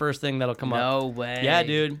 It's the first thing that'll come up. No way. Yeah,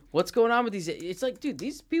 dude. What's going on with these? It's like, dude,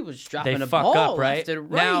 these people just dropping They a fuck ball up, right? left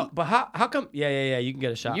and right. Now, but how come? Yeah. You can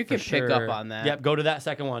get a shot. You for can pick sure. up on that. Yep. Go to that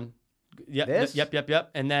second one. Yep. This?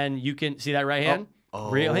 Yep. And then you can see that right hand. Oh.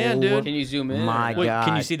 Real hand, dude. Can you zoom in? My Wait, God.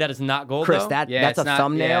 can you see that it's not gold Chris, though? that's it's a not-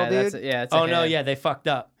 thumbnail, yeah, dude. That's a Oh no, hand. yeah, they fucked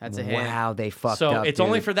up. That's a hand. Wow, they fucked So up. it's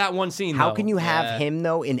only dude. for that one scene. How though. can you have Yeah. him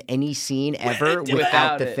though in any scene ever Dude,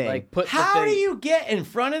 without the it, thing? like put the How do thing. you get in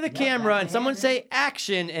front of the camera and someone say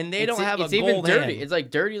action and they don't have it's a even gold dirty. hand? It's like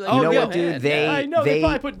dirty. Like Oh, You know a what, real dude? hand. They- yeah. I know they- they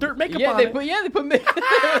probably put dirt makeup Yeah, on they it. put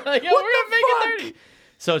like, we're gonna make it dirty.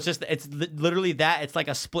 So it's just literally that. It's like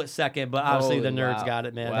a split second, but obviously the Holy nerds wow. got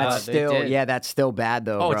it, man. Wow. that's they still did. that's still bad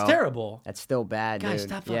though, Oh, bro. it's terrible. That's still bad, Guys, dude.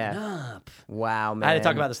 stop fucking yeah. up. Wow, man. I had to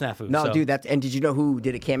talk about the snafu. No, so. dude. That's and did you know who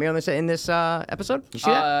did a cameo in this episode? You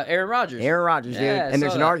see that? Aaron Rodgers. Aaron Rodgers, dude. Yeah, I And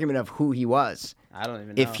there's saw an that. argument of who he was. I don't even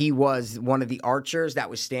know. If he was one of the archers that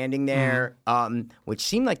was standing there, which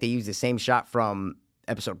seemed like they used the same shot from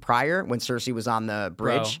episode prior when Cersei was on the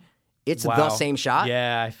bridge. Bro. It's Wow. the same shot.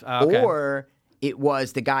 Yeah. Okay. Or it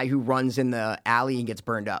was the guy who runs in the alley and gets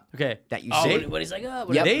burned up. Okay. That you Oh, see. When he's like,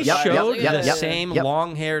 oh, Yep, They yep, showed yep, the yep, same yep.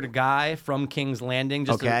 long-haired guy from King's Landing,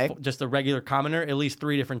 Okay. just a regular commoner, at least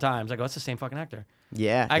 3 different times. I go, that's the same fucking actor.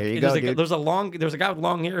 Yeah, there you go, dude. There's a guy with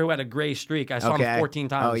long hair who had a gray streak. I saw him 14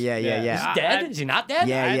 times. Oh, yeah. Is he dead? Is he not dead?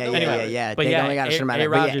 Yeah. But They yeah, only got a certain amount of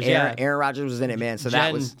Aaron but Rodgers, yeah, yeah. Aaron Rodgers was in it, man. So Jen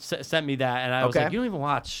that was. sent me that, and I was Okay. like, you don't even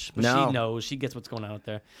watch. But No. she knows. She gets what's going on out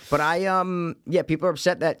there. But people are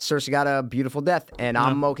upset that Cersei got a beautiful death, and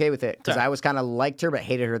I'm okay with it because Sorry. I was kind of liked her but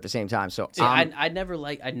hated her at the same time. So See, I never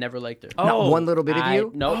liked her. Oh, not one little bit of you.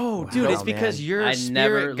 Nope. Oh, dude, Wow, it's because man. your I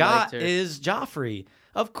never spirit god liked her. is Joffrey.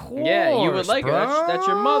 Of course. Yeah, you would like her. bro. That's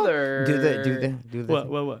your mother. Do the.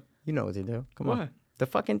 What? You know what to do. Come on. What? The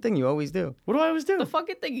fucking thing you always do. What do I always do? The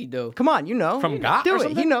fucking thing you do. Come on, you know. From GOT Do or it.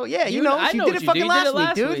 something? You know. Yeah, you You- know. I You know did what it you fucking did. You did it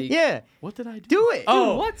last week, last dude. week. Yeah. What did I do? Do it.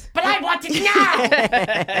 Oh. What? But I want it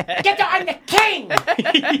now! Get I'm the king!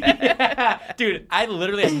 Dude, I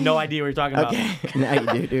literally have no idea what you're talking about. Okay. Now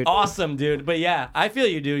you do, dude. Awesome, dude. But yeah, I feel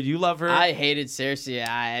you, dude. You love her. I hated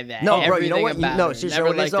Cersei. No, bro. You know what? About No, her. seriously, Never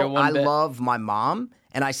what it is liked her though? one I bit. love my mom,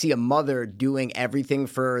 and I see a mother doing everything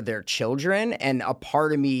for their children, and a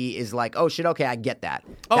part of me is like, oh shit, okay, I get that.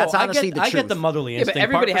 That's honestly the I truth. get the motherly Yeah, but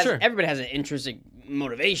instinct part, for sure. everybody has an intrinsic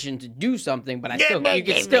motivation to do something, but you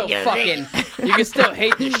can still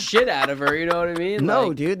hate the shit out of her. You know what I mean? No,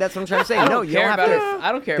 Like, dude, that's what I'm trying to say. I No, don't you don't care have about to. her.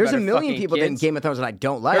 I don't care. There's about a her million fucking people in kids. Game of Thrones that I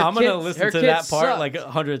don't like. I'm gonna kids- listen her to that kids part suck. like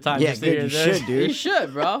 100 times. Yeah, just to hear good. You this. should, dude. You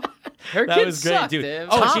should, bro. Her That kids was great, suck, dude. dude.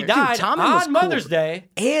 Oh, Tom- she dude, died Tommen was on cool. Mother's Day.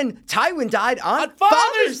 And Tywin died on On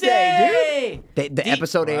Father's Day, Day! dude. The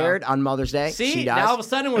episode aired on Mother's Day. See, she dies. now all of a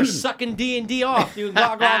sudden we're sucking D&D off, dude.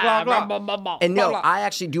 Blah, blah, blah, blah. And no, I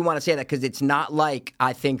actually do want to say that because it's not like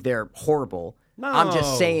I think they're horrible. I'm No.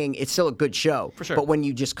 just saying it's still a good show. For sure. But when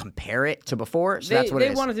you just compare it to before, so They, that's what they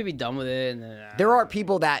it is. wanted to be done with it. And then, There are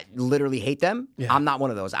people that literally hate them. I'm not one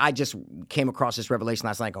of those. I just came across this revelation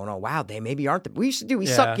last night going, oh, wow, they maybe aren't. We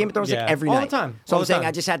suck Game of Thrones like every All night. the time. So All I'm the saying time.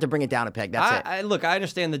 I just had to bring it down a peg. That's it. Look, I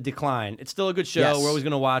understand the decline. It's still a good show. Yes. We're always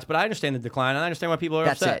going to watch, but I understand the decline, and I understand why people are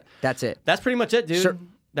That's upset. it. That's it. That's pretty much it, dude. Sir-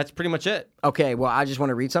 That's pretty much it. Okay, well, I just want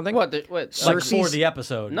to read something. what? Like Cersei's- for the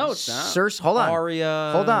episode. No, it's not. Hold on.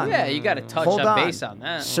 Arya. Hold on. Yeah, you got to touch Hold a on. base on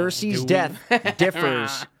that. Cersei's death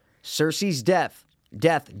differs. Cersei's death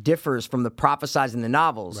differs from the prophesied in the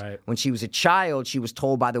novels. Right. When she was a child, she was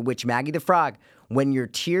told by the witch Maggie the Frog, "When your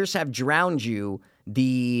tears have drowned you,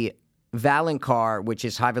 the Valonqar, which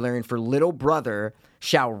is High Valyrian for little brother,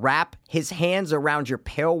 shall wrap his hands around your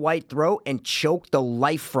pale white throat and choke the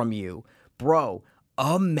life from you." Bro,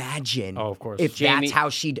 imagine Oh, of course. if Jamie- that's how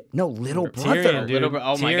she'd... No, little Tyrion, brother. dude.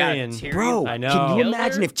 Oh my God, Tyrion. Tyrion. Bro, I know. can you Kill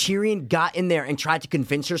imagine her? if Tyrion got in there and tried to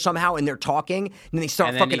convince her somehow and they're talking and then they start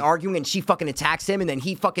And then fucking he- arguing and she fucking attacks him and then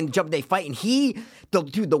he fucking they fight and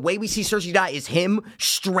the way we see Cersei die is him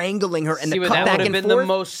strangling her and See, the but cut that back would have and been forth. the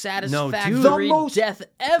most satisfactory dude. The most- death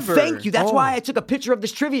ever. Thank you. That's Oh. why I took a picture of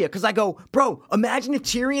this trivia because I go, bro, imagine if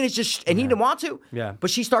Tyrion is just and he didn't want to. Yeah. But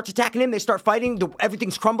she starts attacking him. They start fighting.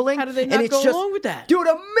 Everything's crumbling. How do they and not it's go just, along with that? dude?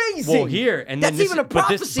 Amazing. Well, here and then that's this, even a but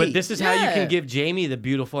prophecy. But this is how you Yeah. can give Jamie the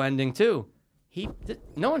beautiful ending too.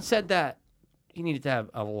 No one said that he needed to have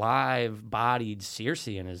a live-bodied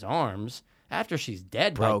Cersei in his arms after she's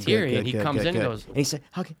dead Bro, by good, Tyrion. good, He good, comes good, in good. and goes, and he said,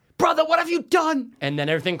 "Okay, brother, what have you done?" and then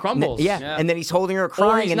everything crumbles. Yeah. And then he's holding her Or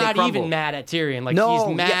crying he's and not they crumble. even mad at Tyrion. Like No,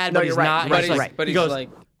 he's mad, yeah, no, but you're he's right, not. right, He's right, like, right. But he he's goes, like,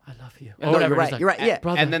 or No, whatever. you're right. He's like, You're right. Yeah.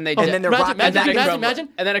 brother. And then they And then they're rocking back and imagine.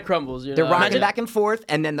 and then it crumbles. You They're know? rocking Imagine- back and forth,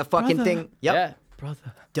 and then the fucking Brother. thing. Yep. Yeah.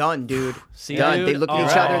 Brother. Done, dude. See, Done. dude? They look at All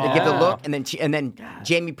each other. They give the right. look, and then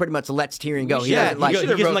Jamie pretty much lets Tyrion go. He Yeah, doesn't like. he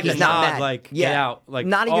gives him like he's a not nod, mad. like, get out, like,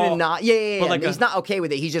 not even oh, a nod. Yeah. but like he's a- not okay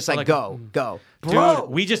with it. He's just like, like go. Dude, Bro.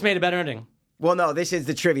 we just made a better ending. Well, no, this is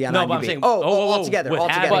the trivia on No, IMDb. but I'm saying- oh, whoa, all together, with all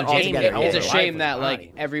having together, But all Jamie, together. it's a Oh, shame life that was like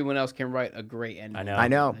fine. everyone else can write a great ending. I know. I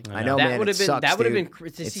know, I know. That man. would have it been sucks, that would have been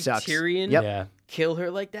dude. to It see sucks. Tyrion Yep. Yeah. kill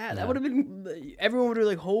her like that. That would have been everyone would have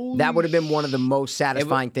like holy. That would have been one of the most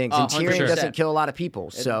satisfying things. And 100%. Tyrion doesn't kill a lot of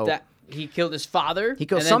people, so that he killed his father. He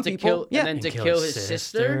killed and then some to people, kill, yeah. and then to kill his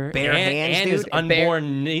sister. Bare hands, and his dude.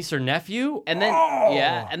 unborn niece or nephew. And then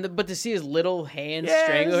yeah, and but to see his little hand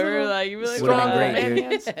strangle his her, little like you'd be like, Would've been "Oh, great,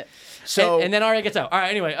 man." dude. So and then Arya gets out. All right,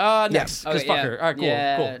 anyway, next. Because Okay, fuck yeah. her. All right, cool,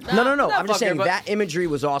 Yeah. cool. no. Not I'm just fuck her, saying but that imagery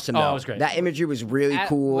was awesome. Oh, Though. it was great. That imagery was really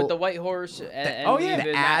cool. With the white horse. And oh, yeah. even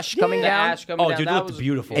The that- ash coming the down. ash coming Oh, down, dude, it that looked was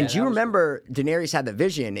beautiful. And yeah, do you that was- remember Daenerys had the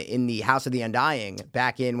vision in the House of the Undying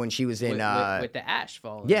back in when she was in with the ash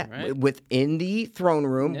falling? yeah, right? within the throne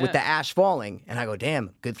room with Yeah. the ash falling, and I go,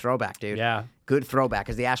 damn, good throwback, dude. Yeah. Good throwback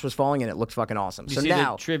because the ash was falling and it looked fucking awesome. You So see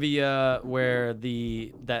now, the trivia where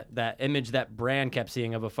that image that Bran kept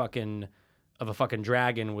seeing of a fucking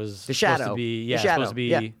dragon was The supposed shadow. to be The shadow, supposed to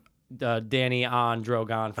be Danny on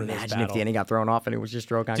Drogon for this imagine battle. if Dany got thrown off and it was just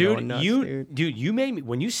Drogon going nuts, Dude, you made me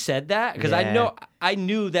when you said that because Yeah. I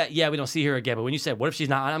knew that we don't see her again. But when you said, "What if she's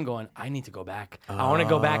not on?" I'm going, I need to go back. I want to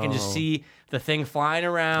go back and just see the thing flying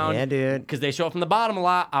around. Yeah, dude. Because they show up from the bottom a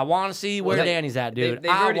lot. I want to see where Danny's at, dude.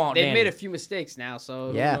 They've made a few mistakes now,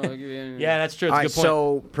 so Yeah. Yeah, that's true. It's All a right, good point.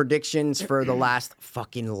 so predictions for the last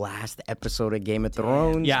episode of Game of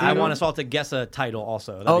Thrones. Yeah, I dude? want us all to guess a title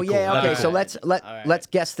also. That'd Oh be cool. yeah, That'd okay. be So cool. let's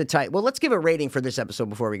guess the title. Well, let's give a rating for this episode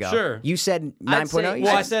before we go. Sure. You said I'd say- 9.0. You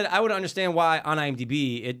Well, I said- said I would understand why on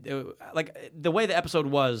IMDb it like the way the episode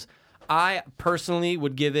was. I personally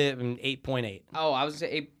would give it an 8.8. Oh, I was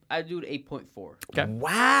gonna say I'd do it 8.4. Okay,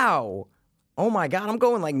 Wow. Oh my God, I'm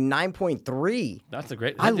going like 9.3. that's a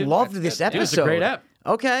great. I dude, loved that's this good. episode. Dude, it's a great ep.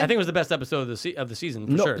 Okay. I think it was the best episode of the season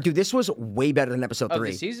for no, sure. dude, this was way better than episode Of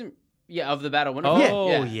 3. the season, of the Battle of Oh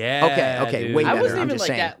Winterfell. yeah. Okay, dude. way I better. wasn't I'm even just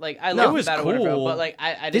like saying. that. Like I No, it love was Battle cool. of Winterfell, but like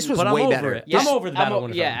I This didn't. was But I'm way over better. it. This- I'm over the Battle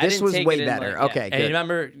of Winterfell. Yeah, I This didn't was take way it in, better. like, Okay, And good.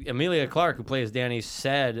 remember, Emilia Clarke, who plays Danny,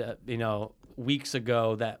 said, weeks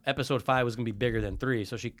ago that episode 5 was going to be bigger than 3.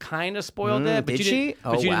 So she kind of spoiled it, but Did you she? didn't,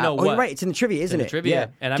 but you didn't know Oh, what. you're right. It's in the trivia, isn't in the it? trivia. Yeah.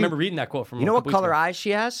 And I Dude, remember reading that quote from you know a what couple color weeks ago. eyes she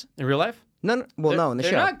has? In real life? No, well, no, in the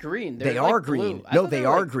they're show. not green. They They're like are blue. green. I No, thought they were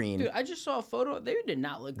are like- green. Dude, I just saw a photo. They did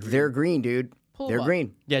not look green. They're green, dude. Pull They're them up.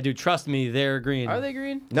 green. Yeah, dude, trust me, they're green. Are they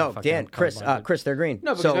green? No, fucking Dan, Chris, colorblind, dude. Chris, they're green.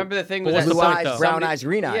 No, because so, remember the thing But was what's that the point, eyes, though? brown somebody- eyes,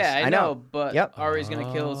 green eyes. Yeah, I know, but Yep. Ari's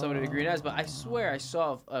gonna kill somebody with green eyes. But I swear I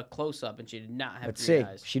saw a close up and she did not have Let's green see.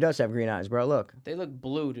 eyes. She does have green eyes, bro. Look, They look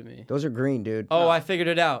blue to me. those are green, dude. Oh, I figured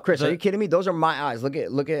it out. Chris, are you kidding me? Those are my eyes. Look at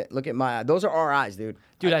my eyes. Those are our eyes, dude.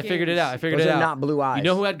 Dude, I I can't figured it even out. I see- figured Those it are out. not blue eyes. You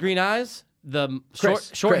know who had green eyes? The Chris,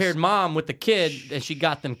 short-haired Chris. mom with the kid, and she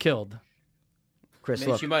got them killed. Chris,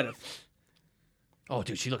 Maybe look. she might have. Oh,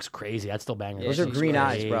 dude, she looks crazy. I'd still bang her. Yeah, Those are she's green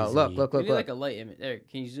eyes, bro. crazy. Look, look, We look, need like look. a light image. There,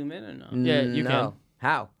 can you zoom in or no? Yeah, you No. can.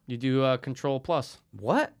 How? You do Control Plus.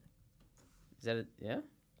 What? Is that it? Yeah.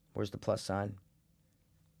 Where's the plus sign?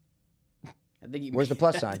 I think you Where's the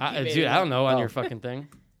plus sign? Dude, I don't know on Oh. your fucking thing.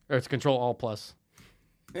 Or it's Control All Plus.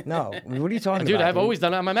 No. What are you talking Dude, about? I've always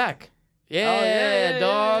done it on my Mac. Yeah,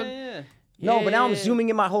 dog. Yeah. No, but now I'm Yeah. zooming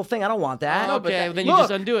in my whole thing. I don't want that. No, but Okay, that- then you Look.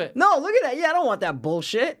 just undo it. No, look at that. Yeah, I don't want that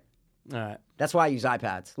bullshit. All right. That's why I use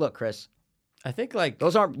iPads. Look, Chris. I think like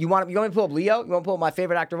Those aren't. You want me to pull up Leo? You want to pull up my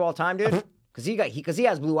favorite actor of all time, dude? Because he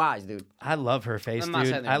has blue eyes, dude. I love her face, I'm not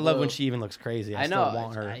dude. saying they're I love blue. when she even looks crazy. I I know. still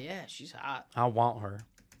want her. Yeah, she's hot. I want her.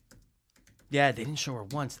 Yeah, they didn't show her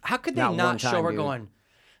once. How could they Not not, one show time, her dude. going,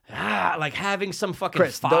 like having some fucking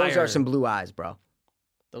Chris, fire? those are some blue eyes, bro.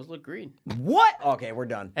 Those look green. What? Okay, we're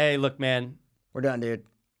done. Hey, look, man, We're done, dude.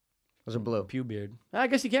 Those are blue. pew beard. I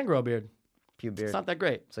guess you can grow a beard. Pew beard. It's not that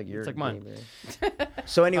great. It's like your. It's like mine. beard.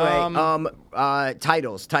 So anyway,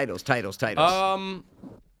 titles.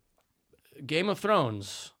 Game of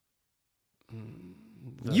Thrones.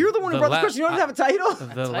 You're the one who brought this question. You don't have a title.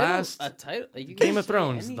 The last A title? You can Game of say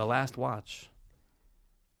Thrones, any- The Last Watch.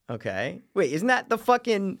 Okay. Wait, isn't that the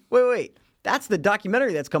fucking? Wait. That's the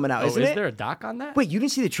documentary that's coming out, Oh, isn't is it? there a doc on that? Wait, you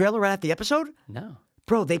didn't see the trailer right after the episode? No.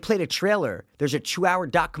 Bro, they played a trailer. There's a 2-hour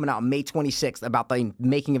doc coming out on May 26th about the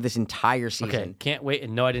making of this entire season. Okay, can't wait.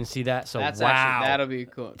 And no, I didn't see that. So That's wow. actually that'll be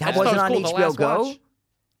cool. That I just thought wasn't it on was cool, The HBO Last Go? Watch.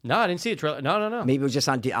 No, I didn't see a trailer. No. Maybe it was just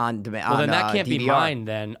on demand. Well, then that can't be DVR. mine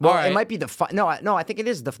then. Well, All right. it might be the no. I think it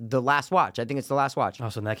is the last watch. I think it's the last watch. Oh,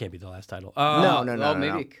 so that can't be the last title. No.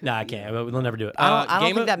 Maybe. No, I can't. We'll never do it. I don't Game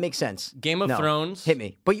think of, that makes sense. Game of No. Thrones. Hit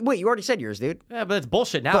me. But wait, you already said yours, dude. Yeah, but it's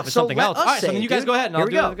bullshit now But if it's so something let else. us All right, so say then it, you guys dude. go ahead and Here I'll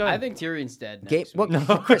we do go. it. Go ahead. I think Tyrion's dead. Game. Next What,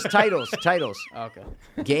 week. Chris, titles. Okay.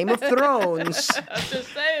 Game of Thrones. I'm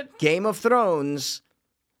just saying. Game of Thrones.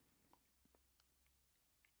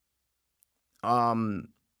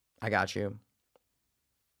 I got you.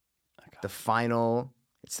 The final.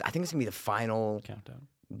 I think it's gonna be the final Countdown.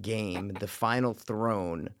 game. The final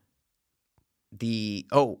throne.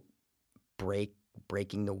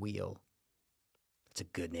 Breaking the Wheel. It's a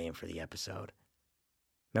good name for the episode.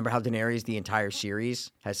 Remember how Daenerys, the entire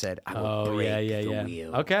series, has said, "I will Oh, break yeah. the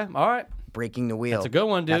wheel." Okay, all right. Breaking the wheel. That's a good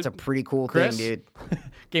one, dude. That's a pretty cool Chris? thing, dude.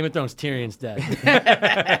 Game of Thrones, Tyrion's dead.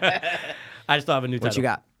 I just don't have a new title. What you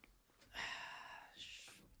got?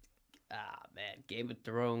 Man, Game of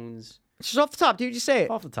Thrones. It's just off the top, dude. Just say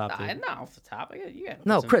it. Off the top, dude. Not off the top. You gotta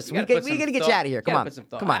No, put Chris, you we gotta gotta put some get you thought- out of here. you Come gotta on. put some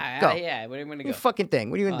thought- Come on, go. Yeah, what are you gonna You go? fucking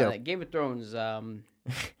thing. What are you gonna do? Game of Thrones.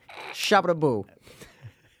 Shabba boo.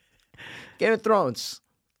 Game of Thrones.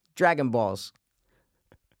 Dragon Balls.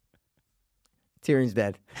 Tyrion's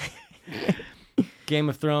dead. Game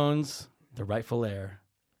of Thrones, The Rightful Heir.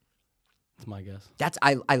 That's my guess.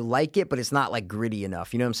 I like it, but it's not like gritty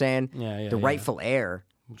enough. You know what I'm saying? Yeah. The Rightful Heir.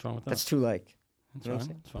 What's wrong with that? That's too like. It's you know what I'm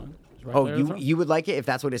fine. It's fine. Is Oh, Rightful Heir the throne? you would like it if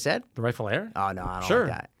that's what it said? The Rightful Heir? Oh no, I don't Sure.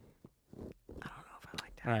 like that. I don't know if I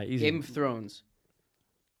like that. All right, easy. Game of Thrones.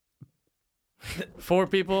 For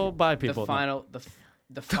people, by people. The final. The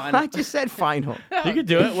I final. just said final. You could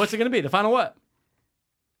do it. What's it going to be? The final what?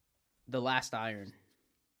 The Last Iron.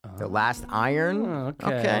 The Last Iron. Oh,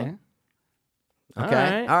 Okay. okay.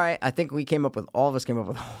 Okay. All All right. I think all of us came up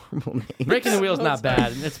with horrible names. Breaking the Wheel's not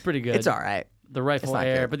bad. It's pretty good. It's all right. The Rightful not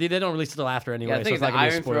Heir, good. but they don't release it till after anyway. Yeah, I so think it's the not gonna be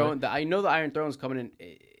a Iron spoiler. Throne. I know the Iron Throne's coming in.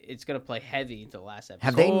 It's gonna play heavy into the last episode.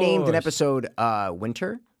 Have they named an course. episode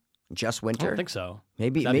Winter? Just I Winter? don't think so.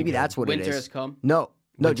 Maybe That'd be good. that's what Winter it is. has come. No,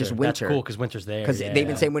 just Winter. That's cool because Winter's there. Because yeah. they've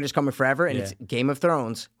been saying Winter's coming forever, and Yeah. it's Game of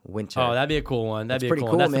Thrones, Winter. Oh, that'd be a cool one. That'd be a pretty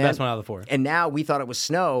cool cool, one. That's man. the best one out of the four. And now we thought it was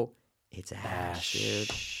Snow. It's Ash, dude.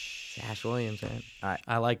 It's Ash Williams, man. All right.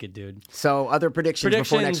 I like it, dude. So other predictions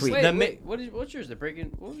before next Predictions. week. Wait, The what's yours? What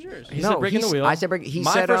was yours? He No, said Breaking the he's- Wheel. I said He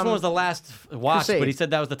My said, first one was the last watch, Crusade. but he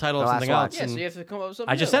said that was the title The of Last something Watch. else. Yeah, and so you have to come up with something.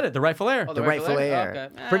 I just new. said it. The Rightful Heir. Oh, the Rightful Heir.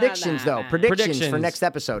 Okay. Predictions, though. Nah. Predictions for Predictions. next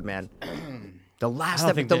episode, man. The last I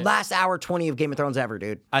don't think the that- last hour 20 of Game of Thrones ever,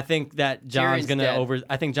 dude. I think that John's Tyrion's gonna dead.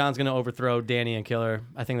 I think John's gonna overthrow Danny and kill her.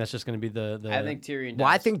 I think that's just gonna be the. I think Tyrion. Dies. Well,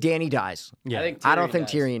 I think Danny dies. Yeah. I don't think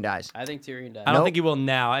dies. Tyrion dies. I think Tyrion dies. I don't Nope. think he will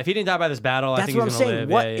now. If he didn't die by this battle, I That's think what I'm he's gonna saying. live.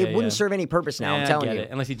 What Yeah, it yeah, wouldn't yeah. serve any purpose now. Yeah, I'm I telling get you. it.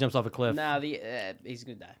 Unless he jumps off a cliff. Nah, he's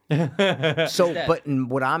gonna die. So, dead. but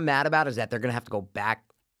what I'm mad about is that they're gonna have to go back.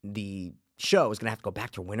 The show is gonna have to go back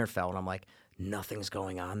to Winterfell, and I'm like, nothing's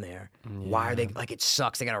going on there. Why are they like? It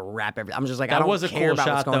sucks. They gotta wrap everything. I'm just like, I That don't was a care cool about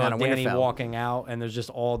what's shot going though. on Of in Danny Winterfell. walking out, and there's just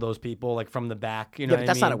all those people like from the back. You know Yeah, what but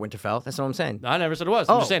that's I not mean? a Winterfell. That's what I'm saying. I never said it was.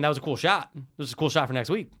 I'm Oh. just saying that was a cool shot. This is a cool shot for next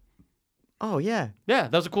week. Oh yeah. Yeah,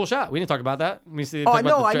 that was a cool shot. We didn't talk about that. We see, Oh, talk I about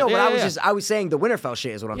know, the I know. yeah, But yeah, I was saying the Winterfell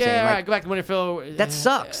shit is what I'm yeah, saying. all Like, right, go back to Winterfell. that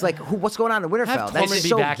sucks. Like, what's going on in Winterfell? Have That's Tormund be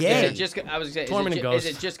so back there. gay. Is it just? I was gonna say, Tormund and is Ghost.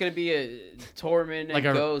 it just gonna be a Tormund and Like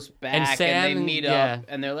a- Ghost back, and Sam they and- meet yeah. up,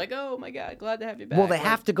 and they're like, "Oh my god, glad to have you back." Well, they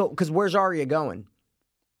have to go because where's Arya going?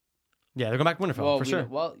 Yeah, they're going back to Winterfell Well, for sure.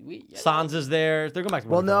 yeah, Sansa's there. They're going back to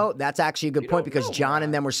Winterfell. Well, no, that's actually a good point don't because know John why.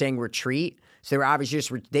 and them were saying retreat, so they were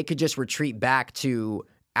obviously they could just retreat back to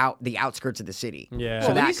the outskirts of the city. Yeah. so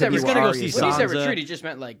Well, that when he could said be he's where gonna go Arya's see When he said Sansa. retreat, he just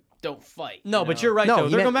meant like don't fight. No, you but know? you're right, No, though. he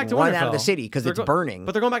They're meant going back to run Winterfell. out of the city 'cause They're it's burning.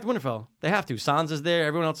 But they're going back to Winterfell. They have to. Sansa's there.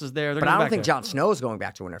 Everyone else is there. They're But going I don't back think there. Jon Snow's going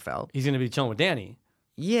back to Winterfell. He's going to be chilling with Danny.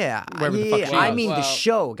 Yeah, Wherever the fuck yeah. she I is. mean the Well-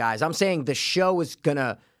 show, guys. I'm saying the show is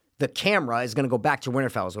gonna. The camera is gonna go back to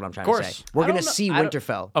Winterfell. Is what I'm trying to course. say. We're I gonna don't know- see I don't-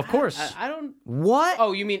 Winterfell. Of course. I don't. What?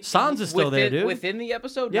 Oh, you mean Sansa's still there, dude. Within the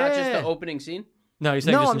episode, not just Yeah. the opening scene. no, he's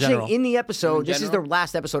saying no, just I'm in general. saying in the episode. In This is the general?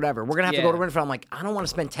 last episode ever. We're gonna have to go to Yeah. Winterfell. I'm like, I don't want to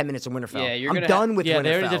spend 10 minutes in Winterfell. Yeah, you're I'm gonna done with yeah, Winterfell.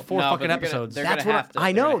 they already did 4 No, but fucking they're gonna- episodes. they're That's gonna what have to.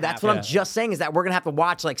 I They're know. gonna That's have what to. I'm just saying is that we're gonna have to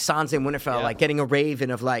watch like Sansa and Winterfell, Yeah. like getting a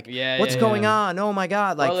raven of like, Yeah, what's yeah, going yeah. on? Oh my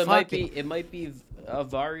god, like Well, it fuck might be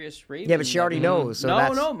Varys Raven. Yeah, but she already knows, so no,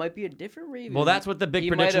 that's- it might be a different Raven. Well, that's what the big He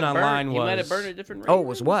prediction might have online burned, He might have was. burned a different Raven. Oh, it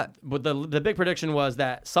was what? But the big prediction was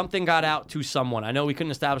that something got out to someone. I know we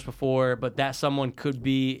couldn't establish before, but that someone could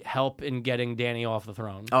be help in getting Dany off the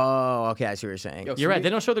throne. Oh, okay. I see what you're saying. Yo, You're right. can They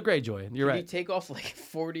don't show the Greyjoy. You're Did he right. take off like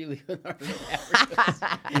 40 Leonardo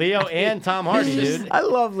DiCaprio? Leo and Tom Hardy, dude. I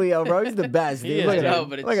love Leo, bro. He's the best, dude. He is, Look at dude. him. No,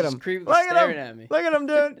 but it's Look at just him. creepy Look at staring him. at me. Look at him,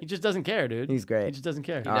 dude. He just doesn't care, dude. He's great. He just doesn't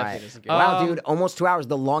care. All definitely right. doesn't care. Wow, dude. Almost 2 hours.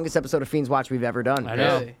 The longest episode of Fiends Watch we've ever done. I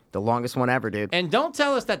know. Really? The longest one ever, dude. And don't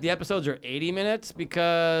tell us that the episodes are 80 minutes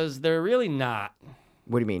because they're really not.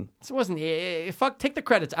 What do you mean? This wasn't. Fuck, take the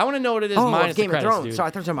credits. I want to know what it is Oh, minus Game the of credits, Thrones. dude. Sorry, I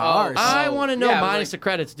thought you were talking about ours. I want to know Yeah, I was minus like- the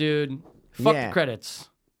credits, dude. Fuck Yeah. the credits.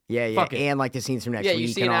 Yeah, yeah. Fuck it. And like the scenes from next Yeah, week you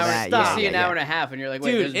see and an all hour. that. You Yeah, see yeah, an yeah. hour and a half, and you're like,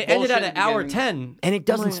 wait, Dude, there's it ended bullshit at an hour beginning. 10. And it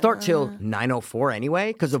doesn't start till 9:04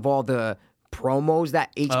 anyway because of all the promos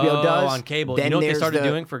that HBO Oh, does. on cable. Then You know what they there's started the-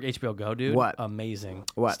 doing for HBO Go, dude? What? Amazing.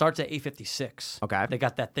 What? Starts at 8:56. Okay. They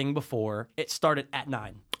got that thing before. It started at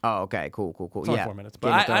 9. Oh, okay. Cool. It's only Yeah. 4 minutes. Game But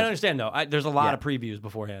of I Thrones. understand, though. There's a lot Yeah. of previews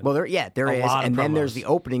beforehand. Well, there A is, lot of and then there's promos. the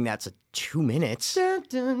opening that's 2 minutes.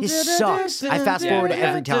 This sucks. I fast forward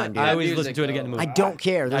every time, dude. I always Music, listen to it again. though. To move. I don't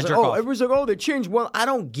care. There's jerk like, off. everyone's like, oh, they changed one. I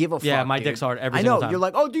don't give a fuck. Yeah, my dude. dick's hard every I single know. time. You're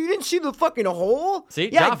like, oh, dude, you didn't see the fucking hole? See?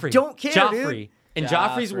 Yeah, Joffrey. I don't care, Joffrey. dude. In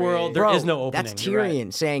Joffrey's Joffrey. world, there Bro, is no opening. that's You're right.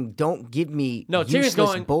 Tyrion saying, don't give me No, Tyrion's useless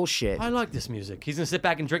going, bullshit. I like this music. He's going to sit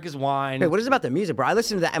back and drink his wine. Wait, what is it about the music, bro? I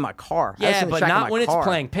listen to that in my car. I Yeah, listen to the but track in not my when car. it's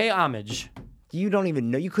playing. Pay homage. You don't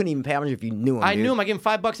even know. You couldn't even pay homage if you knew him. I dude. knew him. I gave him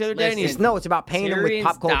 $5 the other day, and he's Listen, No, it's about paying him with Tyrion's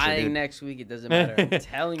pop culture, dying dude. next week. It doesn't matter. I'm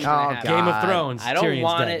telling you, it's Oh, gonna happen. Game of God. Thrones. I don't Tyrion's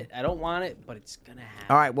want dead. it. I don't want it, but it's gonna happen.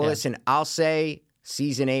 All right. Well, Yeah. listen. I'll say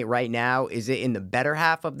season 8 right now. Is it in the better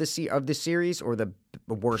half of the series or the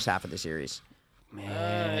worst half of the series?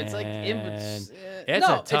 It's like It's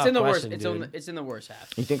no, a tough it's in the worst. question, It's dude. it's in the worst half.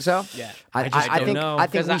 You think so? Yeah. I, I just I don't think know. I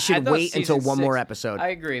think 'Cause we I should thought wait until season one more 6 episode. I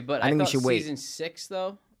agree, but I think we thought should wait. season 6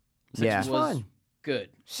 though. Yeah. was was fine. good.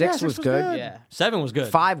 6 was good. Yeah. 7 was good.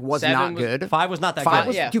 5 was 7 not was- good. 5 was not that 5 good.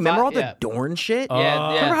 was. Yeah, Do you remember all 5 yeah. the Dorne shit?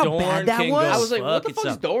 Yeah. Remember how Dorne bad that can was? go I was like, what the fuck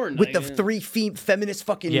fuck's itself. Dorne? With the Like, 3 feminist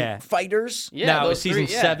fucking Yeah. fighters. Yeah, now, those is season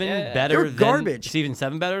three, yeah, 7 yeah. better They're than garbage. Season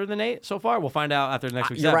 7 better than 8 so far? We'll find out after next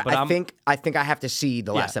week's You're right. But I think I have to see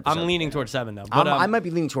the last episode. I'm leaning towards 7 though. But I might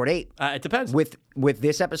be leaning toward 8. it depends. With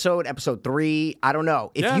this episode 3, I don't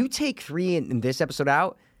know. If Yeah. you take 3 and this episode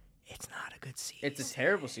out, it's not a good season. It's a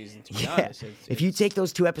terrible season to be Yeah. honest. If you take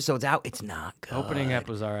those 2 episodes out, it's not good. opening ep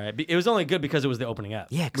was all right. It was only good because it was the opening ep.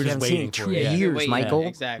 Yeah, we're because we just haven't seen it waiting in for 2 it. Yeah. years, Wait, yeah, Michael.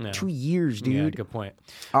 exactly. Yeah. 2 years, Yeah, dude. good point.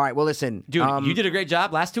 All right, well, listen. Dude, you did a great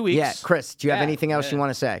job last 2 weeks. Yeah, Chris, do you have Yeah, anything else yeah. you want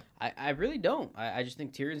to say? I really don't. I just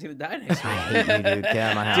think Tyrion's gonna die next I week. hate you, dude. Get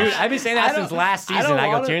out of my house. Dude, I've been saying that I don't- since last I season. don't I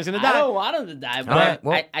go, want him- Tyrion's gonna I die. don't want him to die, but right,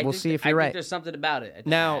 well, I we'll think see if I you're think right. There's something about it.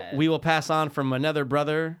 Now we will pass on from another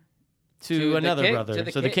brother to To the another king- brother. to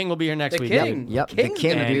the so the king- king will be here next the week. king. Yep, the King's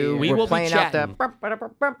king, gonna be dude. here. We We're will be playing out chatting.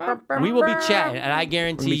 the. We will be chatting, and I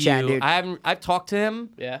guarantee We'll be chatting, you, dude. I've talked to him.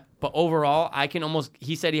 Yeah. But overall, I can almost.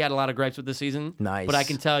 He said he had a lot of gripes with this season. Nice. But I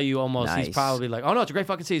can tell you, almost, he's Nice. probably like, "Oh no, it's a great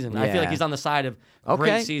fucking season." I feel Yeah. like he's on the side of Okay.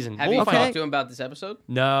 great season. Have We'll you find talked out. to him about this episode?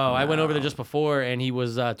 No, I went over there just before, and he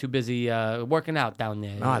was too busy working out down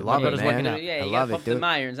there. Oh, I My love it, brother's man. working out. Yeah, I you love gotta it, pump them dude.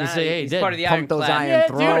 irons. You say, hey, He's did. part of the Pump Iron those Clan. iron Yeah, dude,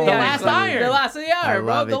 throws. the last iron. The last of the I iron,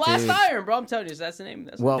 bro. love The it, last dude. iron, bro. I'm telling you, that's the name.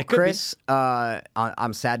 That's Well, It could be. Chris,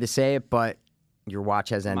 I'm sad to say it, but your watch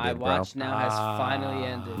has ended, my bro. watch now has finally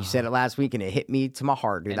ended. You said it last week, and it hit me to my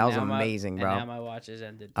heart, dude. And that was now amazing, And bro. now my watch has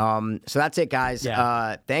ended. So that's it, guys.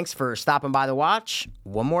 Yeah. Thanks for stopping by the watch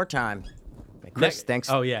one more time. Chris, thanks.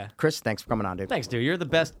 Oh yeah. Chris, thanks for coming on, dude. Thanks, dude. You're the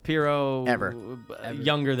best Piro Ever.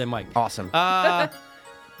 Younger than Mike. Awesome.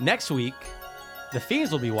 Next week, the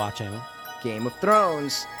Fiends will be watching. Game of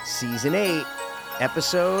Thrones, Season 8,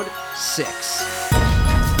 Episode 6.